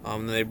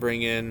 They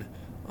bring in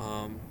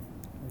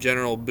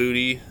General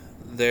Booty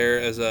there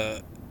as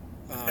a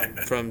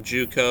from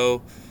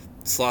JUCO,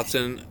 slots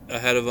in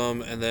ahead of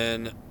him, and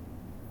then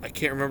I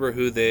can't remember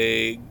who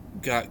they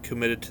got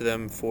committed to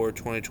them for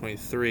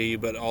 2023,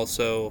 but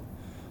also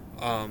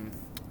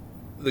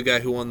the guy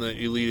who won the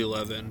Elite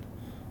 11.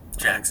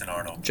 Jackson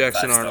Arnold.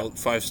 Jackson Arnold,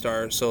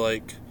 5-star. So,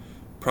 like,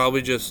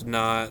 probably just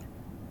not...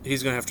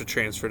 He's going to have to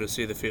transfer to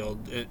see the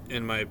field,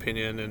 in my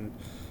opinion, and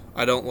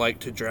I don't like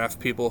to draft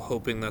people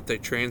hoping that they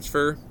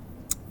transfer.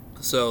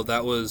 So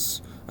that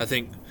was, I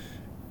think,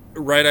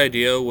 right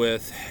idea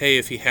with, hey,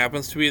 if he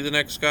happens to be the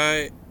next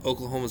guy,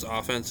 Oklahoma's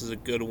offense is a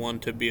good one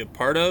to be a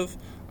part of.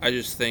 I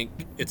just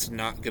think it's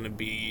not going to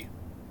be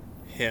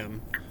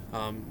him.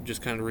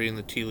 Just kind of reading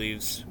the tea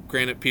leaves.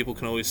 Granted, people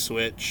can always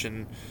switch,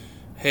 and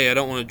hey, I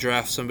don't want to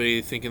draft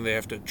somebody thinking they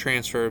have to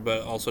transfer,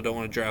 but also don't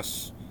want to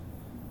draft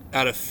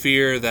out of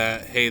fear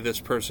that, hey, this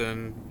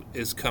person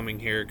is coming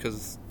here,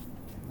 because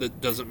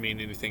that doesn't mean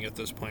anything at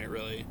this point,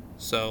 really.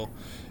 So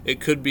it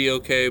could be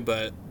okay,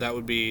 but that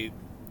would be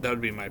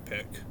my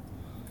pick.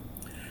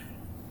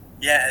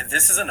 Yeah,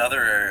 this is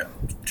another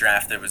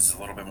draft that was a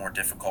little bit more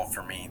difficult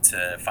for me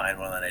to find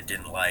one that I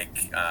didn't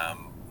like.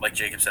 Like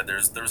Jacob said, there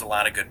was a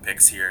lot of good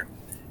picks here.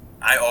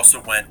 I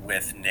also went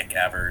with Nick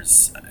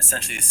Evers,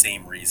 essentially the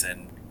same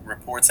reason.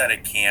 Reports out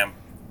of camp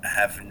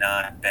have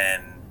not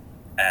been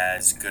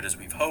as good as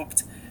we've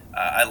hoped.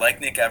 I like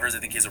Nick Evers. I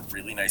think he has a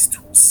really nice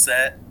tool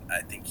set.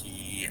 I think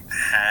he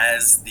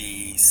has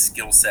the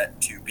skill set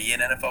to be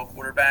an NFL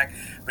quarterback,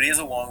 but he has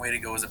a long way to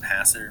go as a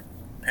passer.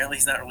 Apparently,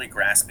 he's not really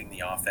grasping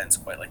the offense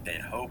quite like they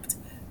had hoped.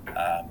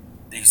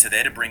 You said they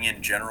had to bring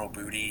in General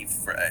Booty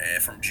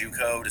from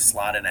JUCO to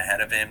slot in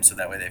ahead of him, so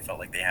that way they felt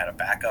like they had a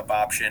backup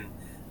option.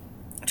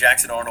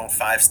 Jackson Arnold,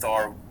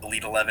 5-star,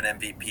 Elite 11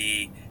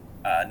 MVP,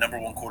 number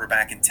 1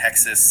 quarterback in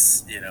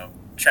Texas,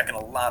 checking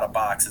a lot of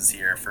boxes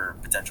here for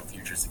potential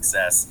future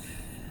success.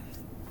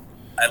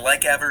 I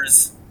like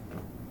Evers,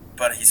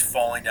 but he's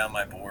falling down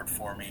my board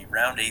for me.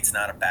 Round 8's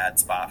not a bad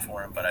spot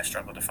for him, but I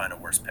struggle to find a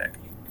worse pick.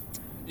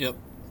 Yep.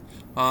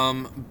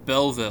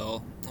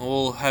 Belleville.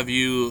 We'll have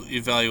you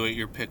evaluate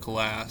your pick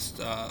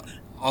last.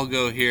 I'll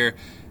go here.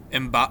 I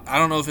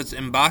don't know if it's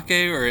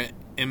Mbake or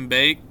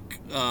Mbake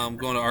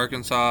going to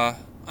Arkansas.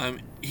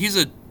 He's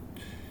a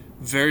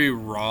very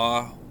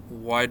raw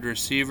wide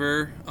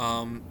receiver,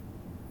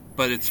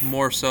 but it's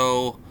more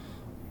so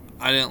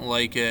I didn't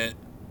like it.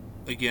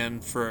 Again,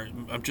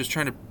 I'm just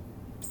trying to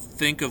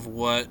think of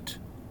what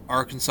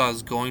Arkansas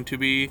is going to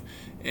be,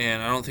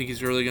 and I don't think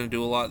he's really going to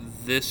do a lot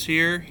this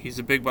year. He's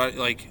a big body,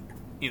 like,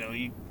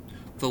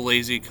 the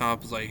lazy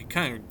comp is like,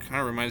 kind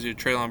of reminds you of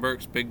Treylon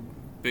Burks,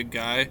 big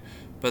guy.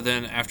 But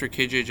then after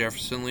KJ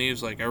Jefferson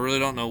leaves, like, I really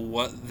don't know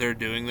what they're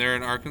doing there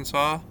in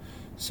Arkansas.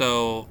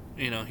 So,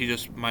 he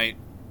just might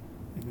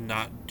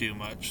not do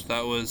much.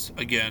 That was,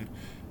 again,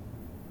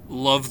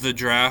 love the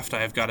draft.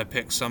 I've got to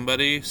pick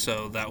somebody,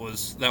 so that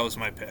was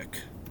my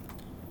pick.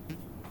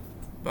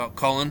 About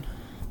Colin?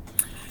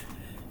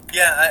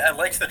 Yeah, I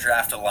liked the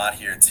draft a lot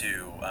here,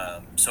 too.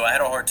 So I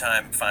had a hard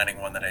time finding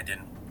one that I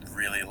didn't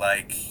really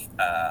like.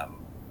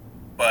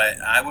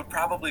 But I would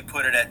probably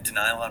put it at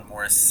Denylon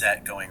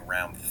Morissette going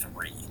round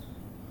 3.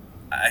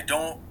 I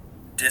don't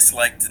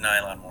dislike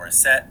Denylon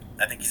Morissette.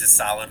 I think he's a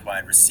solid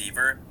wide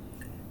receiver.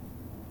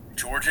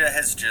 Georgia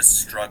has just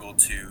struggled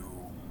to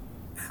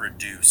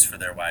produce for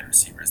their wide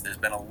receivers. There's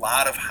been a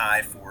lot of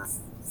high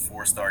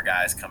four-star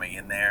guys coming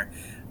in there,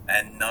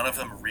 and none of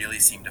them really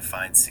seem to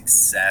find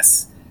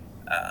success.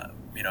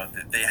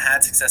 They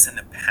had success in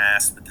the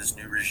past, but this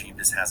new regime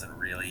just hasn't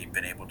really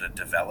been able to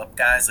develop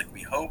guys like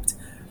we hoped.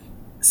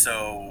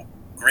 So,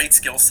 great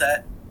skill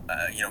set.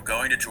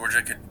 Going to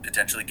Georgia could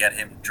potentially get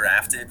him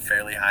drafted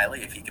fairly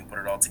highly if he can put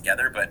it all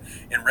together. But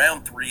in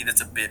round 3,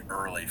 that's a bit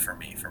early for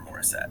me for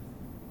Morissette.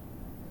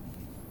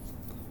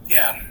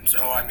 Yeah, so,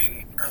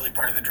 early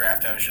part of the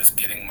draft, I was just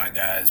getting my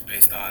guys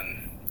based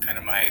on kind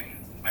of my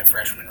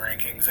freshman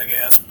rankings, I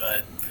guess.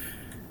 But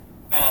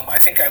I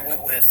think I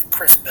went with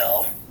Chris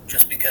Bell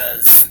just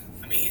because,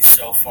 he's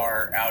so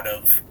far out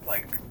of,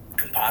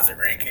 composite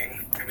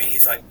ranking.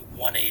 He's,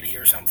 180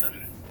 or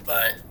something.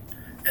 But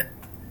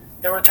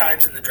there were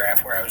times in the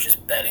draft where I was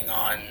just betting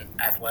on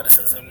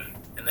athleticism,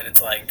 and then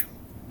it's like,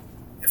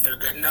 if they're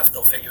good enough,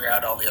 they'll figure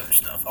out all the other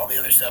stuff. All the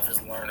other stuff is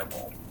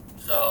learnable.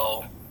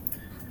 So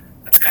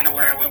that's kind of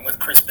where I went with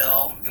Chris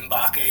Bell,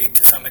 Mbake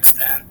to some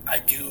extent.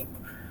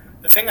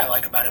 The thing I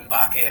like about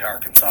Mbake at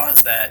Arkansas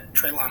is that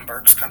Treylon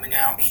Burks coming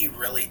out, he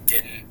really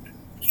didn't.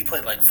 He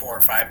played 4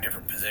 or 5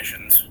 different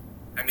positions.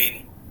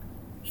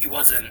 He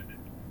wasn't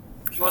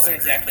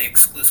exactly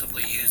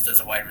exclusively used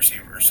as a wide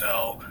receiver.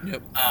 So,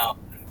 yep. I'm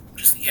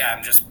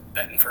just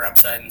betting for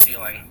upside and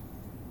ceiling.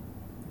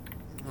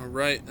 All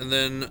right, and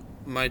then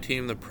my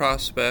team, the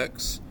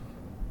Prospects.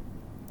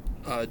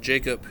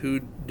 Jacob,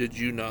 who did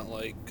you not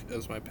like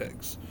as my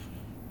picks?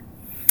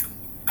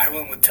 I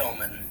went with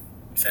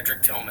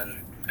Cedric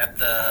Tillman, at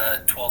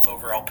the 12th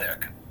overall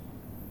pick.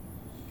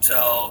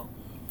 So,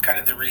 kind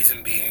of the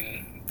reason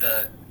being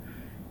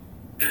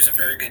there's a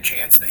very good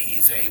chance that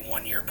he's a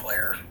 1-year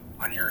player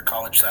on your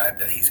college side,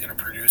 that he's going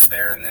to produce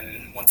there, and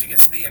then once he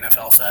gets to the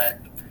NFL side,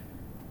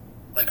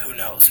 like who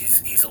knows?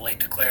 He's a late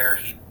declare.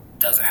 He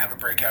doesn't have a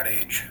breakout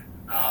age.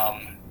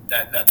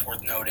 That's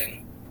worth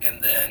noting.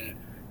 And then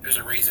there's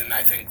a reason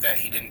I think that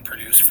he didn't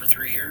produce for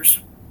 3 years,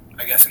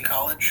 I guess, in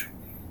college.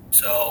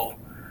 So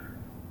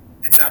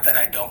it's not that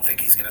I don't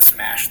think he's going to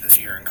smash this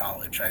year in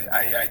college.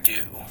 I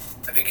do.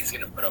 I think he's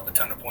going to put up a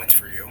ton of points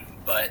for you.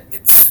 But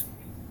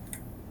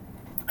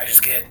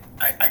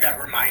I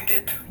got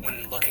reminded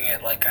when looking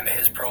at like kind of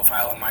his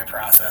profile and my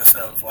process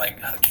of like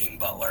Hakeem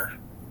Butler.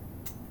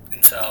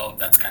 And so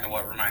that's kind of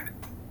what reminded.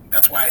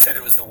 That's why I said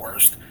it was the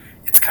worst.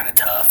 It's kind of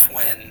tough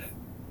when,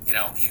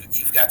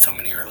 you've got so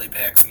many early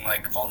picks and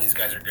like all these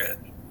guys are good.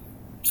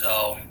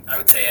 So I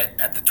would say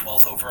at the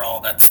 12th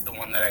overall, that's the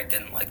one that I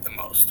didn't like the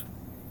most.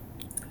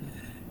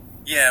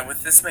 Yeah,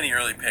 with this many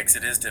early picks,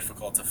 it is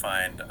difficult to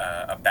find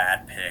a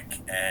bad pick,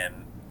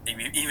 and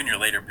even your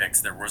later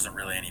picks, there wasn't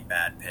really any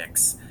bad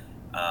picks.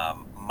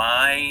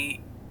 My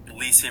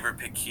least favorite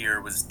pick here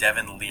was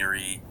Devin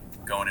Leary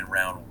going in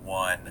round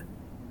 1.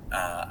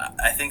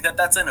 I think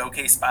that's an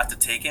okay spot to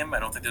take him. I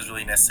don't think there's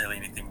really necessarily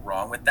anything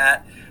wrong with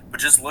that. But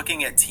just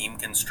looking at team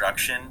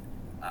construction,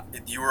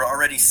 you were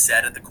already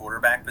set at the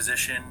quarterback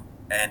position,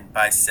 and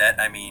by set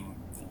I mean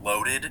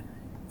loaded.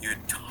 You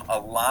had a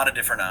lot of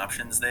different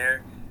options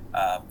there.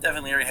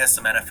 Devin Leary has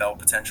some NFL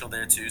potential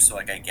there too, so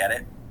like I get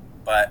it.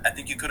 But I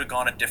think you could have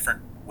gone a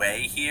different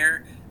way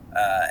here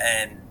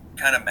and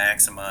kind of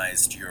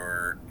maximized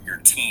your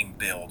team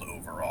build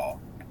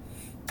overall.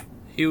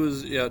 He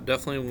was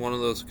definitely one of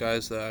those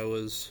guys that I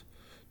was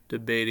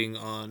debating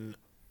on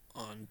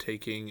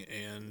taking,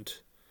 and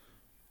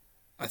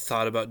I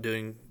thought about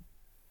doing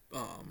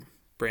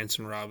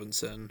Branson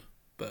Robinson,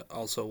 but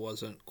also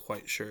wasn't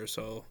quite sure,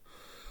 so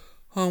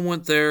I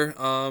went there.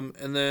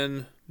 And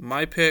then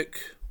my pick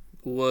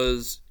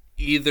was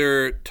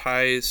either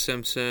Ty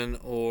Simpson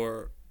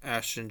or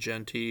Ashton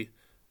Genty.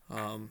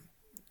 And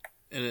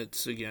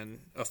it's, again,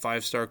 a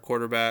 5-star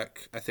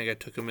quarterback. I think I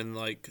took him in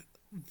like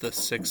the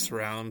 6th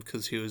round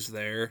because he was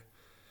there.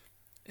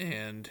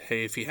 And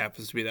hey, if he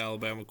happens to be the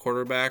Alabama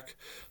quarterback,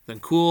 then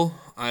cool.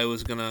 I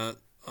was going to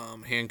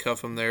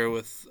handcuff him there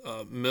with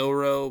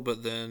Milroe,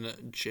 but then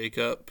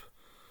Jacob.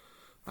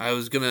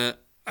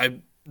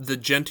 The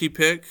Genty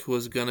pick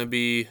was going to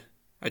be,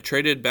 I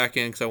traded back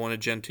in because I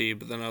wanted Genty,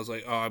 but then I was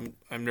like, I'm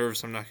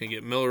nervous I'm not going to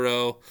get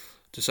Milroe.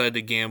 Decided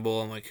to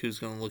gamble. I'm like, who's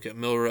going to look at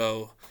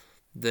Milroe?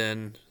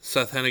 Then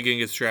Seth Hennigan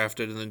gets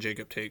drafted, and then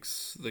Jacob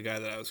takes the guy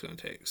that I was going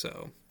to take.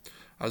 So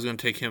I was going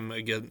to take him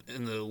again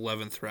in the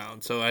 11th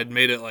round. So I'd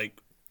made it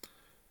like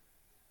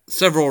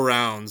several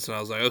rounds, and I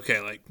was like, okay,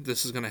 like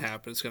this is going to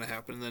happen. It's going to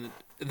happen. And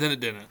then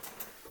it didn't.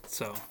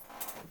 So,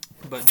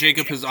 but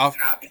Jacob is off.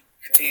 Not be on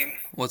my team.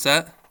 What's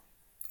that?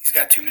 He's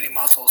got too many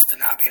muscles to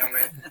not be on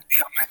my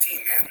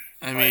team, man.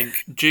 I mean,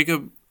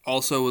 Jacob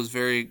also was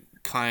very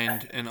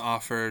kind and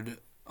offered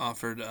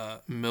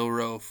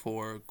Milroe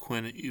for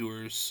Quinn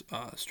Ewers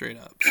straight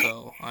up.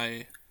 So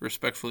I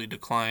respectfully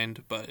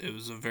declined, but it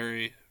was a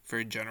very,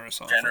 very generous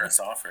offer. Generous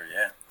offer,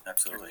 yeah,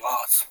 absolutely.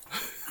 Loss.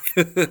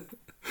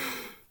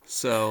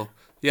 So,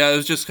 yeah, it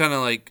was just kind of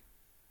like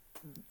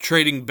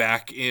trading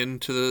back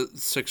into the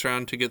 6th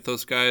round to get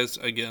those guys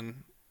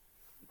again,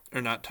 or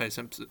not Ty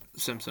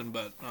Simpson,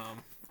 but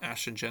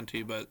Ashton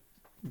Genty. But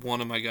one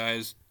of my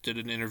guys did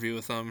an interview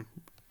with him,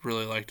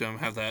 really liked him,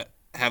 have that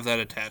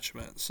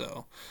attachment.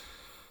 So.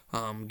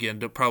 Again,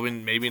 probably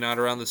maybe not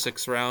around the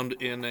 6th round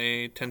in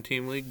a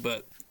 10-team league,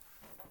 but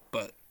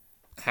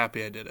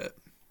happy I did it.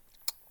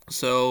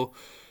 So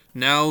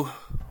now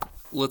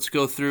let's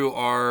go through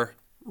our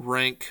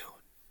rank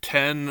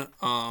 10,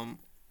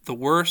 the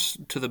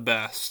worst to the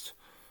best.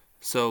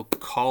 So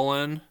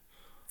Colin,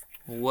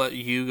 we'll let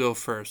you go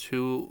first.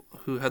 Who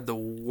had the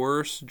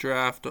worst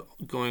draft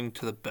going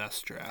to the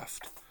best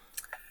draft?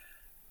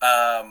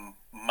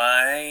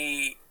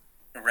 My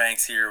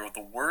ranks here,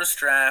 the worst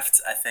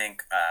draft I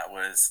think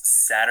was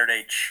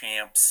Saturday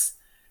Champs.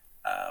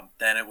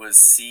 Then it was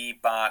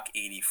C-Bach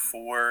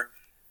 84,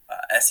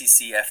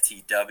 SEC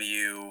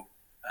FTW,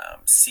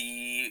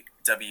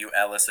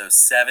 CWLS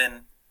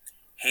 07,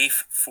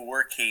 HAFE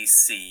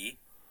 4KC,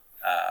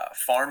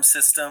 Farm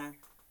System,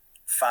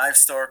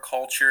 5-Star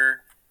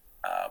Culture,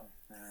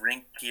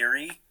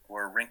 Rinkiri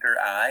or Rinker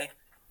I,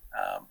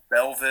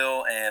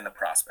 Belleville, and the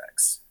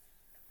Prospects.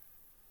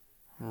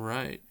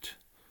 Right.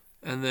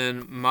 And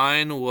then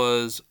mine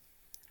was,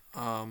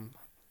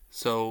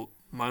 so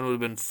mine would have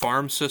been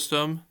Farm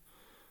System,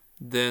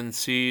 then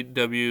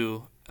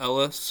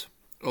CWLS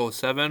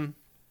 07.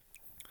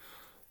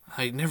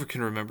 I never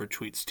can remember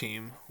Tweet's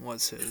team.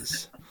 What's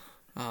his?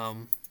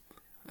 I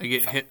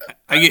get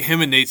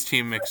him and Nate's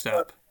team mixed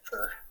up.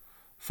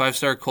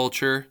 5-Star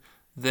Culture.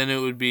 Then it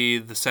would be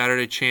the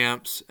Saturday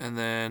Champs, and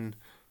then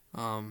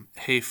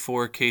Hey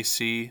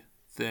 4KC,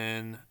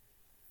 then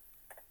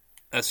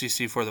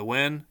SEC for the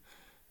win.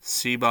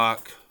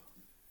 C-Bach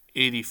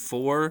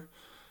 84,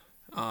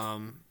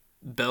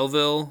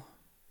 Belleville,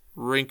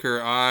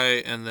 Rinker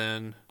I, and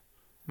then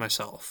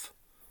myself.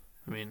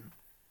 I mean,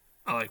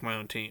 I like my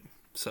own team,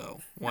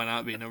 so why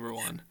not be number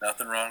one?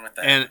 Nothing wrong with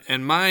that.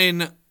 And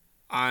mine,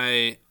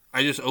 I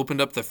just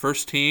opened up the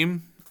first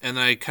team, and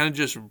I kind of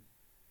just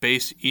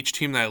based each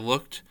team that I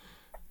looked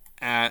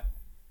at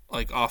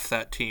like off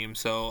that team.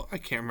 So I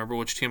can't remember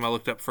which team I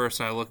looked up first,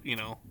 and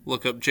I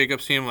look up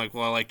Jacob's team. Like,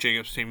 well, I like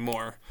Jacob's team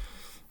more.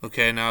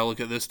 Okay, now I look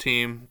at this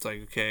team. It's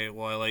like, okay,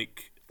 well, I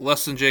like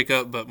less than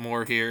Jacob, but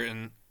more here,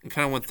 and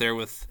kind of went there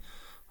with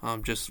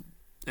and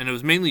it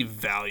was mainly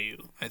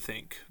value. I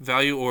think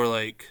value, or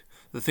like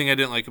the thing I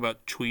didn't like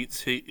about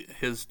Tweets,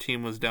 his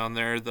team was down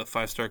there, the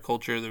 5-star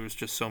culture. There was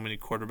just so many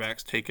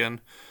quarterbacks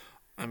taken.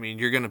 I mean,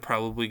 you're going to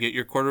probably get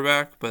your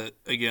quarterback, but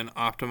again,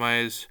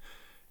 optimize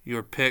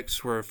your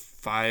picks were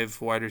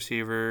 5 wide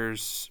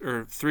receivers,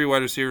 or 3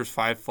 wide receivers,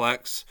 5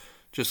 flex,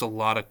 just a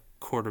lot of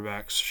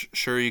quarterbacks.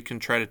 Sure, you can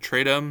try to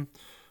trade them,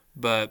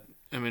 but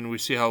I mean, we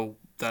see how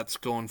that's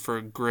going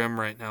for Grimm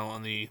right now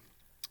on the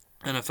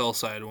NFL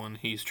side when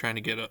he's trying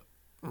to get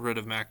rid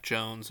of Mac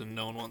Jones, and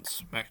no one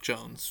wants Mac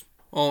Jones.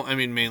 Well, I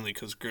mean, mainly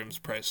because Grimm's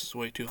price is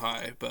way too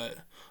high, but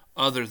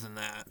other than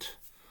that.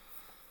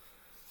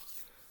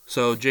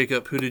 So,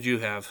 Jacob, who did you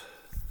have?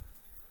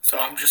 So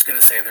I'm just going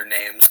to say their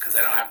names because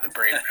I don't have the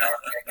brain power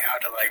right now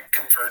to like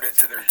convert it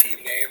to their team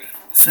name.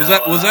 So,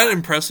 was that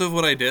impressive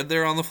what I did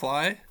there on the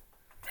fly?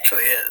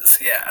 Actually is,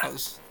 yeah.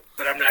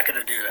 But I'm not going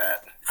to do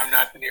that. I'm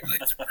not nearly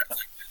as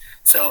impressive.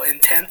 So in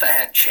 10th I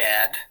had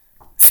Chad,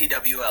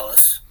 C.W.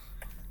 Ellis.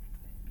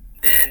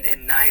 Then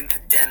in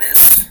 9th,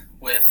 Dennis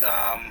with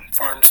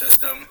Farm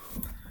System.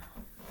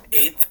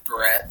 8th,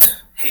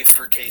 Brett, Hafe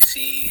for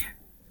KC.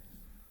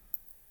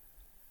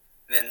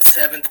 Then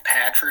 7th,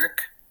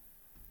 Patrick,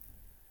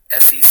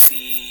 SEC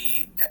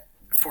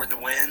for the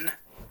win.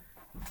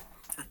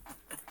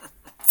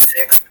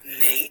 6th,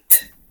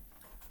 Nate.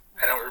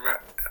 I don't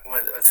remember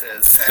what it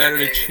says.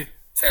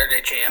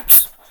 Saturday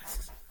Champs.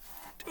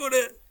 Doing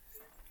it.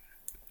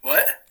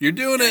 What? You're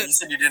doing it. You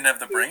said you didn't have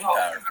the brain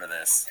power for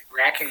this. I'm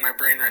racking my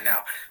brain right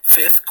now.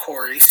 5th,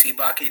 Corey,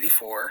 Seabach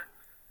 84.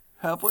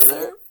 Halfway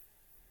there.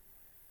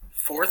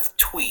 4th,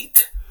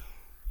 Tweet.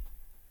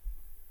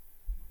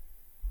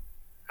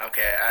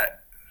 Okay,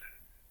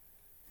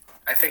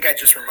 I think I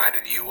just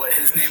reminded you what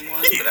his name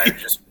was, but I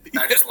just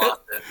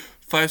lost it.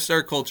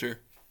 5-star culture.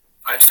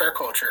 5-star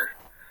culture.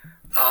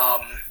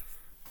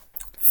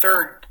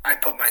 3rd, I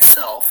put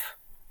myself,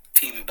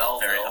 Team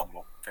Belleville. Very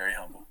humble. Very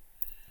humble.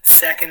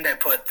 2nd, I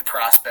put the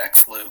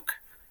prospects, Luke.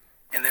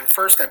 And then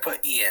 1st, I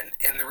put Ian.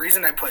 And the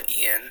reason I put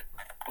Ian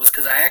was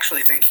because I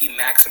actually think he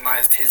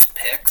maximized his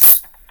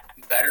picks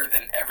better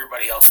than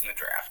everybody else in the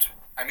draft.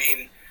 I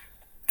mean,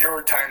 there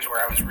were times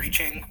where I was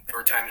reaching. There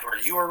were times where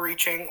you were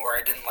reaching, or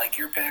I didn't like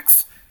your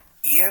picks.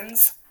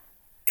 Ian's,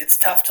 it's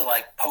tough to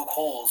like poke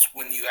holes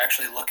when you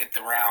actually look at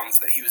the rounds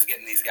that he was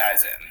getting these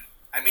guys in.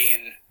 I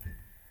mean,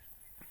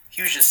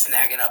 he was just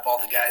snagging up all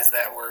the guys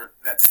that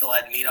still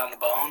had meat on the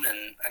bone,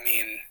 and I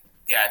mean,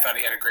 yeah, I thought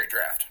he had a great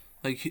draft.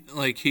 He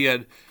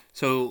had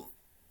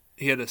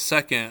a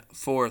 2nd,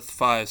 4th,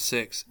 5,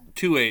 6,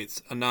 2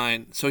 8s, a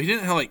 9. So he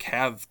didn't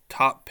have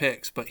top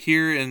picks, but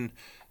here in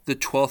the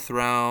 12th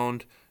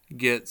round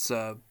gets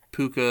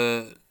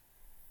Puka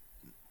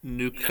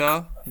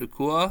Nacua.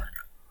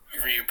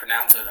 However you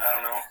pronounce it, I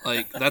don't know.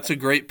 That's a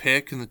great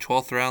pick in the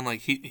 12th round.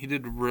 He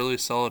did really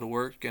solid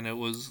work, and it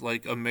was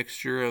like a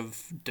mixture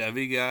of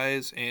Devy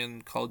guys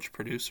and college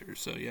producers.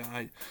 So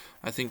yeah,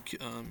 I think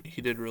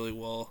he did really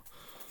well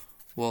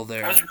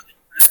there. I was really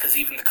impressed because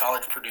even the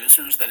college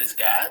producers that he's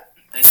got,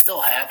 they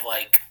still have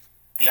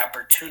the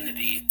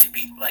opportunity to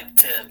be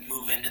to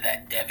move into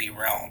that Devy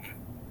realm.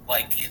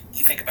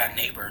 You think about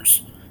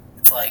Neighbors,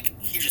 it's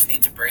he just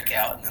needs to break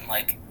out, and then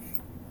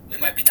we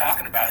might be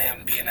talking about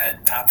him being a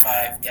top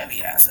 5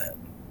 Devy asset.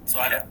 So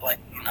I don't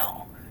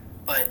know,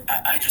 but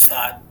I just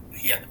thought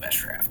he had the best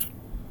draft.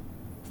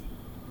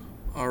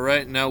 All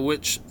right, now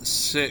which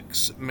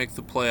 6 make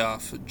the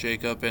playoff,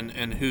 Jacob,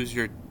 and who's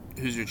your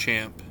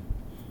champ?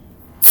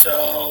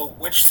 So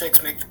which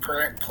 6 make the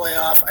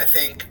playoff? I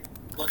think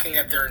looking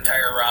at their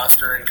entire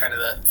roster and kind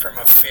of from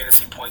a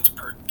fantasy points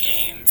per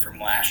game from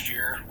last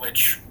year,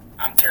 which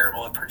I'm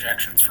terrible at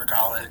projections for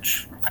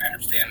college. I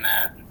understand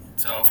that.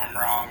 So if I'm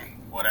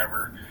wrong,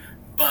 whatever.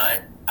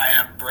 But I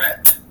have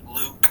Brett,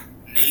 Luke,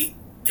 Nate,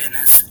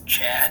 Dennis,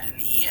 Chad,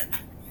 and Ian.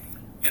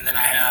 And then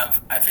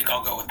I think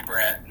I'll go with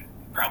Brett,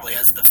 probably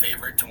as the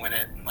favorite to win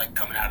it,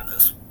 coming out of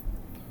this.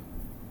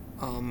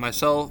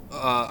 Myself,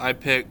 I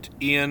picked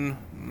Ian,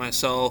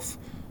 myself,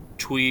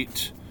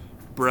 Tweet,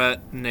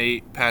 Brett,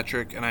 Nate,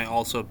 Patrick, and I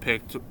also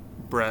picked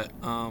Brett.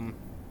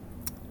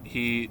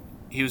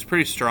 He was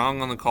pretty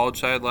strong on the college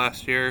side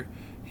last year.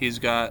 He's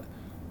got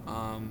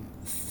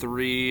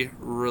 3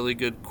 really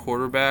good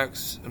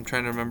quarterbacks. I'm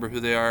trying to remember who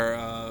they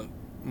are.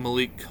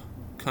 Malik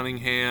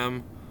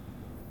Cunningham.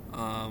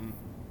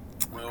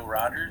 Will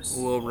Rogers?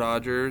 Will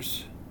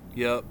Rogers.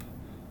 Yep.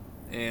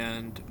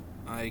 And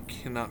I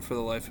cannot for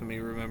the life of me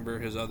remember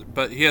his other.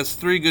 But he has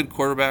 3 good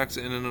quarterbacks,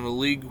 and in a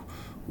league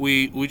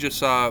we just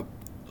saw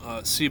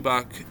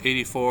Seabach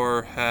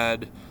 84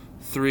 had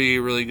three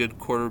really good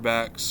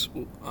quarterbacks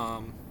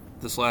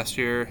this last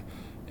year,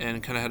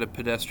 and kind of had a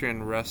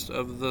pedestrian rest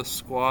of the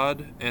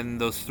squad, and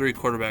those three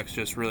quarterbacks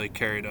just really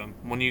carried them.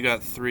 When you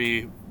got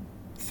three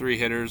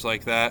hitters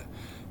like that,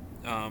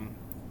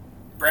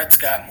 Brett's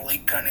got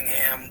Malik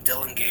Cunningham,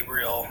 Dylan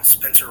Gabriel,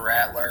 Spencer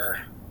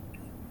Rattler,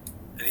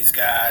 then he's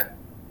got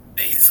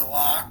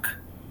Bazelak,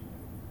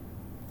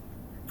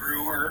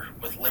 Brewer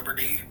with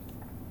Liberty,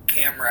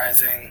 Cam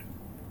Rising.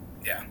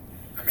 Yeah,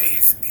 I mean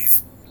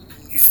he's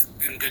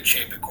in good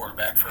shape at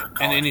quarterback for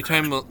college. And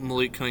anytime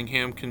Malik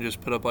Cunningham can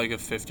just put up like a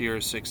 50 or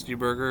a 60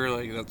 burger,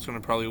 like that's going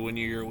to probably win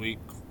you your week,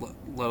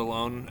 let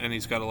alone. And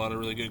he's got a lot of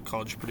really good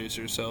college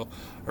producers, so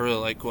I really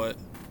like what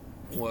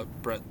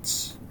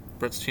Brett's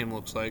team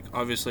looks like.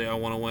 Obviously, I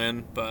want to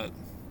win, but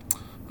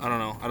I don't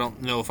know. I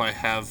don't know if I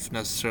have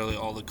necessarily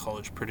all the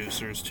college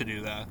producers to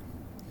do that.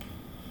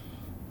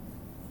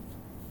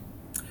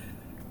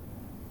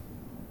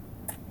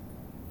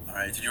 All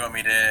right, did you want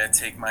me to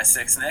take my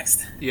 6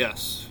 next?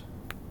 Yes.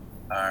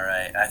 All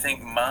right, I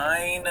think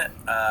mine,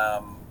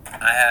 I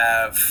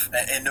have,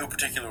 in no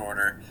particular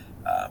order,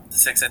 the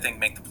 6 I think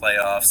make the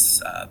playoffs.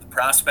 The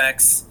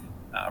prospects,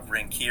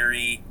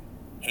 Rinkiri,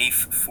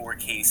 Hafe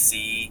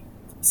 4KC,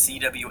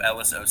 CW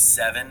Ellis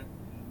 07,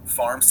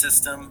 Farm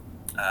System,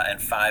 and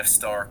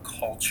 5-Star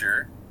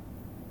Culture.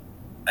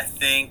 I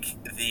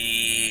think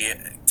the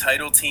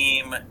title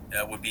team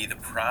would be the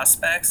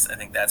prospects. I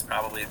think that's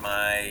probably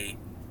my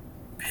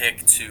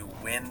pick to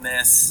win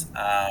this.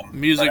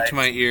 Music to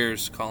my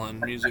ears, Colin.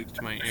 Music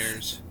to my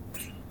ears.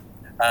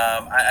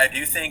 I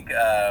do think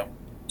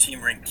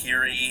Team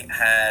Rinkiri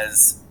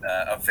has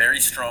a very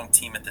strong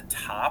team at the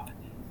top.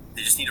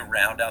 They just need to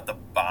round out the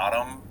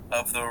bottom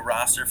of the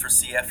roster for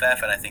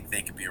CFF, and I think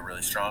they could be a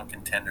really strong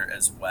contender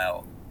as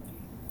well.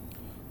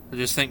 I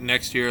just think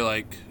next year,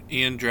 like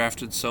Ian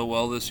drafted so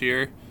well this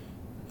year,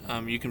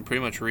 you can pretty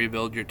much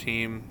rebuild your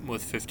team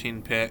with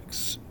 15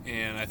 picks,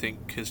 and I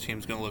think his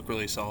team's going to look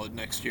really solid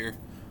next year.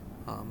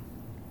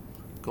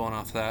 Going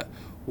off that,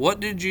 what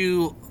did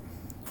you?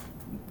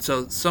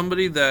 So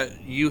somebody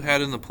that you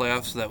had in the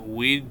playoffs that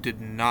we did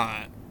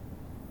not.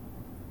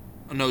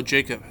 No,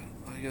 Jacob.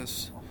 I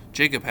guess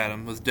Jacob had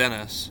him with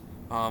Dennis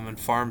and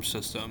Farm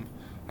System.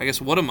 I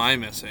guess what am I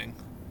missing?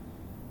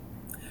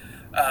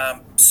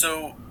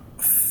 So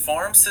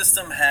Farm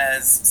System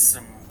has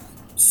some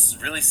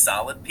really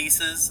solid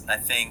pieces. I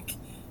think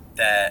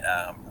that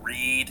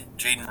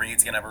Jaden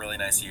Reed's going to have a really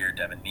nice year.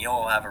 Devin Neal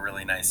will have a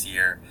really nice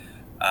year.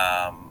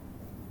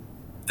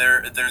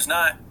 There's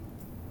not,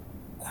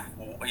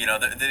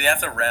 they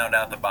have to round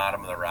out the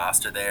bottom of the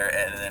roster there,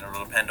 and then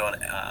it'll depend on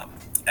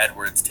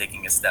Edwards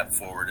taking a step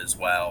forward as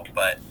well.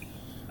 But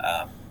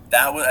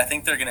I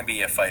think they're going to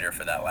be a fighter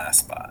for that last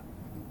spot.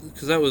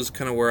 Because that was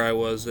kind of where I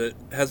was. It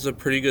has a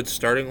pretty good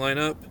starting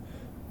lineup.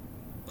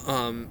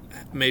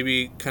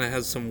 Maybe kind of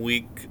has some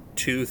week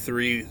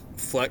 2-3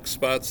 flex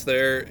spots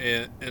there,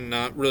 and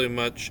not really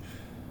much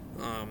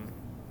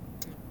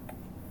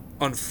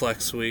on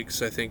flex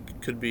weeks. I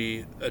think could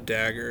be a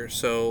dagger.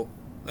 So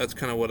that's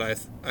kind of what I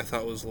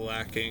thought was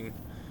lacking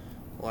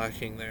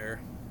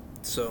there.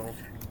 So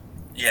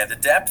yeah, the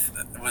depth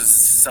was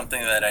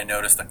something that I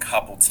noticed a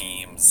couple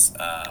teams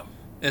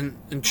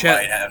and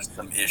Chet might have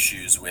some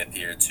issues with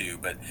here too.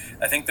 But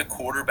I think the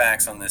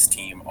quarterbacks on this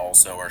team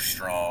also are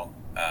strong.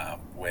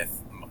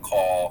 With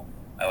McCall,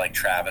 I like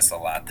Travis a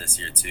lot this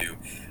year too,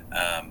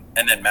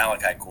 and then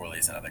Malachi Corley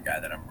is another guy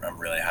that I'm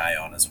really high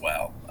on as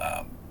well.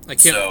 I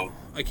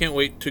can't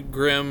wait to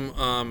Grim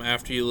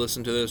after you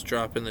listen to this.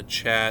 Drop in the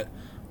chat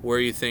where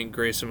you think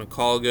Grayson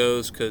McCall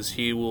goes, because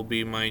he will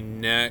be my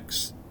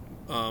next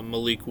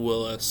Malik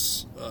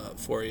Willis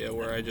for you.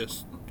 Where I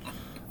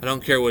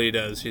don't care what he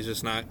does.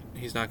 He's not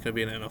going to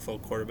be an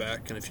NFL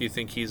quarterback. And if you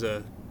think he's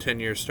a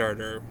 10-year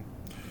starter,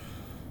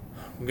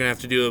 we're gonna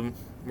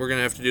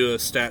have to do a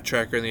stat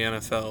tracker in the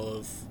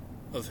NFL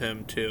of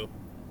him too.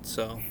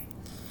 So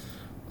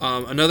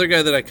another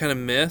guy that I kind of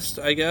missed,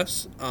 I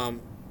guess,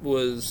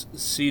 was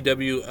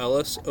CW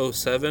Ellis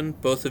 07.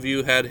 Both of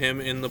you had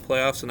him in the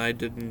playoffs, and I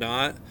did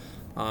not.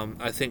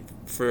 I think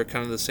for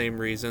kind of the same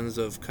reasons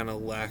of kind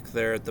of lack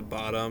there at the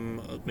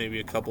bottom, maybe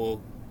a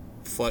couple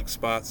flex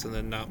spots, and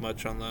then not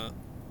much on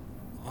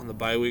the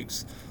bye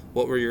weeks.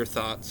 What were your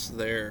thoughts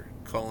there,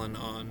 Colin,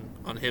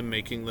 on him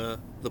making the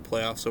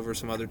playoffs over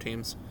some other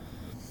teams?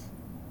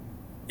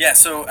 Yeah,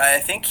 so I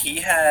think he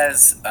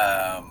has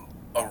a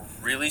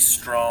really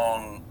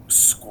strong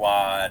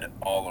squad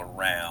all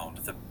around.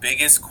 The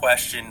biggest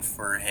question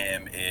for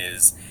him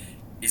is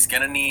he's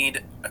going to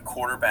need a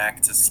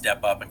quarterback to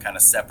step up and kind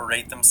of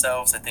separate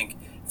themselves. I think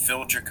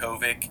Phil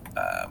Dracovic,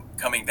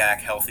 coming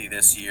back healthy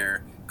this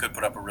year, could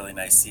put up a really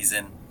nice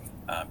season.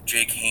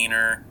 Jake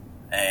Hayner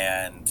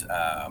and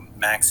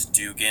Max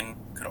Dugan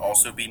could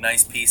also be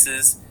nice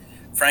pieces.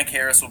 Frank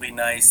Harris will be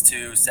nice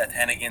too. Seth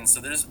Hennigan, and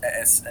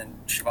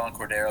Siobhan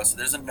Cordero. So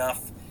there's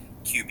enough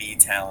QB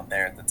talent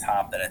there at the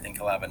top that I think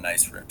he'll have a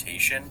nice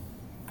rotation.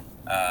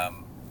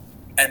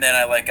 And then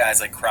I like guys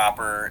like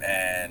Cropper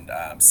and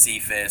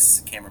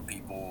Cephas, Cameron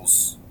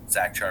Peoples,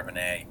 Zach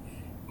Charbonnet,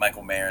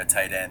 Michael Mayer at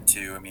tight end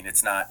too. I mean,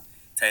 it's not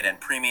tight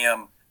end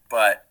premium,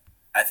 but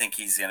I think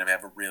he's going to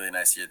have a really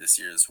nice year this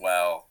year as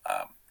well.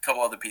 A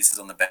couple other pieces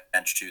on the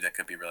bench too that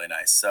could be really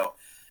nice. So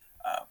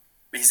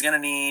he's going to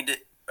need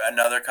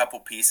another couple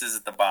pieces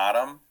at the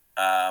bottom,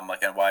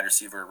 like a wide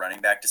receiver or running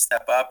back to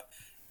step up.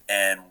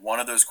 And one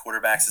of those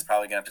quarterbacks is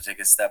probably going to have to take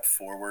a step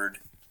forward,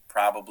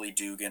 probably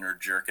Dugan or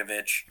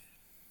Jerkovich.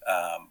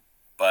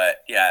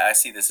 But yeah, I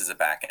see this as a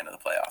back end of the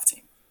playoff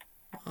team.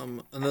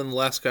 And then the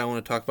last guy I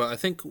want to talk about, I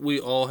think we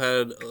all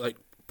had like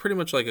pretty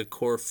much like a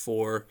core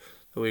four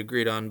that we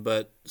agreed on,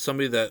 but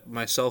somebody that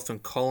myself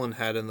and Colin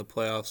had in the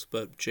playoffs,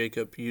 but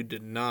Jacob, you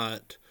did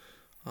not.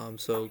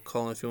 So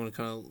Colin, if you want to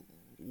kind of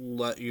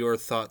let your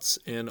thoughts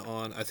in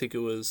on, I think it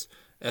was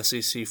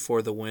SEC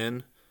for the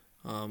win.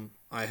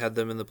 I had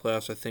them in the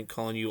playoffs. I think,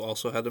 Colin, you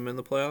also had them in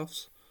the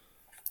playoffs?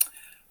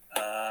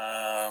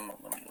 Let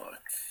me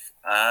look.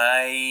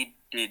 I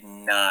did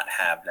not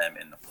have them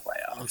in the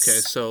playoffs. Okay,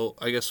 so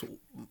I guess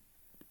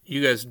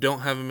you guys don't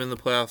have him in the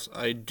playoffs.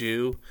 I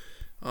do.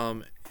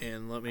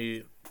 And let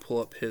me pull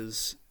up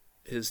his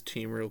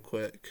team real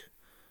quick.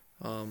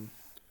 But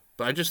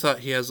I just thought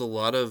he has a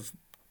lot of,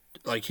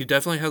 like, he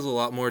definitely has a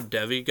lot more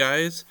Devy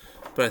guys,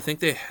 but I think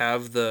they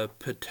have the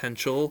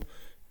potential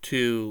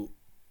to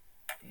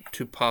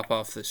pop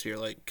off this year.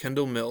 Like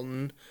Kendall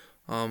Milton,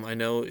 I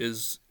know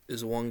is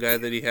one guy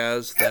that he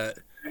has that.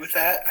 With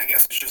that, I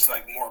guess it's just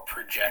like more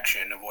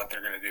projection of what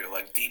they're going to do.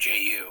 Like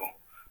DJU,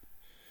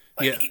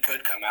 he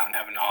could come out and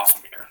have an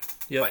awesome year.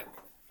 Yep.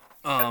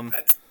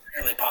 That's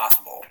fairly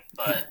possible.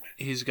 But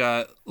he's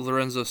got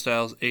Lorenzo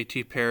Styles,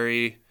 A.T.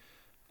 Perry.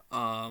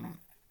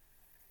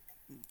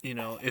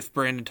 If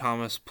Brandon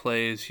Thomas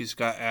plays, he's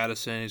got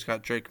Addison, he's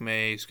got Drake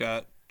May, he's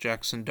got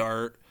Jackson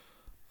Dart.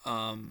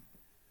 I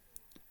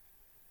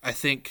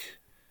think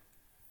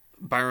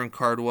Byron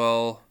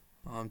Cardwell,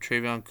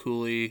 Travion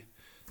Cooley,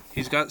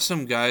 he's got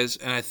some guys,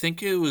 and I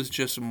think it was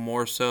just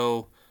more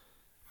so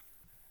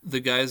the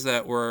guys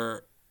that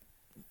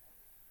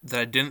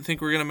I didn't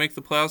think were going to make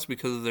the playoffs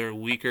because of their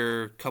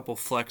weaker couple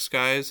flex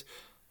guys.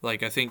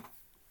 Like, I think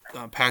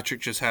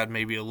Patrick just had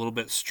maybe a little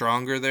bit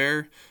stronger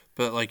there,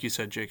 but like you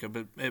said,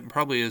 Jacob, it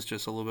probably is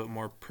just a little bit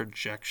more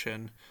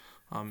projection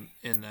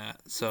in that.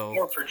 So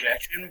more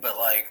projection, but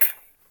like,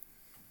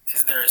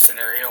 is there a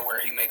scenario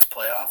where he makes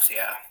playoffs?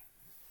 Yeah,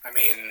 I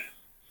mean,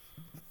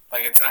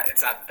 like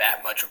it's not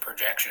that much of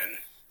projection.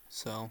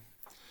 So,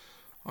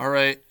 all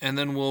right, and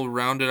then we'll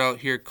round it out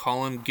here.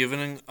 Colin,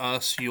 giving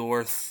us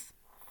your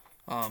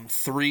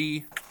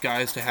three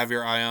guys to have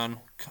your eye on.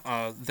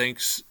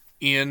 Thanks,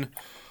 Ian,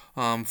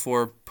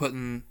 for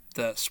putting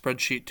that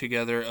spreadsheet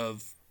together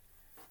of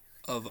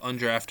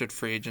undrafted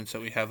free agents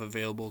that we have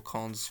available.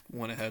 Colin's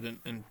went ahead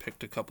and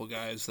picked a couple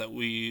guys that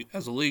we,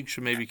 as a league,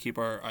 should maybe keep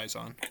our eyes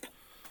on.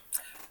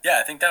 Yeah,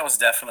 I think that was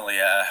definitely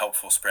a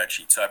helpful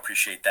spreadsheet, so I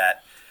appreciate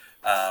that.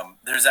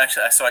 There's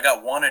actually, so I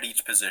got one at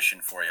each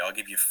position for you. I'll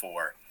give you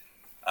four.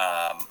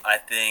 I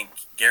think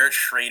Garrett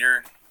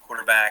Schrader,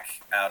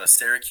 quarterback out of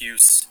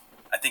Syracuse,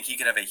 I think he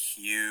could have a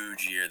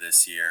huge year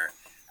this year.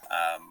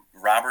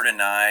 Robert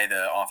and I,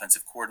 the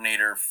offensive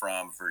coordinator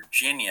from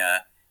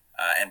Virginia,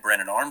 and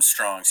Brennan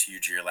Armstrong's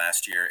huge year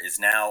last year, is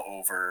now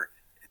over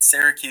at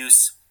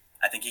Syracuse.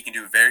 I think he can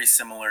do a very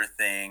similar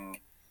thing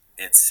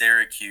at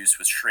Syracuse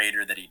with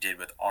Schrader that he did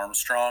with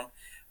Armstrong.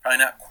 Probably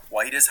not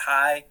quite as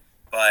high,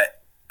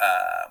 but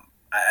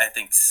I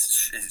think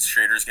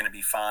Schrader's going to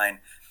be fine.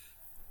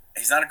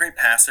 He's not a great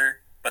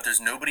passer, but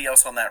there's nobody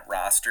else on that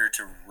roster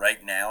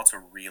right now to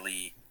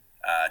really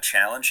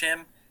challenge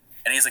him.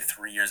 And he has like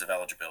 3 years of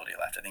eligibility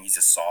left. I think he's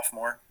a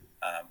sophomore.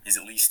 He's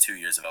at least 2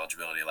 years of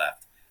eligibility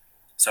left.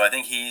 So I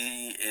think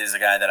he is a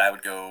guy that I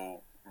would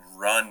go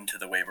run to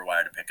the waiver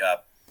wire to pick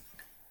up.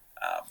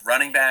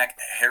 Running back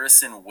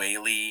Harrison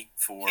Whaley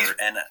for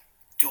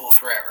dual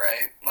threat,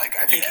 right? Like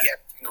I think he had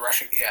the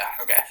rushing. Yeah,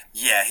 okay.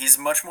 Yeah, he's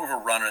much more of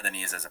a runner than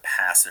he is as a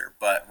passer.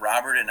 But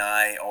Robert and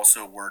I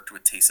also worked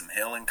with Taysom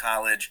Hill in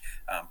college.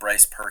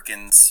 Bryce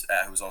Perkins,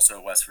 who was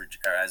also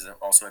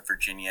at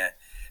Virginia.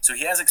 So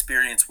he has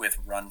experience with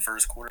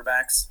run-first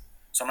quarterbacks.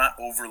 So I'm not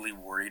overly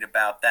worried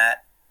about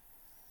that.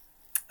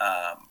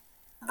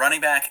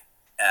 Running back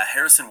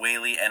Harrison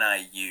Whaley,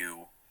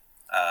 NIU.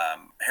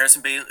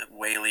 Harrison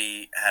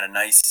Whaley had a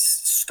nice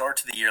start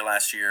to the year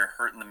last year,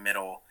 hurt in the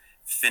middle,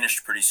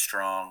 finished pretty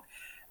strong.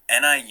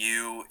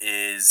 NIU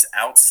is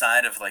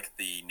outside of like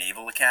the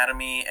Naval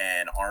Academy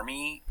and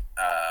Army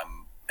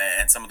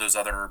and some of those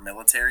other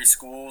military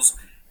schools.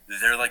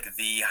 They're like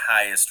the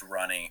highest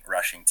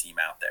rushing team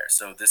out there.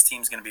 So this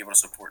team's going to be able to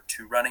support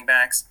two running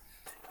backs.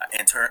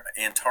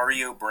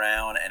 Antario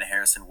Brown and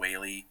Harrison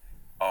Whaley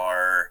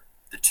are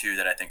the two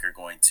that I think are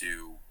going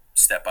to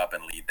step up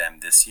and lead them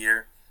this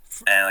year.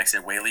 And like I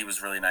said, Whaley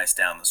was really nice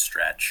down the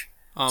stretch.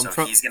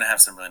 So he's going to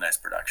have some really nice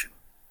production.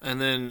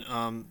 And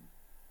then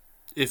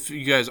if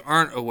you guys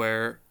aren't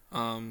aware,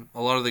 a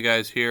lot of the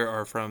guys here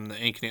are from the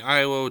Ankeny,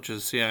 Iowa, which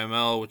is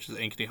CIML, which is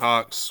Ankeny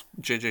Hawks.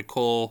 JJ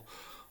Cole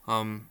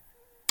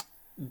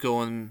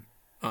going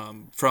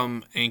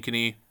from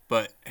Ankeny.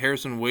 But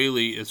Harrison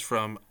Whaley is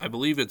from, I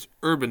believe it's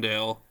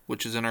Urbandale,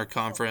 which is in our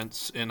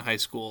conference in high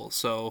school.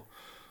 So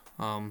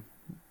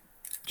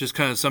just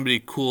kind of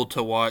somebody cool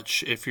to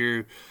watch. If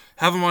you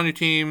have him on your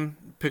team,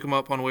 pick him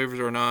up on waivers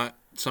or not.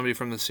 Somebody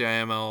from the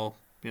CIML,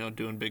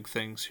 doing big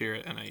things here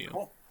at NIU.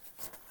 Cool.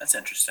 That's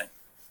interesting.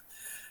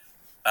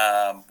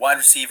 Wide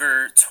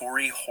receiver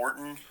Torrey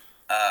Horton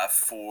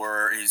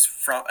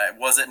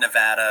was at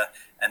Nevada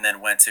and then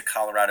went to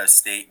Colorado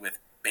State with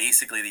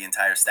basically the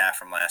entire staff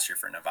from last year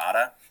for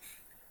Nevada.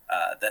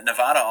 That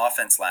Nevada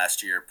offense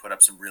last year put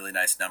up some really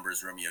nice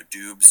numbers. Romeo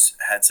Dubes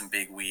had some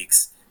big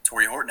weeks.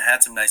 Torrey Horton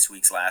had some nice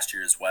weeks last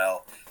year as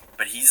well.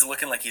 But he's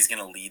looking like he's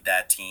going to lead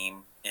that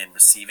team in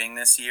receiving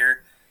this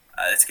year.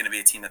 It's going to be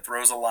a team that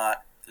throws a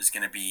lot. There's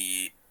going to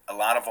be a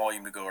lot of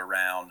volume to go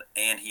around,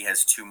 and he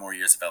has 2 more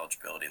years of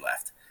eligibility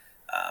left.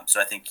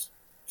 So I think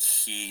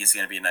he is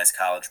going to be a nice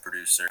college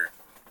producer.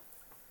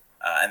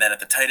 And then at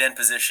the tight end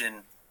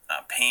position,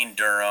 Payne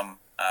Durham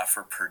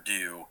for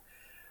Purdue.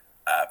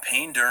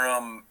 Payne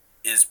Durham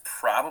is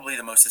probably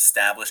the most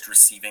established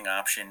receiving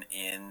option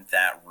in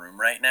that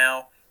room right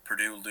now.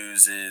 Purdue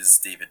loses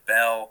David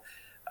Bell.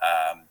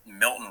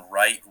 Milton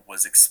Wright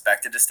was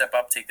expected to step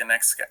up, be the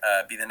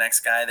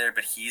next guy there,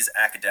 but he's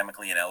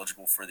academically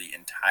ineligible for the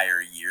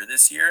entire year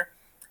this year.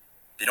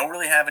 They don't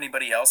really have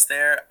anybody else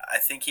there. I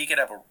think he could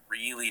have a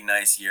really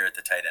nice year at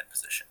the tight end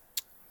position.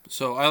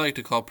 So I like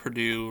to call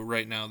Purdue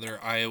right now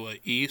their Iowa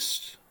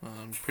East.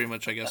 Pretty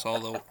much, I guess,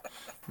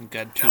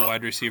 got 2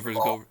 wide receivers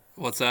go.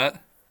 What's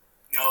that?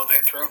 No, they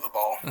throw the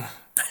ball.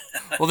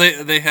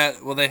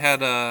 Well, they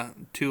had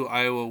 2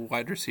 Iowa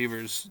wide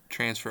receivers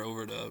transfer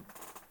over to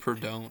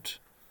Purdue.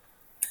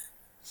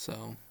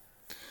 So,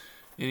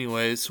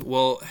 anyways,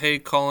 well, hey,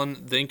 Colin,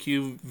 thank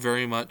you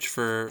very much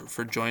for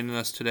joining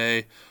us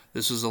today.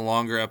 This was a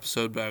longer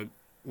episode, but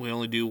we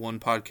only do 1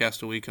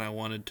 podcast a week, and I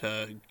wanted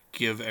to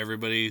give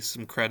everybody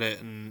some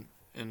credit and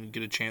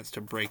get a chance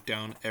to break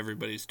down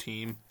everybody's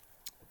team.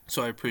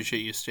 So I appreciate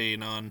you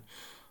staying on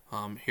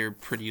here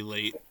pretty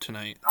late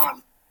tonight.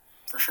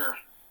 For sure.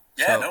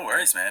 Yeah, no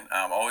worries, man.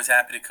 I'm always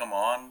happy to come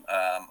on.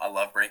 I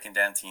love breaking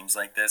down teams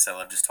like this. I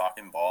love just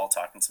talking ball,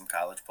 talking some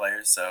college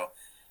players. So,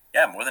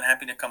 yeah, I'm more than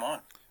happy to come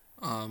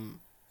on.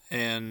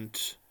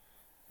 And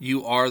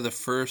you are the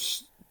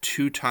first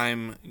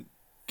 2-time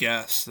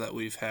guest that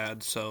we've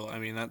had. So, I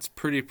mean, that's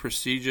pretty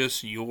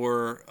prestigious.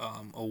 Your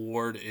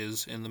award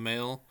is in the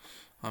mail.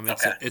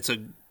 It's a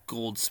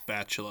gold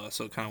spatula,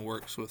 so it kind of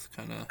works with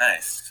kind of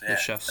nice. The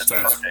chef's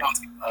stuff.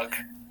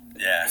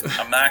 Yeah,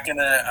 I'm not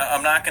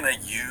gonna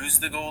use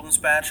the golden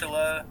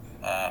spatula.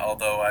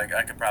 Although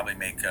I could probably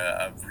make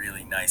a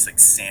really nice like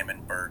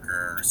salmon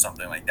burger or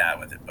something like that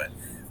with it. But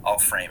I'll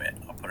frame it.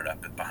 I'll put it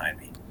up behind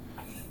me.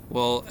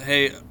 Well,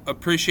 hey,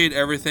 appreciate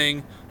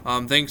everything.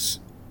 Thanks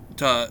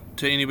to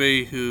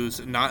anybody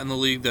who's not in the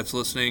league that's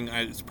listening.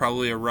 It's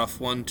probably a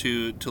rough one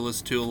to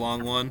listen to, a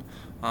long one.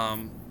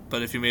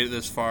 But if you made it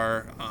this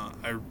far,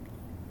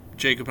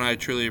 Jacob and I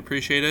truly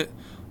appreciate it.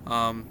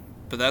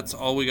 But that's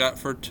all we got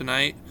for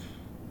tonight.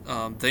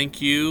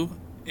 Thank you,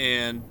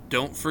 and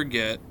don't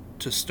forget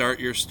to start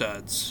your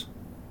studs.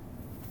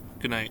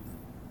 Good night.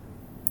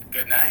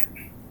 Good night.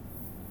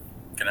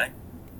 Good night.